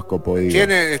el horóscopo, digo.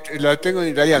 Lo tengo en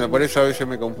italiano, por eso a veces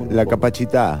me confundo. La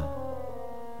capacità.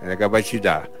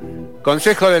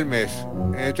 Consejo del mes.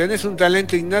 Tenés un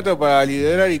talento innato para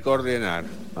liderar y coordinar.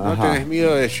 Ajá. No tenés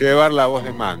miedo de llevar la voz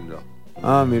de mando.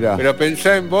 Ah, mira. Pero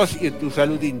pensá en vos y en tu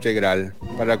salud integral.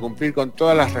 Para cumplir con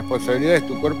todas las responsabilidades,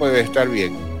 tu cuerpo debe estar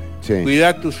bien. Sí.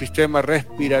 Cuidá tu sistema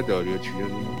respiratorio,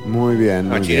 Chironi. Muy bien.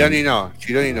 Chironi no,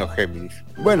 Géminis.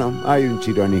 Bueno, hay un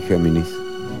Chironi Géminis.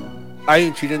 Hay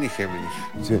un Chironi Géminis.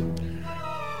 Sí.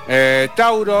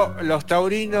 Tauro, los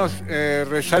taurinos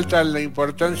resaltan la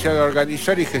importancia de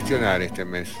organizar y gestionar este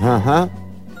mes. Ajá.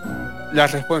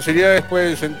 Las responsabilidades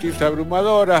pueden sentirse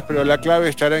abrumadoras, pero la clave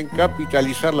estará en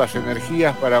capitalizar las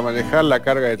energías para manejar la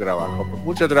carga de trabajo.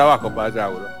 Mucho trabajo para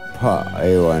Tauro.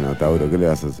 Bueno, Tauro, ¿qué le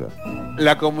vas a hacer?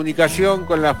 La comunicación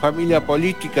con la familia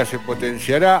política se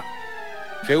potenciará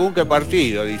según qué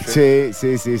partido, dice.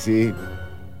 Sí.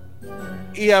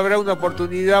 Y habrá una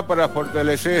oportunidad para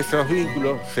fortalecer esos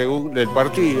vínculos según el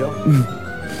partido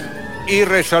y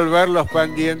resolver los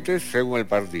pendientes según el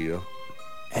partido.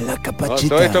 En la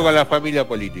capacita. Todo esto con la familia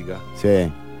política.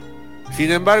 Sí. Sin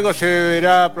embargo, se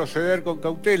deberá proceder con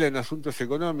cautela en asuntos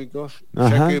económicos,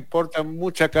 ya que portan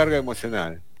mucha carga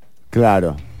emocional.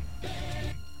 Claro.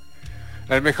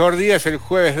 El mejor día es el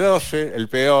jueves 12, el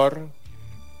peor.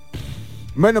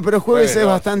 Bueno, pero jueves es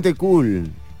bastante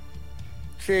cool.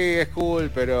 Sí, es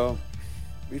cool, pero...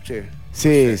 ¿Viste?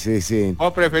 Sí.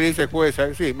 ¿Vos preferís el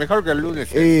jueves? Sí, mejor que el lunes.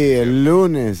 Sí, el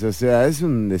lunes, o sea, es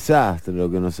un desastre lo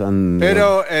que nos han...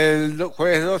 Pero el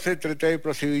jueves 12 hay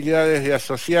posibilidades de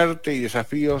asociarte y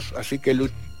desafíos, así que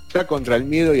lucha contra el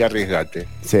miedo y arriesgate.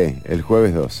 Sí, el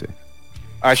jueves 12.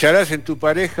 Hallarás en tu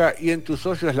pareja y en tus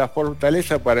socios la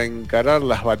fortaleza para encarar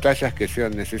las batallas que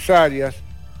sean necesarias.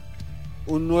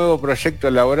 un nuevo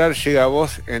proyecto laboral llega a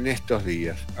vos en estos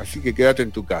días. Así que quédate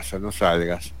en tu casa, no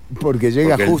salgas. Porque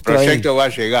llega justo el proyecto va a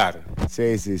llegar.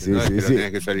 Sí. No es que lo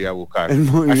tenés que salir a buscar.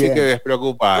 Muy bien. Que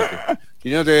despreocupate. Si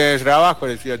no tenés trabajo,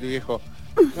 le decía a tu viejo,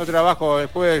 no trabajo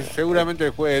después, seguramente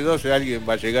el jueves 12 alguien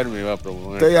va a llegar y me va a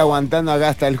proponer. Estoy aguantando acá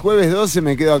hasta el jueves 12,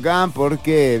 me quedo acá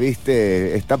porque,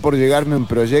 viste, está por llegarme un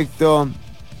proyecto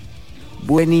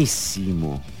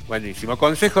buenísimo. Buenísimo.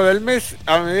 Consejo del mes: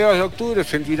 a mediados de octubre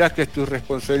sentirás que tus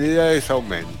responsabilidades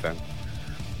aumentan.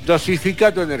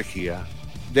 Dosifica tu energía.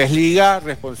 Desliga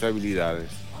responsabilidades.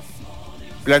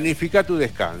 Planifica tu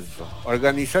descanso.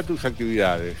 Organiza tus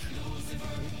actividades.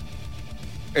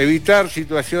 Evitar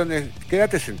situaciones.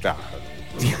 Quédate sentado.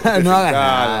 No hagas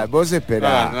nada, vos esperá.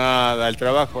 No hagas nada, el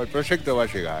trabajo, el proyecto va a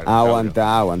llegar.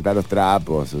 Aguantá los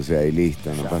trapos, o sea, y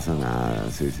listo, no pasa nada.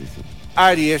 Sí.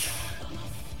 Aries.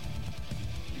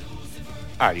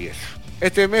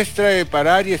 Este mes trae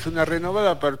para Aries una renovada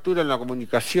apertura en la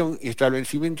comunicación y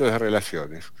establecimiento de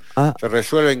relaciones. Se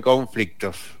resuelven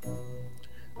conflictos.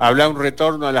 Habla un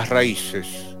retorno a las raíces.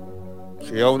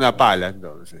 Se da una pala,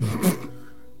 entonces.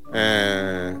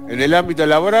 En el ámbito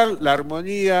laboral, la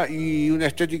armonía y una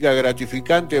estética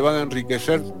gratificante van a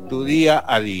enriquecer tu día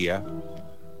a día.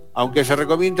 Aunque se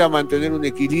recomienda mantener un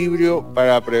equilibrio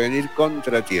para prevenir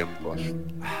contratiempos.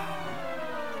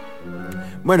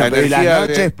 Bueno, pero las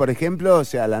noches, por ejemplo, o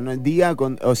sea,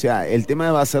 el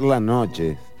tema va a ser las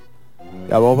noches. O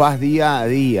sea, vos vas día a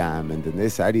día, ¿me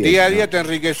entendés, Aries? Día a día te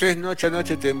enriqueces, noche a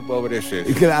noche te empobreces.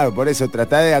 Y claro, por eso,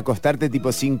 tratá de acostarte tipo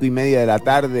 5:30 de la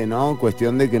tarde, ¿no?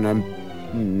 Cuestión de que no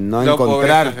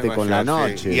encontrarte con la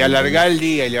noche. Sí. Y alargar el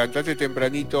día y levantarte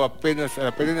tempranito apenas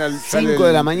 5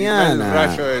 de la mañana. El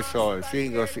rayo de sol,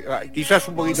 5, quizás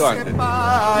un poquito antes.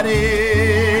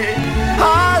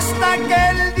 Hasta que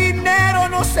el dinero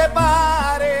nos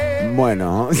separe.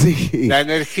 Bueno, sí. La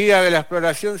energía de la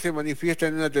exploración se manifiesta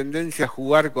en una tendencia a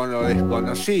jugar con lo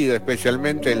desconocido,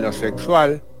 especialmente en lo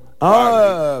sexual.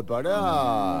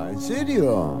 Pará, ¿en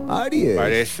serio? ¿Aries?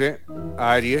 Parece,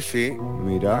 Aries, sí.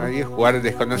 Mirá. Aries, jugar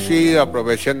desconocido,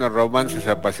 aprovechando romances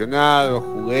apasionados,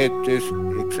 juguetes,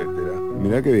 etcétera.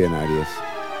 Mirá qué bien, Aries.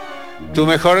 Tu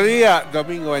mejor día,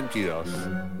 domingo 22.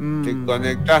 Te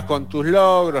conectás con tus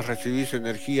logros, recibís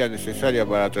energía necesaria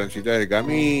para transitar el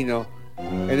camino.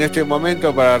 En este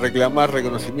momento para reclamar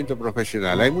reconocimiento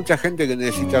profesional. Hay mucha gente que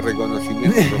necesita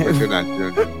reconocimiento profesional.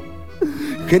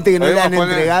 Gente que no le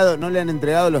han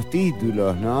entregado los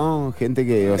títulos, ¿no? Gente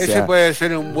que, ese puede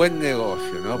ser un buen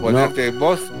negocio, ¿no? Ponerte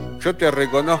vos, yo te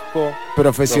reconozco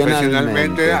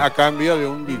profesionalmente a cambio de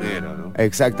un dinero, ¿no?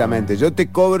 Exactamente. Yo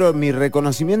te cobro mi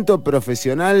reconocimiento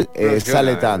profesional.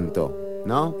 Sale tanto,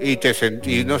 ¿no? Y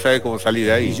no sabes cómo salir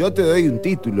de ahí. Y yo te doy un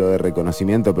título de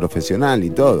reconocimiento profesional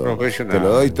y todo. Profesional. Te lo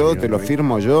doy todo, te lo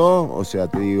firmo yo, o sea,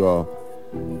 te digo,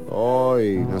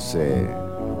 hoy, no sé,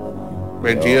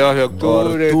 22 de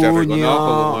octubre, te reconozco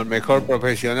como el mejor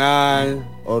profesional.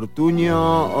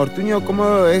 Ortuño,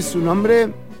 ¿cómo es su nombre?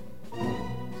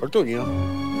 Ortuño.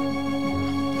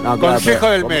 No, Consejo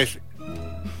del mes.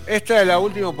 Esta es la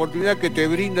última oportunidad que te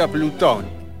brinda Plutón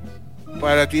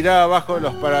para tirar abajo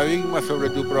los paradigmas sobre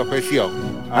tu profesión,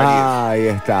 Aries. Ahí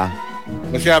está.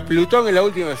 O sea, Plutón es la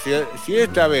última. Si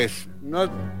esta vez no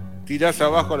tirás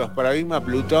abajo los paradigmas,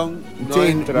 Plutón no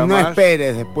entra más. No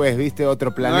esperes después, viste,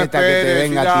 otro planeta que te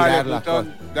venga a tirar las cosas.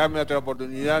 Dame otra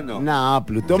oportunidad, no. No,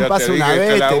 Plutón pasa una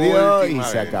vez, te dio y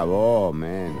se acabó,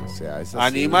 men. O sea,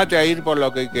 animate a ir por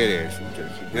lo que querés.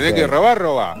 Si tenés que robar,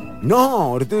 robá.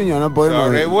 No, Ortuño, no podemos.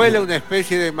 Sobrevuela una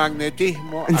especie de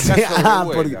magnetismo. Acá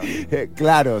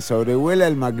claro, sobrevuela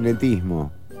el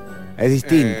magnetismo. Es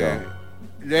distinto.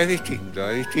 Es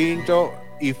distinto.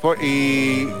 Y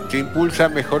te impulsa a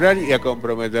mejorar y a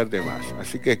comprometerte más.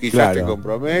 Así que quizás te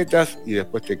comprometas y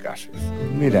después te cases.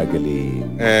 Mira qué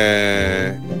lindo.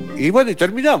 Y bueno, y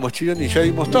terminamos, Chironi, ya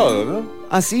dimos todo, ¿no?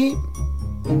 ¿Ah, sí?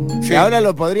 Sí. Ahora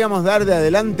lo podríamos dar de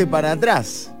adelante para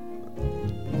atrás.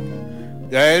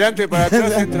 De adelante para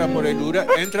atrás entra por el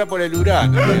Urano. Entra por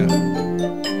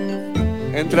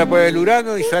el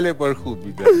Urano y sale por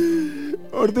Júpiter.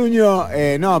 Ortuño,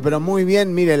 no, pero muy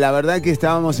bien. Mire, la verdad que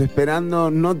estábamos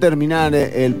esperando no terminar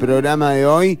el programa de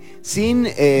hoy sin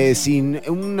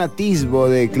un atisbo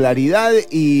de claridad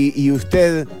y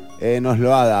usted nos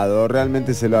lo ha dado.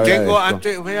 Realmente se lo agradezco. Tengo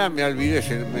antes, me olvidé,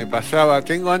 me pasaba.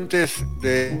 Tengo antes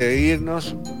de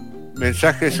irnos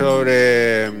mensajes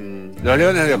sobre los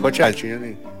leones de Ojochal,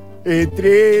 Chironi.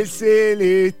 Entre el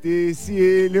celeste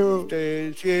cielo,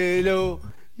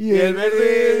 y el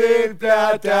verde del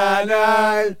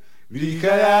platanal,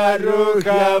 brilla la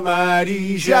roja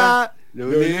amarilla,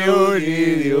 los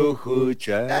leones de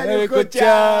Ojochal.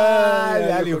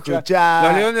 dale, Ojochal. Ojochal.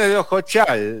 Los Leones de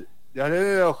Ojochal. Los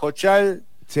Leones de Ojochal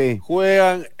Sí.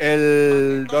 juegan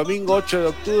el domingo 8 de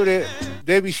octubre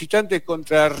de visitantes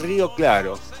contra Río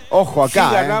Claro. Ojo acá.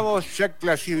 Si ganamos, ya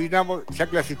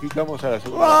clasificamos a la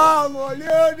segunda. ¡Vamos,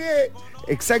 Leones!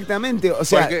 Exactamente, o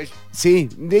sea, Porque- sí,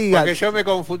 diga. Porque yo me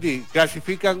confundí.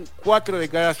 Clasifican 4 de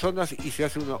cada zona y se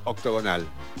hace uno octogonal.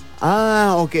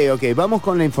 Ah, ok. Vamos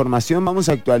con la información, vamos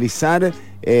a actualizar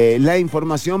la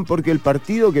información porque el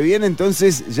partido que viene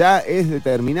entonces ya es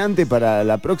determinante para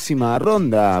la próxima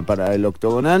ronda, para el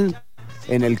octogonal,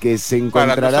 en el que se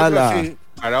encontrará Para la... nosotros sí,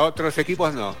 para otros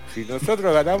equipos no. Si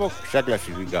nosotros ganamos, ya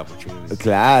clasificamos, chicos.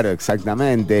 Claro,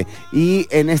 exactamente. Y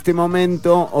en este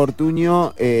momento,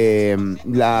 Ortuño,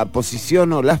 la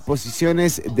posición o las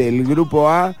posiciones del grupo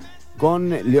A con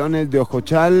Leones de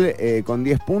Ojochal con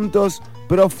 10 puntos,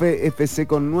 Profe FC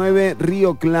con 9,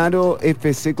 Río Claro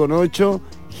FC con 8,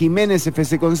 Jiménez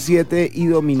FC con 7 y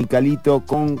Dominicalito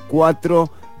con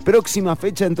 4. Próxima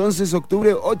fecha entonces,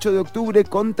 8 de octubre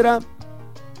contra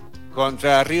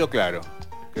Río Claro,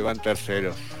 que van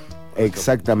terceros.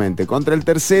 Exactamente, contra el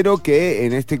tercero que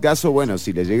en este caso, bueno,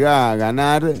 si le llega a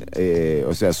ganar,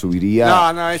 o sea, subiría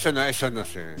No, eso no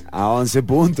sé. a 11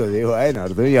 puntos, digo, bueno,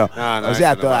 Ortuño. No, O sea, eso no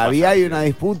va a todavía pasar, hay sí. una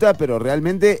disputa, pero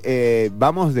realmente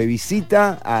vamos de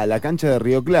visita a la cancha de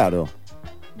Río Claro.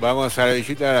 Vamos a la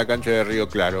visita a la cancha de Río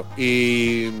Claro.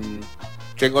 Y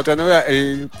tengo otra novedad.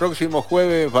 El próximo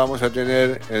jueves vamos a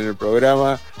tener en el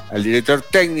programa al director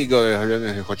técnico de los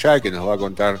Leones de Ojochal, que nos va a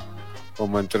contar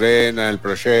cómo entrena el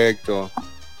proyecto.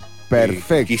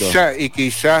 Perfecto. Y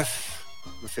quizás,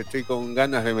 no sé, estoy con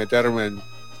ganas de meterme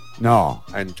No.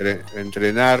 a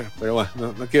entrenar, pero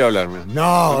bueno, no quiero hablarme.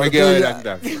 No, No me quiero Ortuño.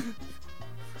 adelantar.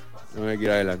 No me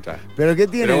quiero adelantar. ¿Pero qué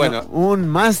tiene? Pero bueno. ¿Un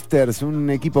Masters? ¿Un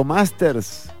equipo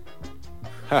Masters?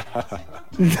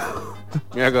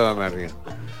 Mira cómo me río.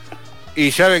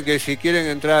 Y saben que si quieren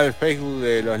entrar al Facebook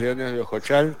de los Leones de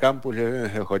Ojochal, Campus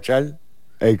Leones de Ojochal,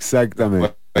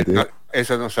 Exactamente. bueno,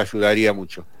 eso nos ayudaría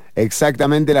mucho.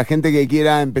 Exactamente, la gente que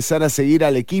quiera empezar a seguir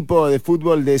al equipo de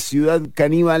fútbol de Ciudad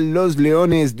Caníbal, los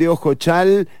Leones de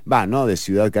Ojochal, no de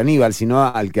Ciudad Caníbal, sino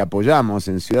al que apoyamos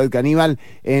en Ciudad Caníbal,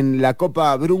 en la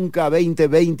Copa Brunca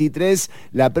 2023.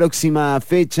 La próxima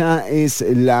fecha es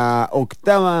la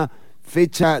 8ª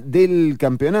fecha del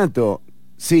campeonato.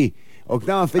 Sí,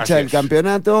 8ª fecha Así del es.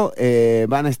 campeonato.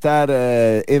 Van a estar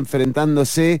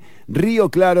enfrentándose Río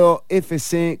Claro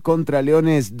FC contra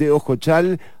Leones de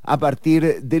Ojochal a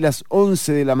partir de las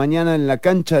 11 de la mañana en la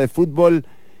cancha de fútbol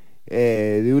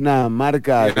de una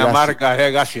marca... Una marca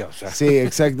de gaseosa. Sí,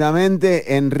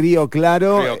 exactamente, en Río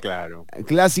Claro. Río Claro.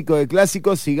 Clásico de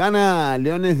clásicos. Si gana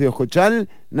Leones de Ojochal,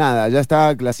 nada, ya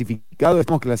está clasificado.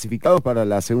 Estamos clasificados para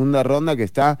la segunda ronda que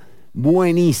está...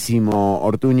 Buenísimo,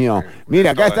 Ortuño.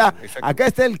 Mira, acá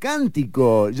está el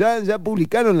cántico. Ya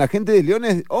publicaron la gente de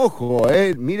Leones. Ojo,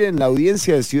 miren la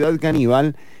audiencia de Ciudad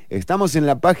Caníbal. Estamos en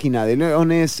la página de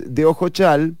Leones de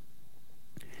Ojochal.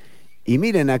 Y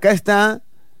miren, acá está.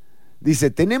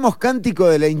 Dice, tenemos cántico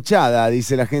de la hinchada,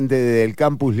 dice la gente del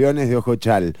campus Leones de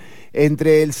Ojochal.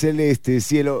 Entre el celeste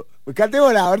cielo...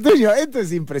 Cantémosla, Ortuño, esto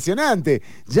es impresionante.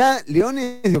 Ya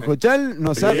Leones de Ojochal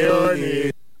nos ha...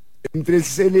 Entre el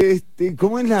celeste,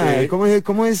 ¿cómo es la? Sí.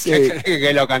 ¿Cómo es?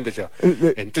 Que lo cante yo.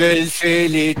 Entre el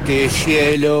celeste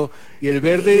cielo y el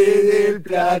verde del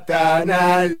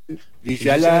platanal,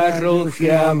 brilla la roja y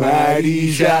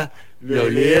amarilla,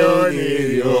 los leones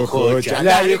de Ojochal.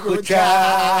 Dale,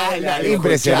 Ojochal, dale,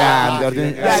 Impresionante, Ojochal,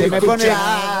 Ortuño. dale, Se me pone,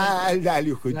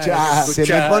 Dale, Ojochal. se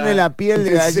me pone la piel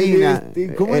de gallina.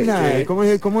 ¿Cómo es la? ¿Cómo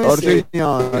es?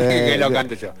 Ortuño, Que lo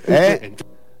cante yo.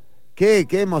 Qué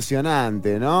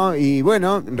emocionante, ¿no? Y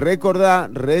bueno, recordá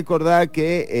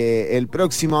que el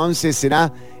próximo 11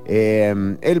 será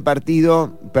el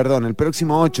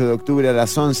próximo 8 de octubre a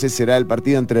las 11 será el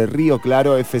partido entre Río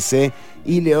Claro FC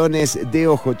y Leones de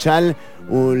Ojochal,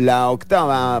 la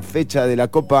 8ª fecha de la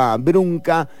Copa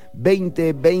Brunca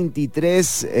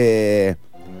 2023.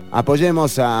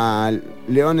 Apoyemos a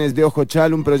Leones de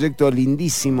Ojochal, un proyecto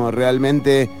lindísimo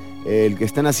realmente. El que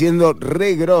están haciendo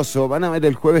re grosso. Van a ver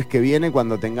el jueves que viene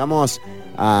cuando tengamos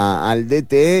al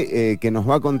DT que nos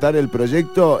va a contar el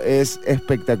proyecto. Es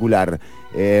espectacular.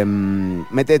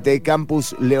 Métete,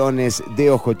 Campus Leones de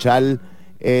Ojochal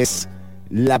es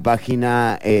la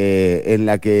página en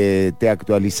la que te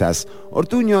actualizas.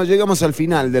 Ortuño, llegamos al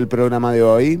final del programa de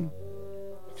hoy.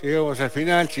 Llegamos al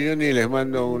final, Chironi, les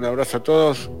mando un abrazo a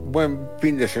todos. Buen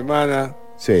fin de semana.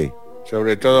 Sí.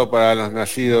 Sobre todo para los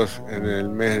nacidos en el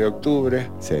mes de octubre.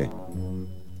 Sí.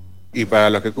 Y para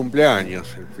los que cumple años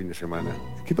el fin de semana.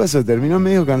 ¿Qué pasó? Terminó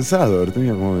medio cansado,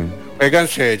 Ortuño, ¿cómo ves? Me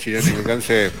cansé, Chironi, me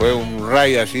cansé. Fue un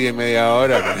raid así de media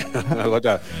hora.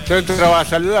 Agotado. Yo entraba a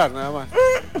saludar nada más.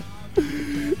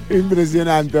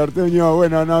 Impresionante, Ortuño.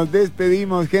 Bueno, nos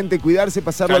despedimos, gente. Cuidarse,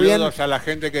 pasarlo bien. Saludos a la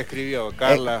gente que escribió.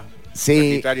 Carla. Sí.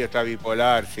 Sagitario está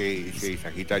bipolar. Sí,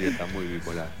 Sagitario está muy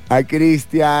bipolar. A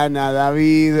Cristian, a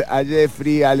David, a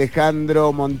Jeffrey, a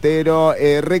Alejandro Montero.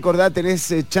 Recordá,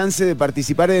 tenés chance de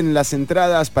participar en las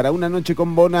entradas para Una Noche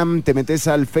con Bonham. Te metés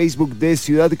al Facebook de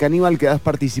Ciudad Caníbal, quedás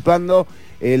participando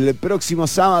el próximo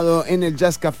sábado en el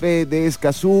Jazz Café de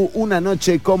Escazú. Una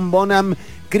Noche con Bonham.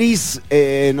 Cris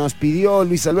nos pidió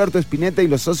Luis Alberto Spinetta y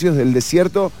los Socios del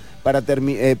Desierto para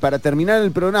terminar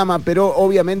el programa, pero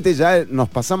obviamente ya nos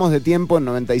pasamos de tiempo en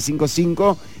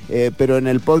 95.5, pero en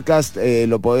el podcast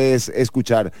lo podés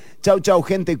escuchar. Chau,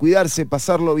 gente, cuidarse,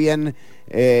 pasarlo bien,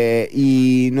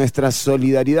 y nuestra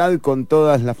solidaridad con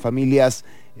todas las familias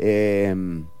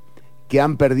que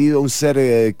han perdido un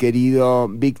ser querido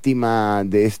víctima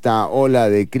de esta ola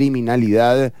de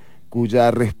criminalidad,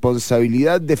 cuya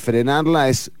responsabilidad de frenarla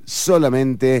es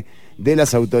solamente de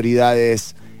las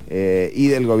autoridades y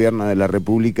del gobierno de la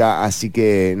República. Así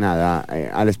que nada,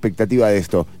 a la expectativa de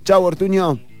esto. Chau,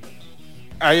 Ortuño.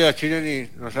 Adiós, Chironi,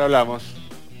 nos hablamos.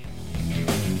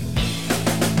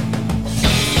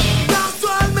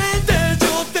 Casualmente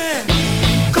yo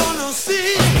te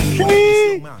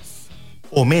conocí. Más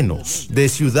o menos de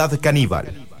Ciudad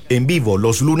Caníbal. En vivo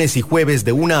los lunes y jueves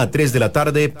de 1 a 3 de la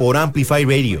tarde por Amplify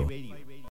Radio.